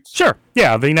 Scoots? Sure.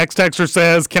 Yeah, the next texter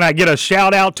says, can I get a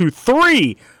shout out to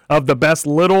 3 of the best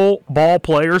little ball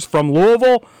players from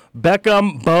Louisville?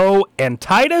 Beckham, Bo, and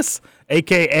Titus,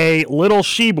 a.k.a. Little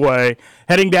Sheboy,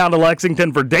 heading down to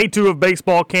Lexington for day 2 of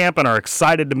baseball camp and are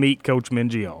excited to meet Coach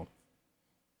Mingione.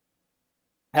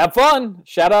 Have fun.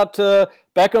 Shout out to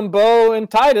Beckham, Bo,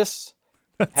 and Titus.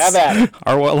 Have at it.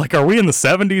 Are we in the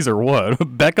 70s or what?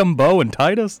 Beckham, Bo, and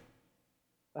Titus?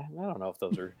 I don't know if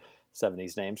those are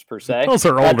 70s names per se. Those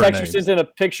are older names. Texas sent in a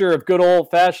picture of good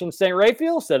old-fashioned St.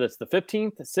 Raphael. Said it's the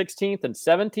 15th, 16th, and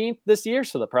 17th this year,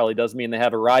 so that probably does mean they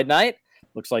have a ride night.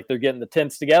 Looks like they're getting the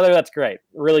tents together. That's great.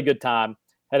 Really good time.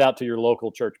 Head out to your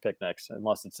local church picnics,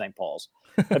 unless it's St. Paul's.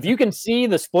 If you can see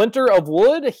the splinter of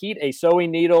wood, heat a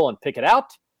sewing needle and pick it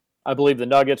out. I believe the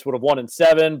Nuggets would have won in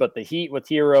 7, but the Heat with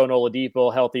Hero and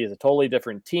Oladipo healthy is a totally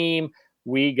different team.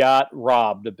 We got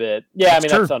robbed a bit. Yeah,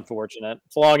 that's unfortunate.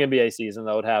 It's a long NBA season,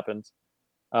 though. It happens.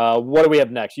 What do we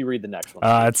have next? You read the next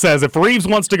one. It says, if Reeves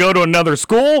wants to go to another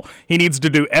school, he needs to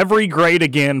do every grade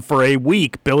again for a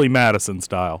week, Billy Madison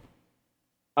style.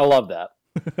 I love that.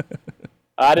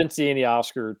 I didn't see any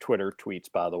Oscar Twitter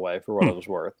tweets, by the way, for what it was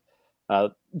worth.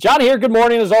 John here, good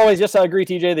morning. As always, yes, I agree,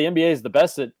 TJ. The NBA is the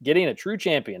best at getting a true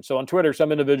champion. So on Twitter,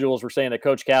 some individuals were saying that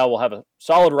Coach Cal will have a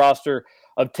solid roster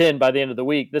of 10 by the end of the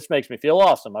week. This makes me feel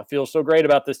awesome. I feel so great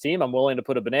about this team. I'm willing to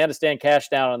put a banana stand cash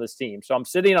down on this team. So I'm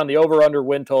sitting on the over-under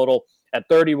win total at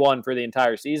 31 for the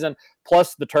entire season,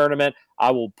 plus the tournament.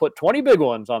 I will put 20 big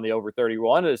ones on the over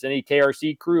 31. Is any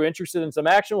KRC crew interested in some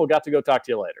action? We'll got to go talk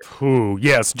to you later. Ooh,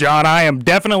 yes, John, I am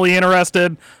definitely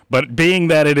interested, but being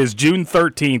that it is June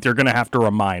 13th, you're going to have to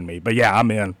remind me. But yeah,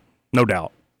 I'm in, no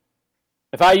doubt.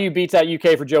 If IU beats out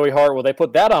UK for Joey Hart, will they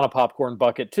put that on a popcorn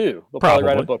bucket too? They'll probably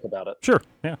write a book about it. Sure,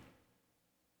 yeah.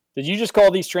 Did you just call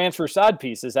these transfer side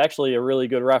pieces? Actually, a really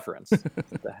good reference.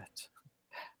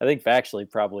 I think factually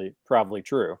probably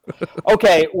true.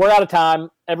 Okay, we're out of time.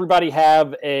 Everybody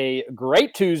have a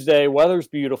great Tuesday. Weather's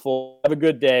beautiful. Have a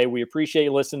good day. We appreciate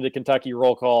you listening to Kentucky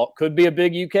Roll Call. Could be a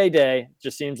big UK day.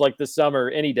 Just seems like this summer,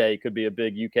 any day could be a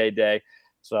big UK day.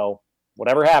 So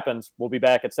whatever happens, we'll be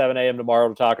back at 7 a.m. tomorrow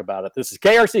to talk about it. This is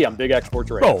KRC on Big X Sports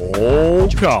Radio. Roll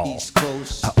Call.